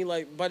like any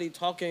like buddy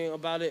talking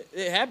about it.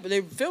 It happened.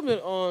 They filmed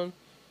it on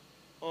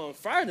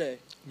Friday.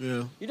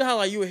 Yeah. You know how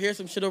like you would hear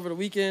some shit over the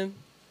weekend?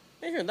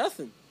 I ain't hear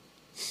nothing.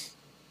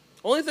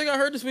 Only thing I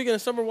heard this weekend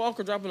is Summer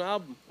Walker dropping an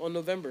album on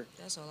November.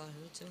 That's all I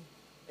heard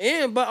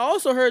too. But I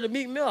also heard the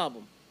Meek Mill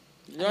album.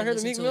 Y'all I heard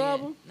the didn't Meek listen Mill to it yet.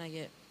 album? Not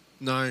yet.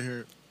 No, I ain't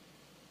heard.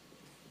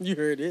 You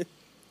heard it.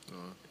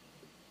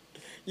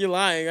 You're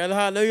lying.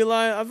 I know you're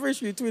lying. I'm pretty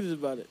sure you tweeted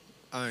about it.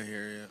 I ain't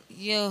hear it yet.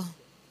 Yo.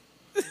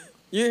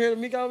 You ain't hear the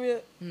Meek album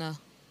yet? No.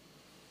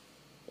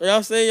 Are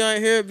y'all saying y'all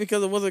ain't hear it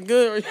because it wasn't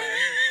good? Or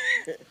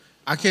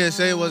I can't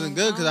say it wasn't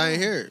good because I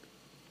ain't hear it.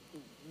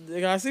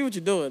 Nigga, I see what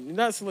you're doing. You're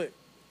not slick.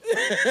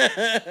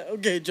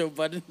 Okay, Joe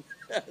Budden.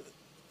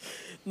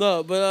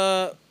 No,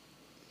 but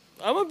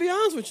I'm gonna be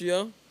honest with you,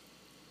 yo.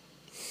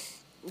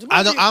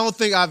 I don't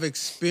think I've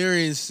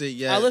experienced it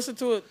yet. I listened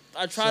to it.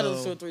 I tried to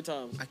listen to it 3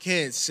 times. I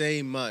can't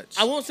say much.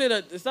 I won't say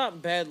that it's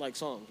not bad like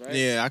songs, right?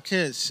 Yeah, I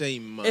can't say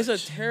much. It's a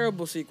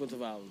terrible sequence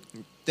of albums.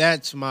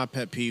 That's my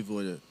pet peeve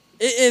with it.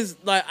 It is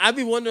like I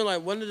be wondering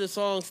like when did the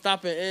song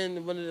stop and end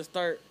and when did it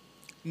start?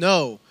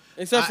 No,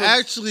 Except for I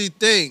actually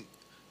think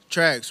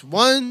tracks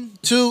 1,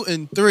 2,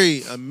 and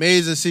 3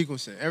 amazing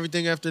sequencing.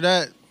 Everything after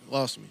that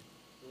lost me.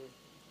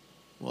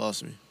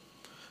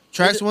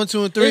 Tracks 1,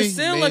 2, and 3. It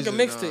sound like a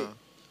mixtape.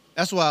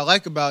 That's what I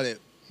like about it.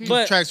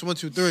 But- Tracks 1,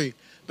 2, 3.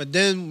 But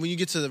then when you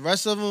get to the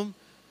rest of them,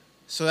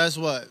 so that's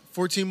what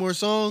 14 more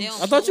songs. They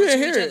don't I thought you flow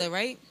didn't into hear each it. other,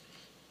 right?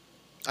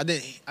 I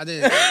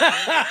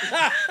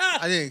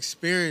didn't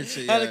experience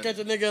it How to yet. catch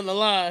a nigga in the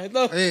lie?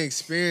 No, I didn't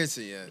experience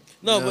it yet.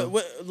 no, you know?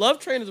 but Love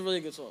Train is a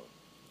really good song.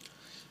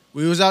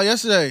 We was out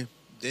yesterday.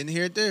 Didn't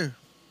hear it there.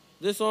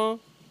 This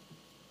song,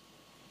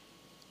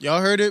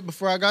 Y'all heard it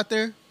before I got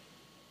there?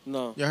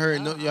 no. Y'all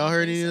heard y'all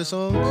heard any of the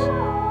songs?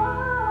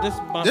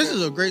 This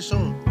is a great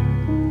song.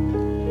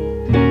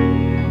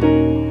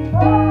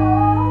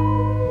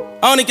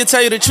 I only can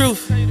tell you the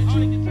truth.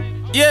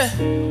 Yeah.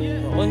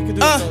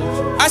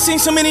 I seen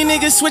so many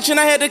niggas switching,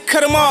 I had to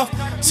cut them off.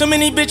 So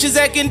many bitches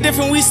acting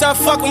different, we start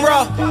fucking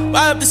raw.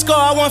 I up the score,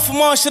 I want for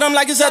more shit, I'm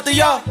like, it's up to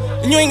y'all.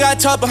 And you ain't gotta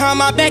talk behind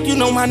my back, you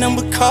know my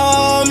number,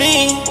 call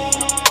me.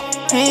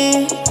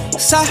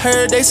 So I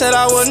heard they said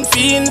I wasn't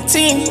feeding the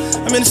team.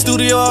 I'm in the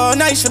studio all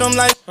night, shit, I'm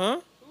like, huh?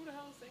 Who the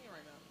hell is singing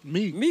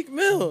right now? Meek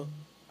Mill.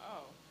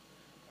 Oh.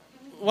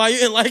 Why you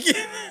didn't like it?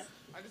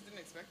 I just didn't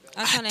expect that.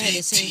 I kind of had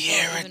the same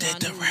Tierra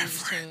did the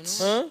reference.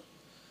 Huh?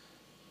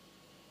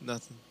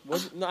 Nothing. No,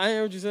 I didn't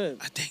hear what you said.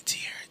 I think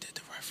Tierra did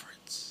the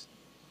reference.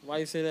 Why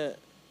you say that?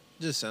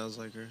 Just sounds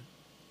like her.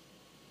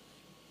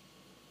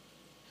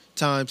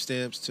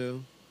 Timestamps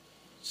too.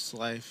 Just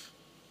life.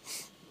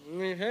 I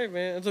mean, hey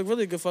man, it's a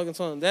really good fucking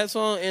song. That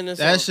song and this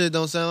That song. shit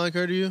don't sound like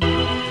her to you?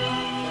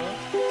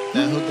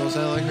 That hook don't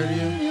sound like her to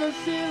you?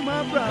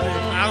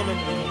 I don't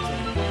remember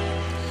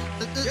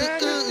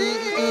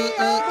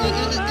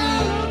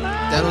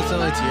That don't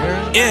sound like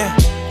Tierra? yeah,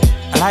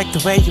 I like the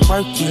way you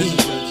work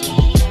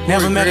it.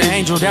 Never met an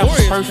angel that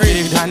was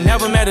perfect. I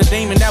never met a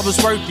demon that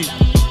was worth it.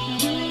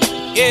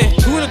 Yeah,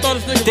 who would have thought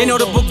this nigga? They know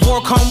the book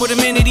war come with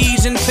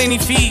amenities and plenty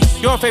fees.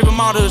 Your favorite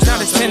model is not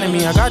as 10 to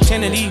me. I got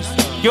 10 of these.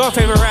 Your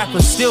favorite rapper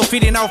still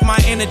feeding off my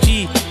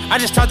energy. I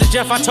just talked to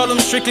Jeff, I told him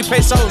strictly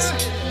pesos.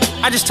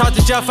 I just talked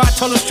to Jeff, I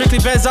told him strictly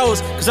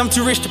Bezos. Cause I'm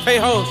too rich to pay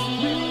hoes.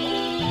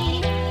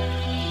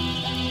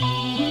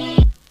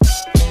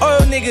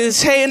 Old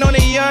niggas hating on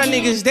the young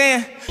niggas,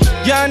 damn.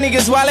 Young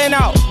niggas wildin'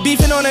 out,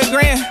 beefing on the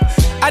gram.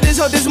 I just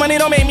hope this money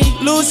don't make me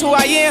lose who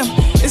I am.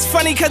 It's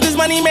funny cause this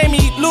money made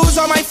me lose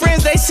all my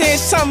friends. They saying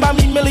something about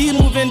me, Millie, you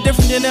moving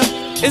different than them.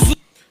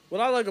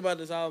 What I like about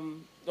this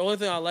album, the only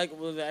thing I like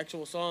was the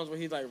actual songs where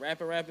he's like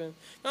rapping. And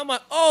I'm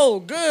like, oh,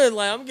 good,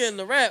 like I'm getting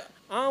the rap.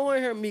 I don't want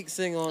to hear Meek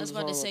sing on. I was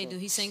about to say, do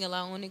he sing a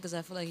lot on it? Because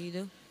I feel like he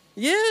do.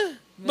 Yeah, really?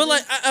 But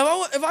like,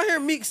 if I hear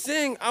Meek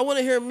sing, I want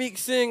to hear Meek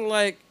sing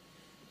like.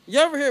 You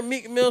ever hear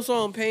Meek Mill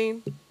song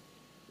Pain?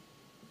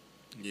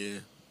 Yeah.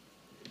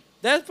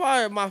 That's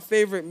probably my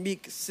favorite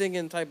Meek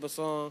singing type of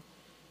song.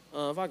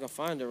 If I can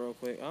find it real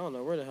quick. I don't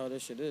know where the hell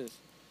this shit is.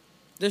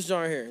 This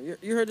genre here.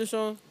 You heard this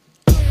song?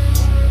 I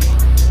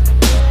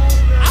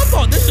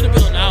thought this should have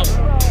been on the album.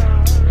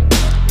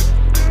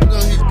 No,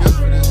 he's good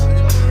for this.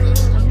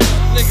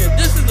 Nigga,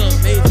 this is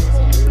amazing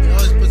song. He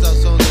always puts out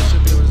songs that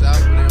should be on his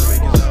album, but they don't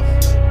make his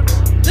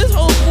album. This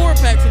whole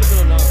 4-pack should have been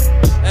on the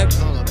album.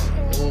 Actually.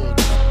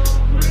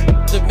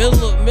 The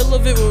middle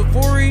of it with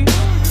Vori,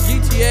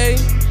 GTA.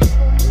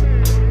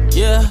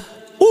 Yeah.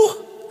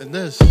 Ooh. And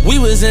this. We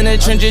was in the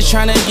trenches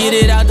trying to get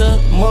it out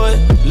the mud.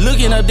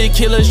 Looking up the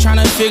killers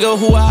trying to figure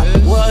who I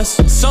was.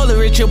 Solar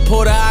Richard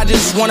Porter, I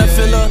just wanna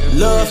feel a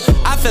love.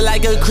 I feel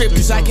like a crip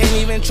cause I can't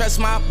even trust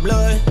my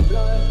blood.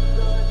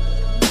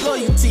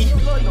 Loyalty.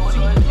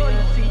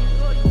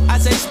 I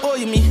say spoil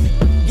me.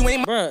 You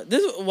ain't Bruh,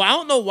 I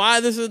don't know why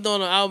this is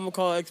on an album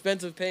called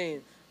Expensive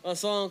Pain. A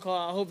song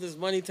called I Hope This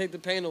Money Take the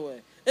Pain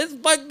Away. It's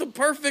like the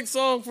perfect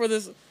song for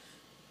this.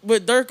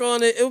 With Dirk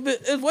on it,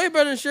 it's way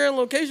better than Sharing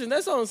Location.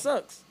 That song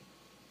sucks.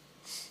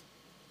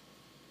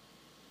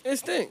 It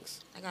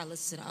stinks. I gotta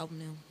listen to the album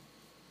now.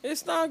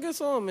 It's not a good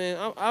song,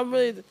 man. I'm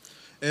really. It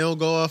don't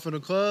go off in the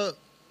club.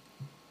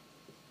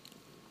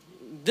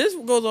 This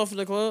goes off in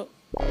the club.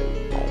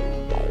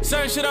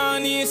 Certain shit I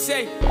don't need to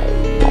say.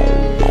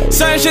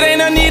 Certain shit ain't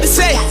no need to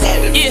say.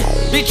 Yeah,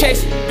 big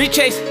chase.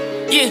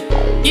 Yeah.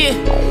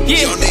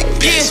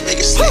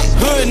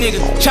 Hood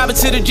nigga, chop it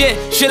to the jet,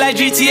 shit like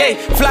GTA.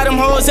 Fly them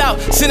hoes out,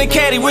 send a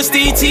caddy, what's the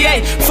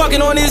ETA?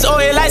 Fucking on this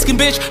oil light skin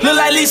bitch, look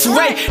like Lisa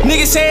Ray.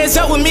 Niggas hands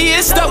up with me,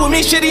 it's stuck with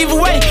me, shit either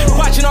way.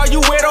 Watching all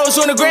you weirdos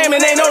on the gram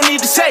and ain't no need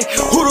to say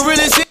who the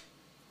realest is.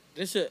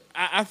 This shit,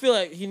 I feel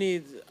like he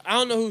needs. I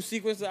don't know who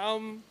sequenced the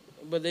album,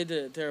 but they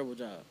did a terrible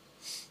job.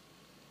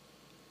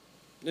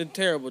 Did a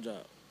terrible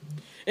job.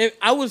 If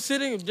I was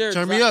sitting there,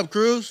 turn me up,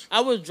 Cruz.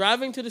 I was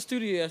driving to the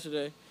studio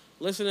yesterday,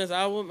 listening to this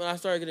album, and I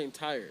started getting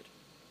tired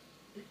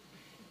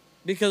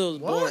because it was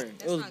boring.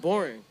 It was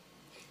boring.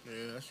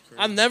 Yeah, that's crazy.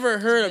 I've never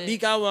heard a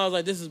Meek album. I was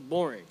like, this is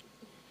boring.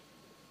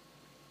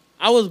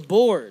 I was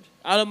bored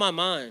out of my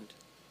mind.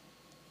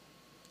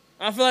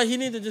 I feel like he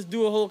need to just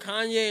do a whole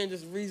Kanye and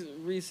just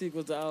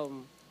re-sequence the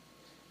album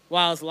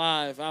while it's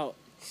live out.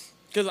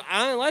 Because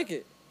I didn't like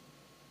it.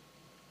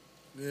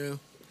 Yeah,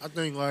 I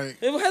think like...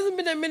 It hasn't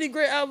been that many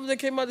great albums that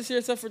came out this year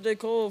except for J.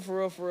 Cole, for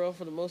real,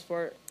 for the most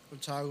part. And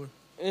Tyler.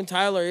 And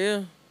Tyler,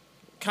 yeah.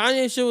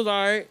 Kanye shit was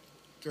alright.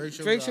 Drake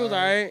shit was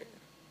alright.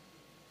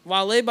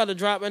 Wale about to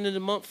drop end of the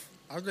month.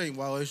 I think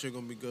Wale shit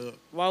gonna be good.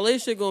 Wale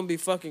shit gonna be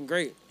fucking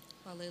great.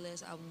 Wale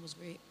last album was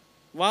great.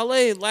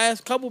 Wale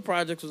last couple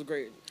projects was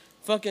great.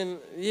 Fucking,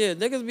 yeah,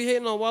 niggas be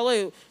hating on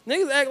Wale.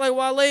 Niggas act like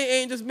Wale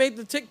ain't just made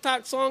the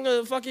TikTok song of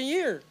the fucking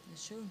year.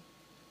 That's true.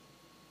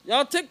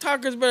 Y'all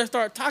TikTokers better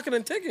start talking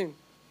and ticking.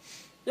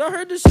 Y'all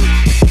heard this shit?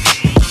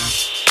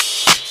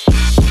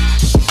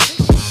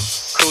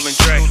 Cool and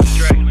Dre.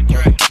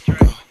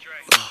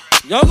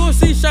 Y'all gonna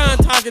see Sean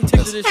talking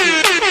tick to this shit.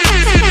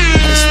 I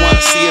just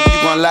wanna see if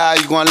you gon' lie,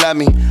 you gon' love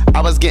me.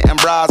 I was getting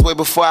bras way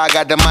before I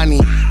got the money.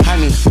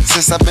 Honey,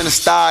 since I've been a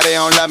star, they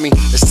don't love me.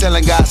 The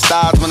ceiling got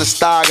stars when the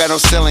star got no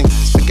ceiling.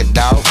 Stick it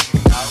out,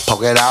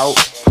 poke it out,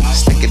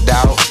 stick it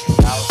out,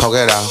 poke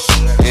it out.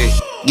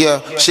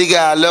 Yeah, she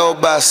got a little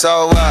butt,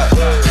 so what?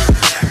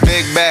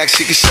 Big bag,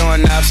 she can show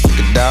enough. Stick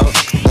it out,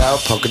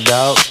 poke it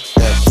out,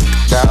 yeah, stick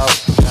it out,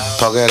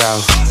 poke it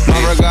out.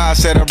 My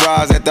regards to the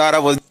bras that thought I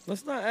was.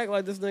 Let's not act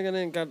like this nigga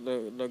didn't got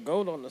the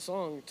goat on the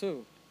song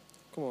too.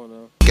 Come on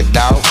now. Stick it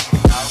out,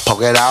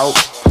 poke it out,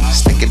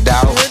 stick it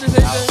out,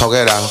 poke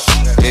it out.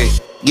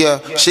 Yeah,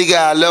 she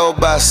got a little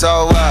butt,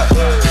 so what?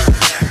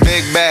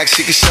 Big bag,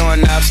 she can show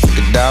enough. Stick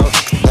it out,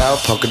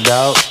 poke it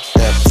out,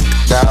 yeah, stick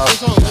it out,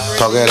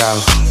 poke it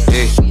out.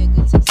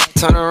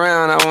 Turn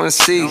around, I wanna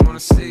see.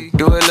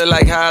 Do it look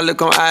like how I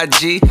look on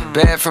IG?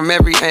 Bad from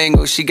every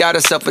angle. She got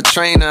herself a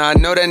trainer. I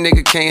know that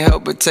nigga can't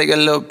help but take a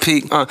little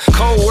peek.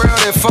 Cold World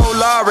and Faux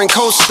Lauren,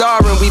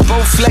 co-starring. We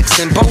both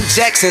flexing, Bo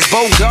Jackson's,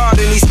 Bo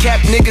Garden. These cap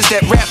niggas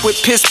that rap with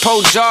piss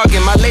po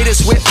jargon. My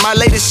latest whip, my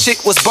latest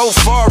chick was both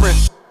foreign.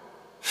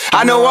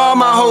 I know all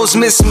my hoes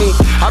miss me.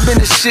 I've been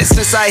the shit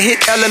since I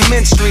hit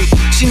elementary.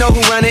 She know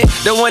who run it,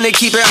 the one that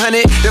keep it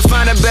 100. To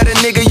find a better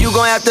nigga, you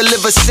gon' have to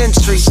live a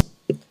century.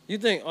 You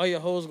think all your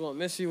hoes gonna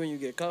miss you when you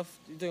get cuffed?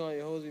 You think all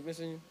your hoes be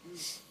missing you?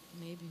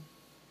 Maybe.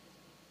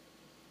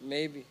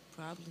 Maybe.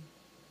 Probably.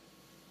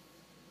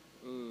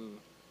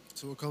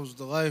 So what comes with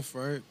the life,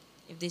 right?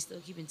 If they still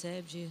keeping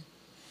tabs, yeah.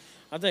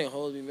 I think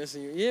hoes be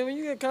missing you. Yeah, when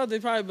you get cuffed, they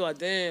probably be like,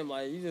 damn,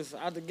 like, you just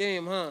out the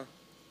game, huh?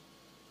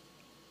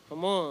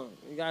 Come on.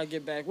 You gotta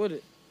get back with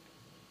it.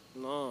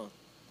 No.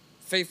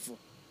 Faithful.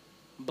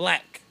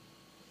 Black.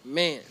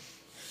 Man.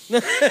 You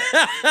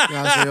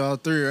gotta say all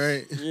three,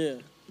 right? Yeah.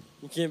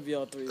 You can't be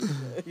all three.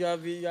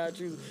 You gotta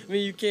choose. I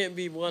mean, you can't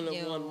be one of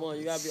one.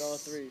 You gotta be all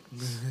three.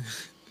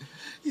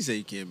 He said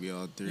you can't be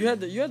all three. You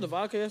had the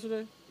vodka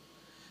yesterday?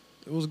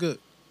 It was good.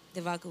 The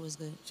vodka was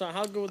good. So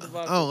how good was the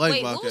vodka? I don't like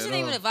Wait, vodka what was the at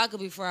name all. of the vodka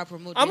before I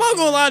promoted I'm not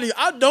gonna lie to you.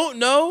 I don't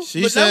know.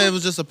 She but said it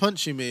was just a punch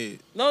she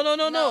made. No. It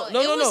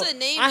was the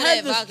name I of had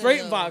that the vodka,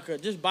 straight though. vodka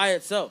just by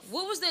itself.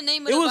 What was the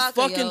name of It the was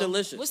vodka? fucking yo?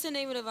 delicious. What's the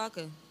name of the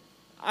vodka?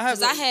 I had.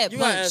 'Cause I had you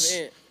gotta punch. ask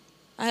Aunt.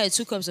 I had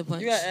 2 cups of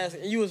punch. You gotta ask.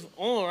 And you was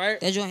on, right?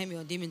 That joint hit me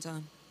on demon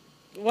time.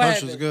 What Punch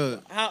happened? was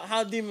good.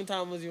 How demon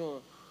time was you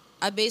on?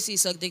 I basically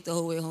sucked dick the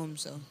whole way home,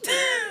 so.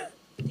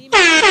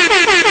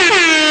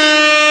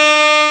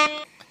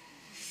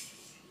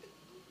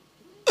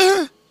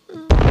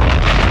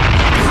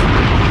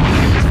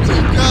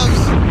 Comes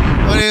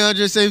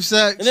 1-800 safe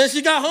sex. And then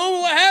she got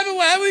home. What happened?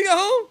 What happened when you got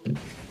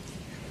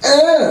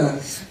home?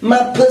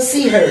 My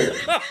pussy hurt.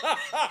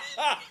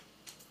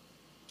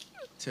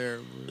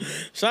 Terrible.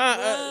 Sean,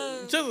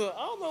 Chisel,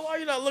 I don't know why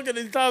you're not looking at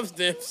these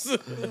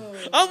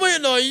timestamps. I'm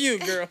waiting on you,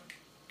 girl.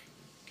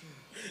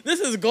 This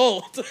is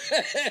gold.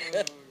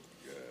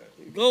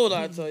 Gold,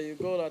 I tell you.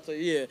 Gold, I tell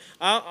you.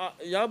 Yeah.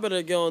 Y'all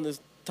better get on this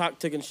talk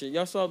ticking shit.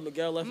 Y'all saw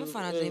Miguel left. I'm gonna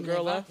find out the his name of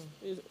girl that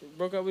left.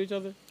 Broke up with each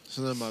other. It's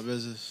none of my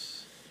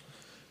business.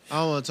 I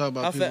don't want to talk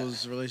about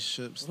people's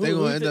relationships. They Who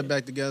gonna end think- up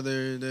back together,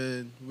 and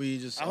then we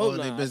just I all hope in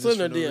their not. business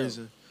Slid for in no her DM.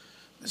 reason.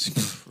 That's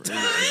crazy.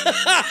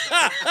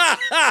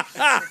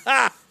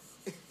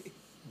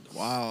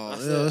 Wow,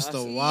 it's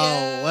the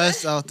Wild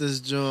West out this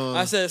joint.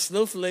 I said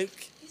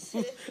snowflake.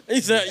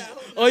 He said,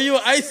 "Oh, you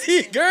an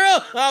icy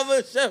girl?" I'm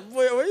a chef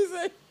boy. What you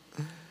say?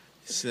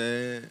 He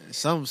said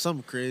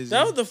something crazy.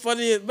 That was the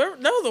funniest. That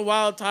was a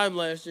wild time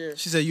last year.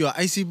 She said, "You an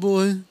icy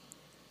boy?"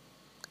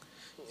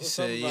 He said,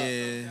 Something about-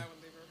 "Yeah."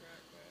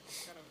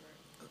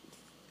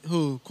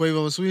 Who?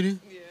 Quavo and Sweetie?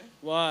 Yeah.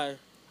 Why?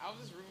 I was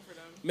just rooting for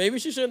them. Maybe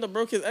she shouldn't have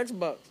broke his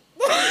Xbox.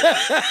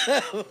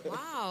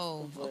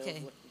 Wow.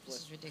 Okay. This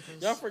is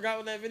ridiculous. Y'all forgot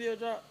when that video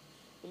dropped?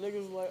 The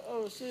niggas was like,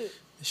 "Oh shit."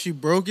 She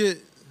broke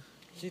it.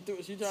 She tried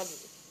to.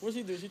 What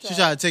she do? She She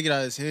tried to take it out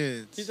of his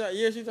hands. She tried.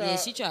 Yeah, she tried. Yeah,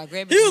 she tried to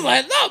grab it. He was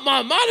like, "Not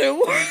my modern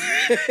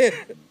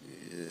warfare."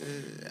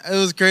 It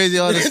was crazy.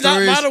 All the Not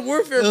stories. modern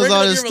warfare, It was breaking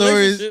all up the your stories.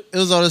 relationship. It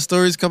was all the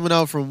stories coming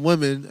out from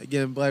women.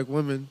 Again, black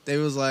women. They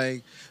was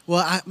like, "Well,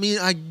 I mean,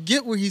 I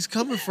get where he's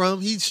coming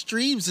from. He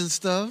streams and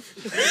stuff.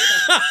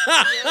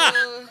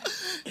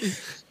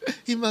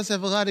 He must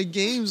have a lot of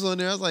games on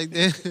there." I was like,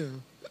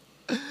 "Damn,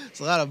 it's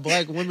a lot of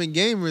black women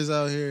gamers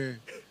out here."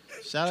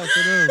 Shout out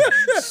to them.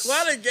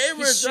 Why the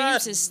gamers He trying?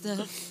 streams his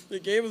stuff. The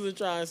gamers are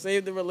trying to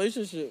save the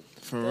relationship.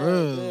 For God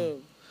real.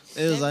 damn.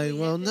 It was like,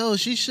 well, no,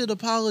 she should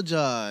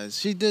apologize.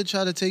 She did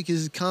try to take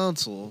his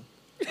console.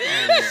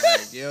 I was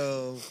like,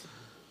 yo.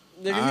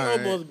 Nigga, he Alright.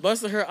 almost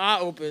busted her eye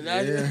open.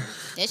 Now Yeah.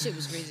 That shit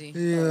was crazy.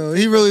 Yeah,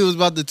 he really was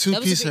about to That was a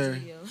two-piece big her.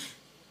 video.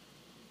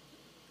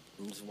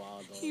 It's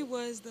wild, though. He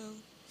was though.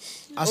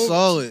 I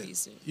saw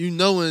it. You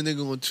know when a nigga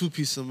gonna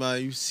two-piece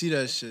somebody, you see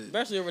that shit.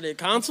 Especially over their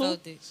console. Over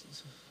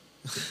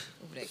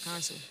that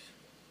console.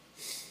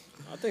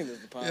 I think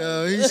that's the problem.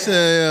 Yo, he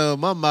said, yo,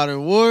 my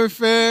Modern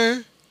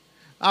Warfare,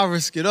 I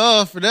risk it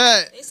all for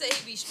that. They say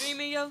he be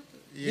streaming, yo.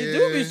 He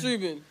do be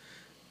streaming.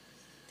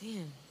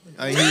 Damn.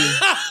 Like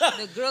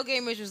The girl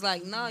gamers was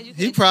like, "No, you."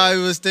 he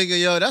probably was thinking,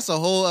 "Yo, that's a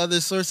whole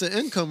other source of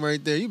income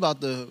right there. You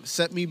about to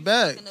set me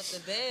back.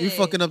 You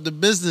fucking up the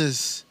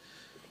business."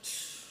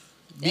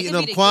 Beating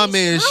up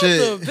Kwame and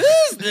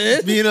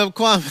shit. Beating up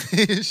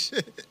Kwame and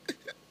shit.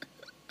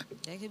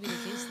 That could be the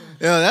case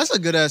though. Yo, that's a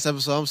good ass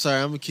episode. I'm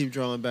sorry, I'm gonna keep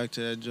drawing back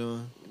to that,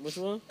 John. Which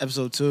one?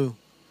 Episode 2.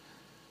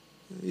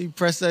 He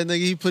pressed that nigga.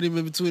 He put him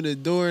in between the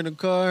door and the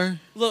car.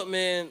 Look,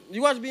 man,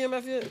 you watch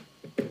BMF yet?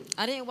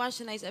 I didn't watch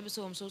tonight's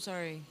episode. I'm so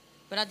sorry,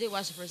 but I did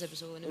watch the first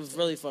episode. And it was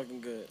really fucking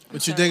good.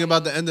 What you think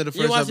about the end of the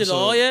first episode? You watched episode? it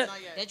all yet?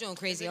 That joint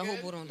crazy. I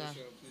hope we don't die.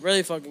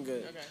 Really fucking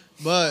good. Okay.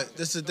 But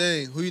that's the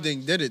thing. Who you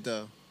think did it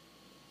though?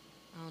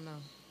 I don't know.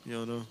 You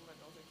don't know.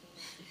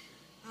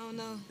 I don't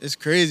know. It's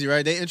crazy,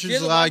 right? They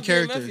introduced a lot of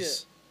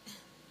characters.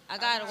 I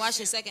gotta watch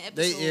the second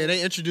episode.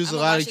 They introduced a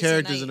lot of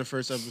characters in the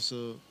first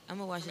episode. I'm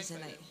gonna watch it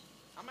tonight.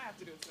 I might have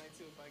to do it tonight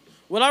too if I can.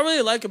 What I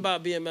really like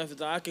about BMF is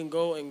that I can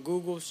go and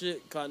Google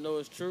shit because I know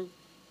it's true.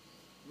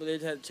 But they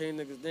had to change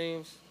niggas'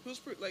 names.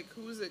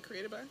 Who is it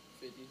created by?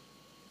 50.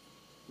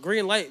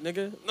 Green light,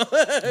 nigga.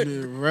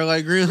 Red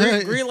light, green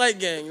light. Green light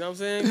gang, you know what I'm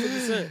saying? 50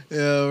 Cent.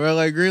 Yeah, red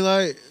light, green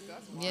light.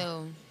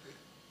 Yo.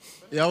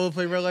 Y'all would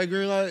play red light,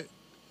 green light?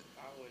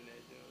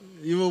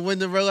 You would win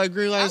the red light,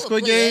 green light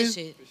Squid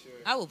Game?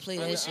 I will play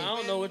that shit. I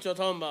don't know what y'all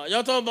talking about.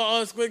 Y'all talking about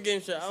all Squid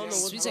Game shit. I don't know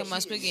what we talking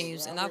about Squid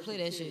Games, and I'll play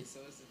that shit.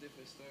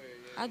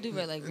 I do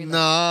red like green.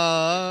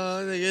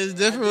 Nah, nigga, it's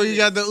different when you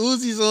got the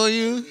Uzis on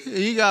you.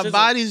 And you got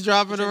bodies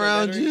dropping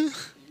around you.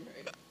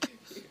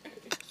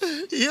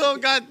 You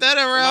don't got that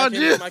around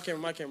you. My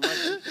camera.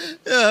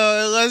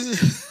 Yeah,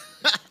 unless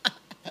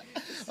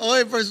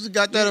only person who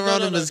got that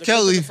around him is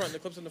Kelly. The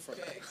clip's in the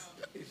front.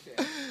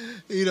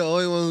 He the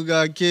only one who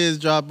got kids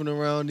dropping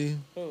around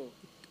him. Who?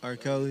 R.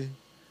 Kelly.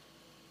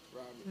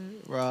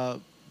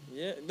 Rob.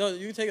 Yeah, no,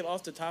 you can take it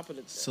off the top of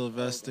the.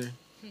 Sylvester.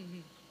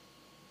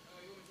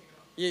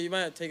 Yeah, you might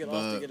have to take it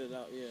off to get it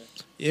out. Yeah.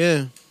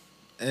 Yeah,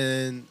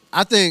 and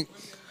I think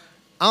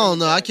I don't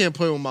know. I can't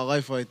play with my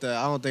life like that.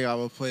 I don't think I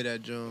would play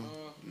that John.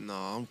 No,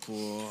 I'm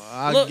cool.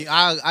 I get it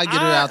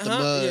out the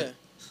mud. Yeah.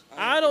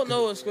 I don't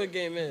know what Squid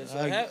Game is. So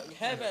have at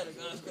it.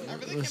 I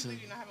really can't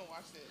believe you haven't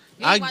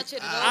watched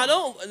it. I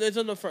don't. It's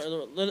in the front,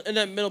 in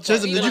that middle part.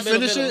 Chisholm, did you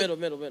finish it?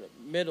 Middle. What's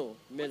the middle?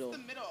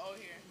 Oh,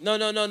 here.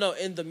 No.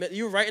 In the middle.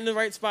 You're right in the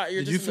right spot.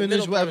 You're Did just you in the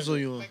finish middle what part episode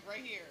you on? Like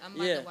right here.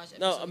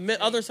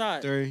 Other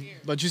side. 3.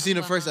 But you seen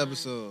the first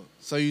episode,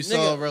 so you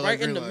saw red light, right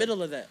green in the light.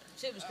 middle of that.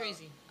 Shit was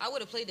crazy. I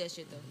would have played that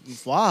shit though.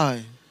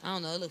 Why? I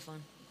don't know. It looked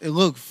fun. It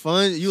looked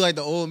fun. You like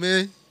the old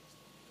man?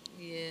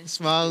 Yeah.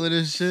 Smiling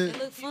and shit. It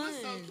looked fun.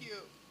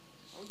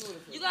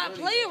 You gotta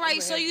play it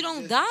right so you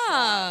don't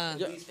die.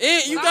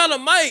 And you got a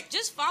mic.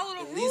 Just follow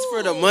the rules. At least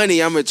for the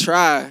money, I'ma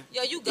try.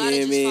 Yo, you gotta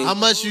just follow How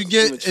much you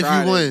get if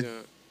you win?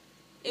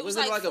 It was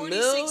Was it like like a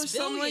mil or 46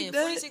 something billion. like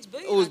that? 46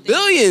 billion. It was I think.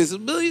 billions,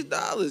 $1 billion.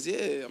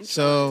 Yeah. I'm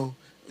So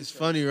it's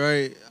funny,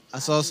 right? I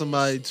saw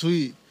somebody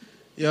tweet,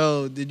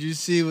 "Yo, did you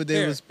see what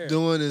they was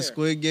doing in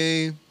Squid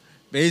Game?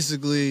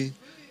 Basically,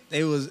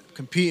 they was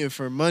competing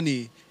for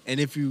money, and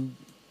if you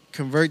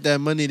convert that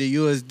money to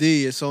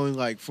USD, it's only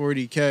like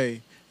 40K."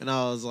 And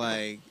I was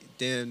like,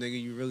 "Damn,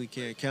 nigga, you really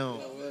can't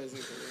count."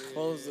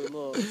 Close the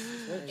look.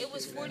 It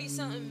was 40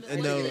 something.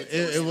 And no,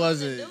 it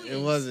wasn't. It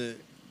wasn't.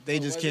 They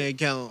just can't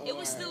count. It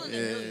was still in the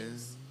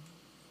millions.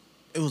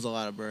 It was a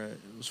lot of bread.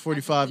 It was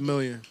 45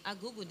 million. I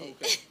googled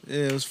it.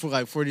 Yeah, it was for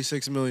like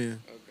 46 million.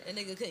 That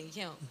nigga couldn't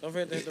count. Don't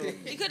forget to hit the room.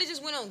 He could have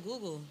just went on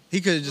Google. He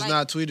could have just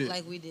not tweeted.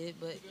 Like we did,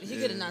 but he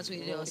could have not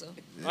tweeted it also.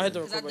 I hit the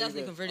Because I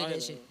definitely converted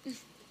that shit.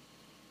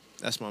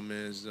 That's my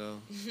man's though.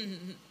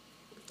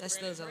 That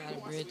still is a lot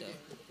of bread though.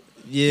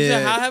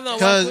 Yeah,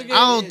 because I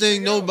don't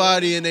think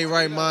nobody in their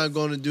right mind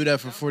going to do that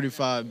for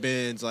 45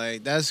 bands.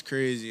 Like, that's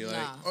crazy.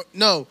 Like,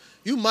 no,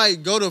 you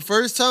might go the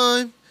first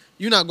time.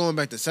 You're not going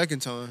back the second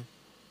time.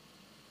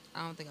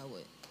 I don't think I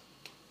would.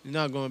 You're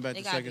not going back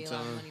the gotta second be a lot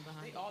of time. money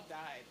behind They all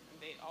died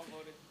and they all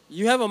voted.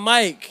 You have a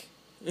mic.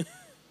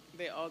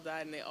 They all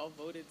died and they all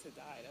voted to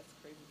die. That's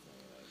crazy to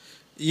me. Like,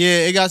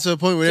 Yeah, it got to a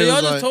point where So they y'all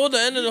was just like, told the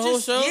end of the whole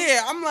show?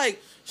 Yeah, I'm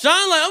like,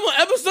 Sean, like, I'm on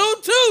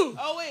episode 2.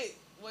 oh wait,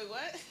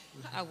 what?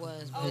 I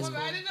was. But Oh it's my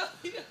god, I cool.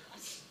 didn't know.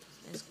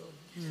 It's cool.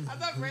 I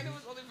thought Brandon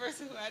was the only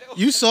person who had it.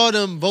 you saw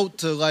them vote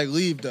to like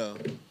leave though.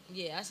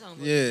 Yeah, I saw him.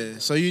 Yeah,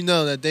 so you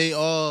know that they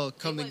all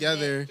come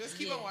together. Just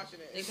keep on watching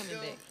it. They coming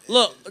back.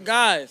 Look,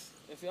 guys,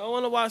 if y'all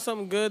want to watch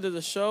something good, there's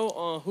a show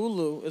on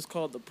Hulu. It's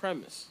called The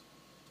Premise.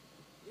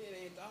 yeah,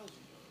 the anthology.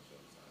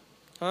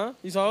 Huh?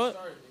 You saw it?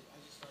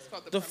 It's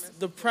called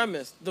The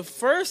Premise. The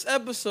first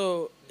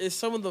episode is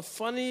some of the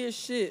funniest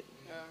shit.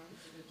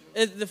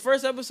 It's the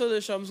first episode of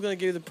the show. I'm just going to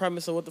give you the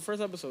premise of what the first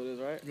episode is,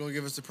 right? You gonna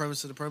give us the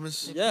premise of the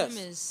premise?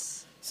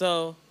 Yes.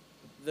 So,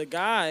 the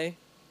guy,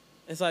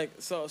 it's like,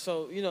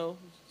 so you know,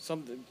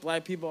 some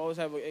black people always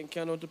have an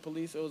encounter with the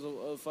police. It was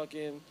a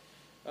fucking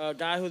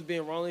guy who was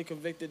being wrongly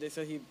convicted. They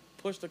said he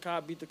pushed the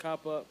cop, beat the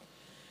cop up,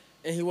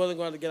 and he wasn't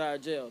going to get out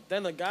of jail.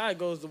 Then the guy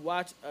goes to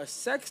watch a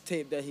sex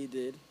tape that he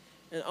did,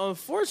 and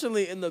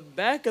unfortunately, in the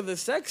back of the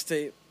sex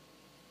tape,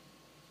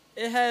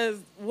 it has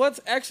what's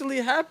actually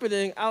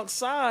happening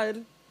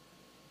outside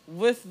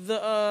with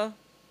the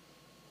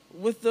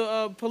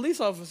police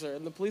officer,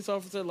 and the police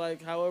officer,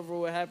 like, however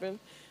what happened.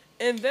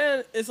 And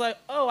then it's like,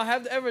 oh, I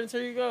have the evidence.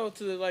 Here you go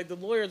to the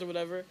lawyers or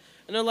whatever.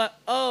 And they're like,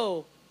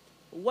 oh,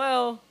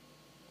 well,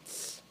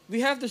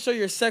 we have to show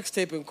your sex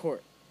tape in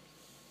court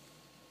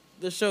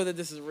to show that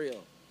this is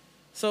real.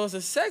 So it's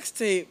a sex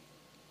tape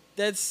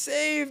that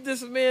saved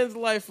this man's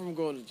life from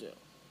going to jail.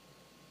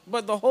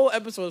 But the whole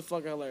episode is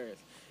fucking hilarious.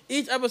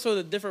 Each episode is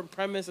a different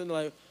premise and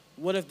like,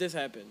 what if this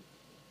happened?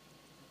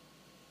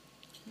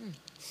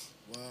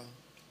 Wow.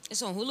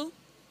 It's on Hulu?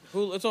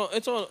 Hulu.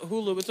 It's on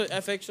Hulu. It's an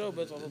FX show,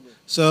 but it's on Hulu.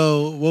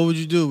 So, what would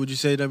you do? Would you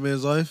save that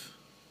man's life?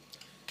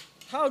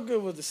 How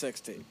good was the sex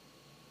tape?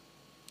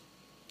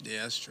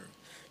 Yeah, that's true.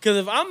 Because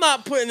if I'm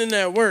not putting in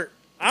that work,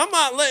 I'm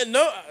not letting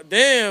no.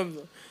 Damn.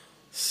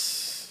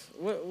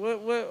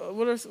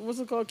 What's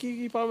it called?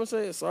 Kiki Palmer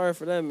say, sorry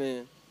for that,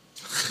 man.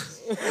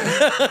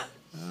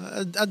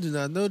 I do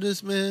not know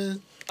this,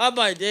 man. I'm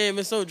like, damn,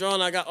 it's so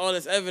drawn. I got all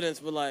this evidence,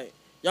 but like,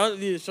 y'all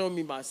need to show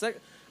me my sex.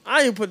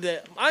 I ain't put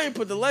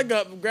the leg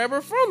up and grab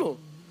her frontal.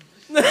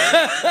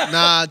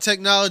 Nah,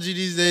 technology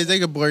these days, they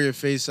can blur your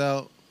face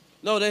out.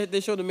 No, they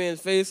showed the man's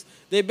face.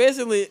 They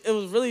basically, it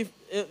was really,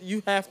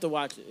 you have to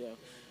watch it, yo.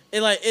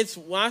 It like,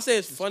 when I say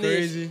it's funny,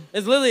 crazy.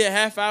 It's literally a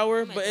half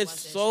hour, but it's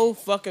so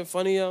fucking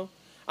funny, yo.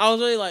 I was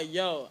really like,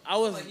 yo, I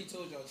was. Like he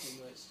told y'all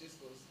too much.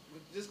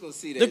 Just go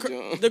see that,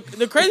 John.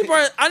 The crazy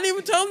part, I didn't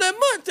even tell them that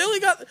much. They only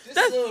got just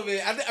that's, a little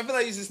bit. I feel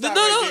like you should stop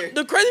right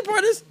there. The crazy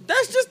part is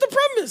that's just the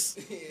premise.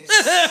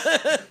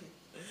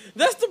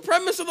 That's the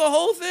premise of the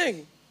whole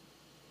thing.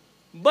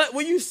 But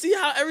when you see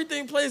how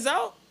everything plays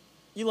out,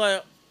 you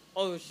like,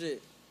 oh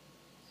shit.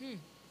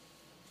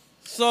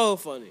 So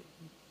funny.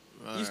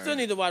 You still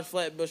need to watch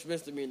Flatbush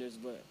Misdemeanors,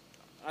 but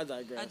I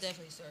digress. I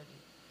definitely started.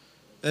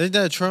 Ain't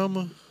that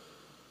trauma?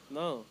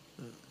 No.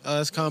 Oh,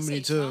 that's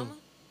comedy too. Trauma?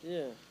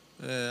 Yeah.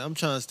 Yeah, I'm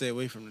trying to stay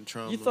away from the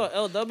trauma. You thought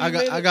LW I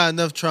made it? got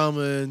enough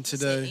trauma in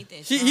today.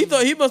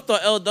 He must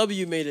thought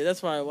LW made it. That's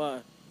probably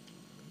why.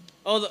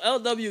 Oh, the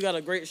LW got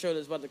a great show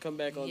that's about to come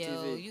back on Yo,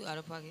 TV. you out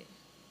of pocket.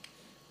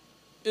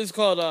 It's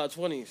called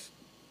 20s.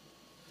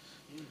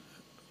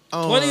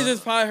 Oh, 20s is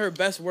probably her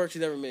best work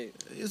she's ever made.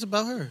 It's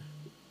about her.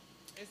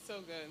 It's so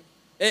good.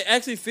 It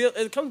actually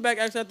it comes back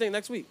actually I think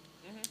next week.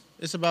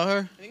 It's about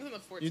her? I think it's on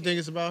the 14th. You think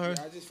it's about her?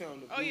 Yeah, I just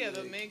found the Oh yeah,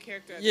 the main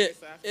character. Yeah,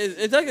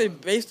 it's actually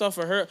based off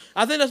of her.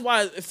 I think that's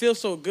why it feels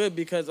so good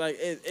because like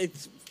it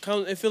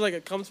feels like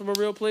it comes from a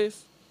real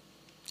place.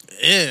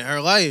 Yeah,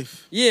 her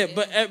life. Yeah,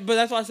 but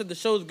that's why I said the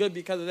show's good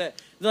because of that.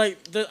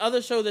 Like the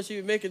other show that she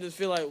be making just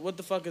feel like, what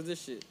the fuck is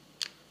this shit?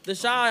 The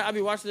Shy, I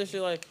be watching this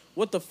shit like,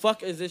 what the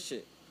fuck is this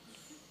shit?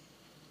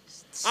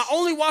 I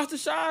only watch The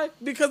Shy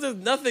because there's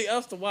nothing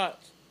else to watch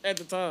at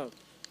the time.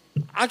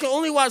 I can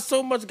only watch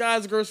so much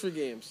Guys Grocery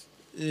Games.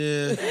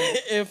 Yeah.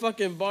 And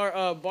fucking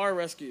Bar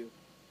Rescue.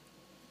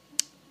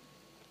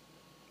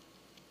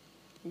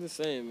 I'm just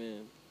saying,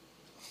 man.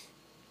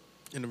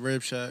 In the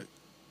Rib Shack.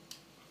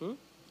 Hmm?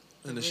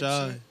 In the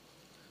Shy.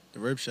 The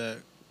Rib Shack.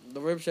 The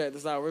Rib Shack,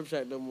 that's not Rib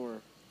Shack no more.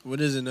 What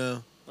is it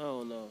now? I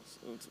don't know.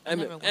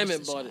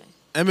 Emmett bought it.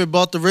 Emmett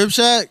bought the Rib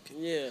Shack?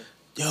 Yeah.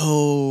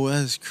 Yo,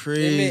 that's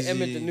crazy. They made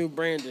Emmett the new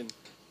Brandon.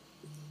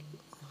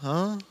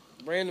 Huh?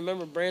 Brandon,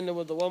 remember Brandon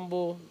with the one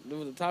bull,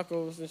 with the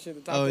tacos and shit?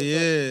 The taco truck?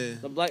 Yeah.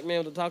 The black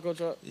man with the taco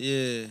truck?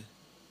 Yeah.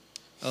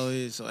 Oh,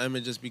 yeah, so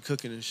Emmett just be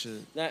cooking and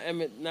shit. Now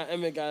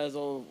Emmett got his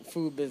own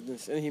food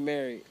business, and he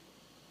married.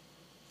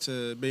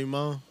 To baby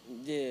mom?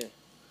 Yeah.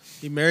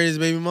 He married his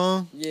baby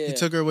mom? Yeah. He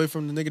took her away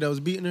from the nigga that was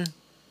beating her?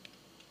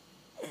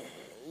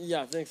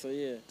 Yeah, I think so,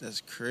 yeah.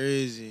 That's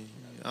crazy.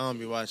 I don't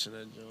be watching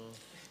that, John.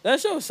 That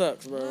show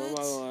sucks, bro. I'm not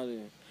gonna lie to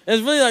you.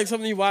 It's really like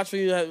something you watch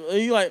when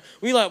you like,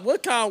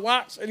 what kind of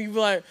watch? And you be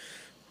like,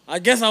 I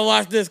guess I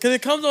watch this. Because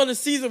it comes on the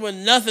season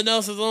when nothing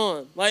else is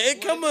on. Like,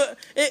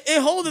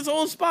 it holds its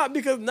own spot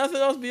because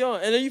nothing else be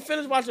on. And then you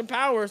finish watching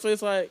Power, so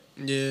it's like,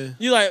 yeah.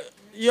 You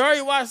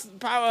already watched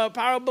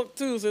Power Book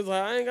 2, so it's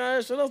like, I ain't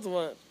got shit else to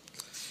watch.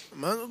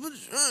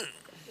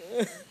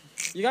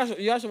 You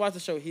guys should watch the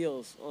show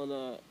Heels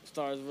on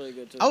Star. It's really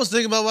good, too. I was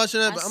thinking about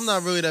watching that, but I'm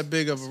not really that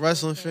big of a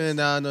wrestling fan.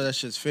 Now I know that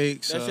shit's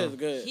fake. That shit's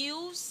good.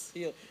 Heels?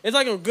 It's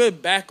like a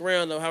good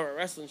background of how a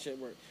wrestling shit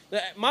works.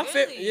 My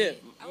favorite, yeah.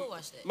 I would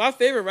watch that. My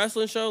favorite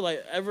wrestling show,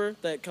 like ever,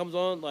 that comes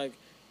on, like,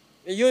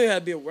 and you don't even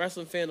have to be a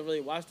wrestling fan to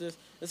really watch this.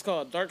 It's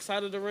called Dark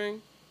Side of the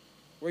Ring,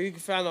 where you can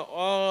find out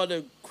all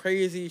the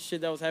crazy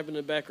shit that was happening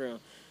in the background.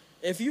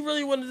 If you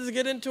really wanted to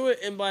get into it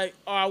and like,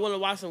 oh, I want to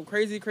watch some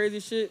crazy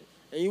shit,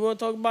 and you want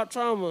to talk about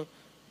trauma,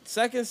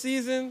 second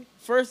season,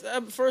 first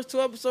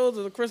 2 episodes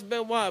are the Chris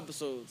Benoit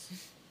episodes.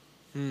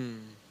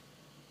 And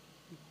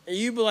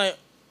you be like,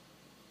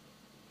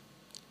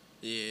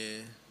 yeah.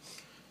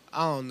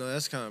 I don't know.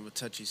 That's kind of a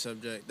touchy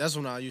subject. That's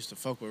when I used to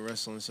fuck with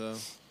wrestling, so.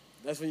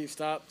 That's when you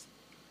stopped?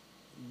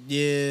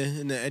 Yeah,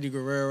 and the Eddie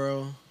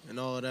Guerrero and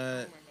all of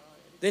that.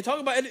 They talk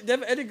about they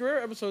have an Eddie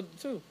Guerrero episode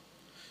too.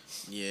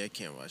 Yeah, I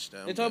can't watch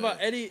that. They talk about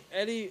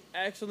Eddie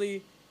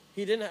actually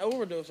He didn't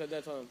overdose at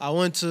that time. I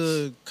went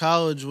to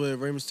college with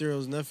Rey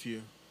Mysterio's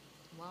nephew.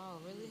 Wow,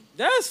 really?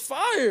 That's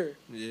fire.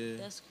 Yeah.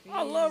 That's crazy.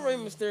 I love Rey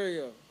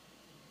Mysterio.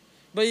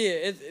 But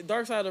yeah,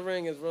 Dark Side of the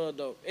Ring is real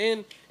dope.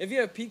 And if you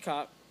have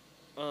Peacock,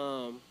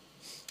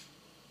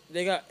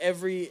 they got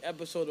every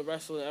episode of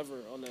wrestling ever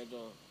on that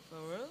joint. For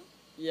real?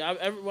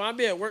 Yeah, when I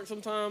be at work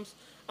sometimes,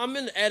 I'm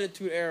in the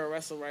Attitude Era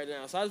wrestling right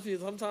now. So I just feel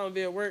sometimes I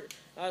be at work,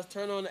 I just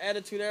turn on the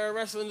Attitude Era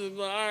wrestling and just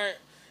be like, all right,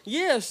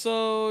 yeah,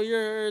 so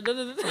you're...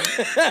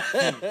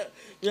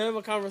 You have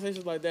a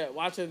conversation like that,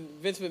 watching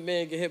Vince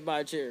McMahon get hit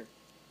by a chair.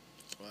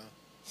 Wow.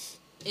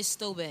 It's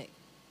still back.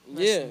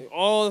 Yeah,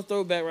 all the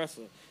throwback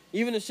wrestling.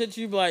 Even the shit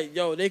you be like,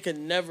 yo, they could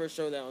never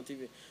show that on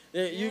TV.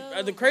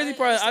 The crazy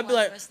part, I'd be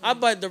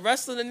like, the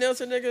wrestling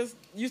announcer niggas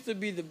used to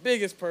be the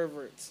biggest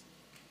perverts.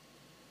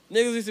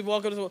 Niggas used to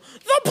walk up to the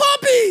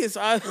puppies!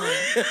 Look at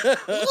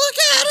her!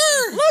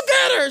 Look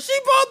at her! She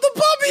brought the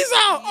puppies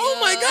out! Oh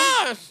my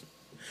gosh!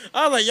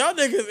 I was like, y'all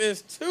niggas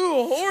is too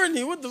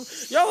horny. What the?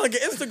 Y'all like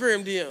an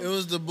Instagram DM. It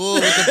was the bull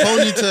with the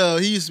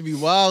ponytail. He used to be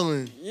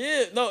wilding.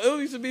 Yeah, no, it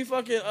used to be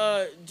fucking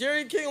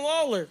Jerry King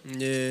Lawler.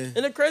 Yeah.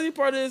 And the crazy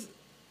part is,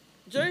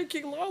 Jerry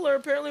King Lawler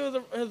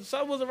apparently his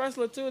son was a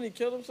wrestler too, and he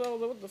killed himself. I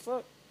was like, what the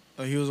fuck?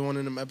 Oh, he was one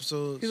of them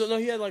episodes?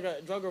 He had like a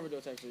drug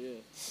overdose actually,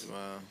 yeah.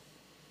 Wow.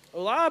 A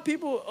lot of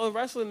people on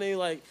wrestling, they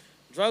like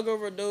drug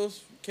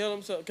overdose, kill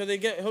themselves, because they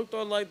get hooked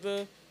on like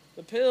the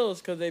pills,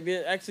 because they be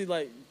actually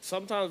like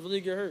sometimes really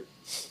get hurt.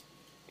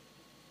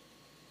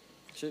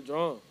 Shit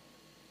drawn.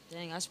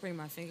 Dang, I sprained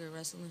my finger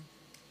wrestling.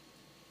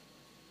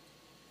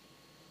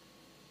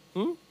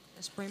 I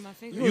sprained my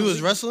finger. You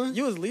was wrestling?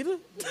 You was leader?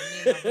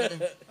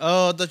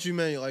 Oh, I thought you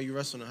meant like you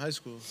wrestling in high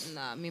school.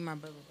 Nah, me and my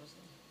brother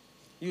wrestling.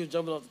 You was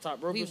jumping off the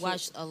top rope. We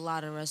watched a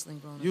lot of wrestling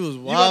growing up. You was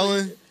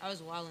wilding? I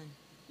was wilding.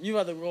 You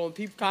about to go on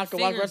Peacock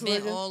and My watch finger wrestling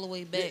bent again? all the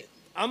way back.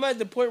 I'm at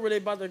the point where they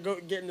about to go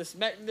get in the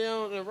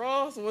SmackDown and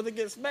Raw. So when they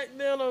get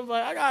SmackDown, I'm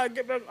like, I gotta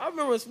get back. I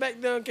remember when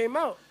SmackDown came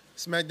out.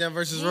 SmackDown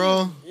versus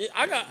Raw? Yeah,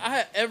 I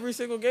had every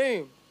single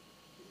game.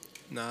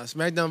 Nah,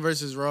 SmackDown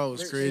versus Raw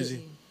was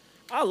crazy.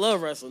 I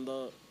love wrestling,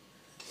 dog.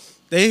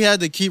 They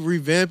had to keep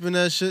revamping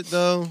that shit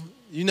though.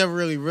 You never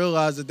really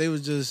realized that they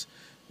was just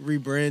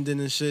rebranding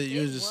and shit.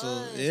 You was just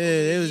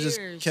they was just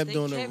kept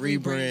doing a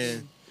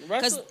rebrand.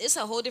 Because it's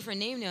a whole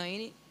different name now,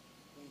 ain't it?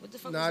 What the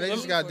fuck? Nah, they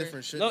just got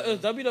different shit. No,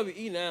 it's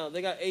WWE now.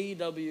 They got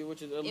AEW,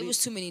 which is elite. It was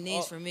too many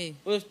names for me.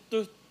 There's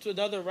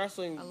the other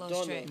wrestling. I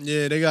lost track.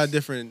 Yeah, they got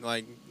different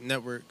like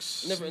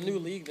networks. Different new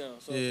league now.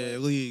 So yeah,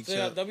 leagues. So they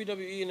got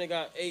WWE and they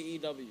got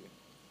AEW.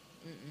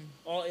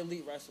 All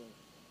elite wrestling.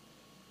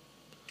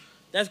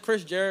 That's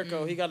Chris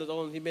Jericho. He got his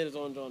own. He made his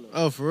own genre.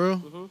 Oh, for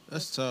real?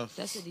 That's tough.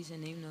 That's a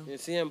decent name though. Yeah,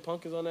 CM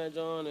Punk is on that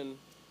genre,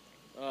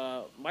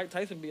 and Mike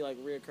Tyson be like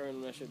reoccurring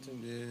on that shit too.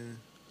 Yeah.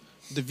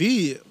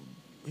 David,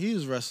 he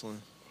was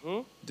wrestling.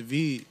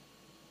 David.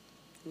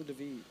 Who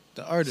David?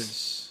 The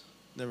artist.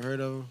 Never heard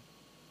of him?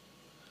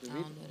 I don't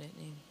know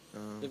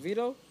that name.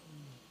 DeVito?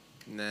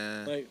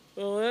 Nah. Like,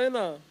 hey,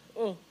 nah.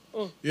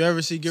 You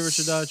ever see Give It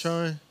a Die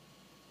Trying?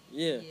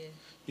 Yeah.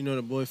 You know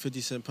the boy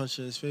 50 Cent punched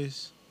in his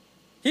face?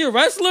 He a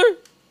wrestler?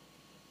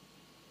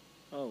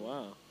 Oh,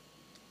 wow.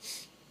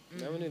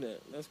 Never knew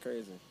that. That's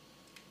crazy.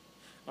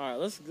 All right,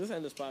 let's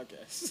end this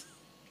podcast.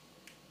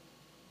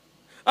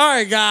 All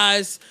right,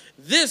 guys.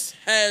 This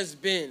has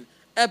been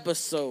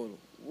episode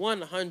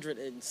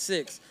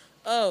 106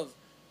 of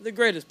the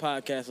greatest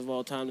podcast of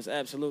all time. It's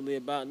absolutely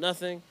about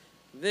nothing.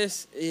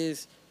 This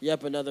is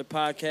Yep Another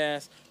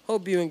Podcast.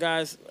 Hope you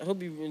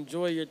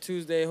enjoy your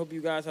Tuesday. Hope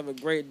you guys have a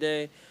great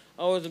day.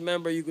 Always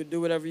remember you can do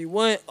whatever you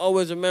want.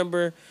 Always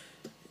remember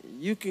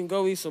you can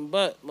go eat some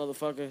butt,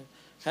 motherfucker.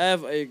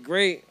 Have a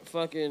great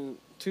fucking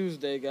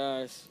Tuesday,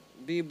 guys.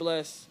 Be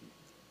blessed.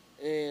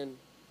 And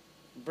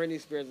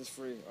Britney Spears is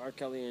free. R.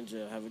 Kelly in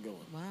jail. Have a good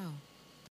one. Wow.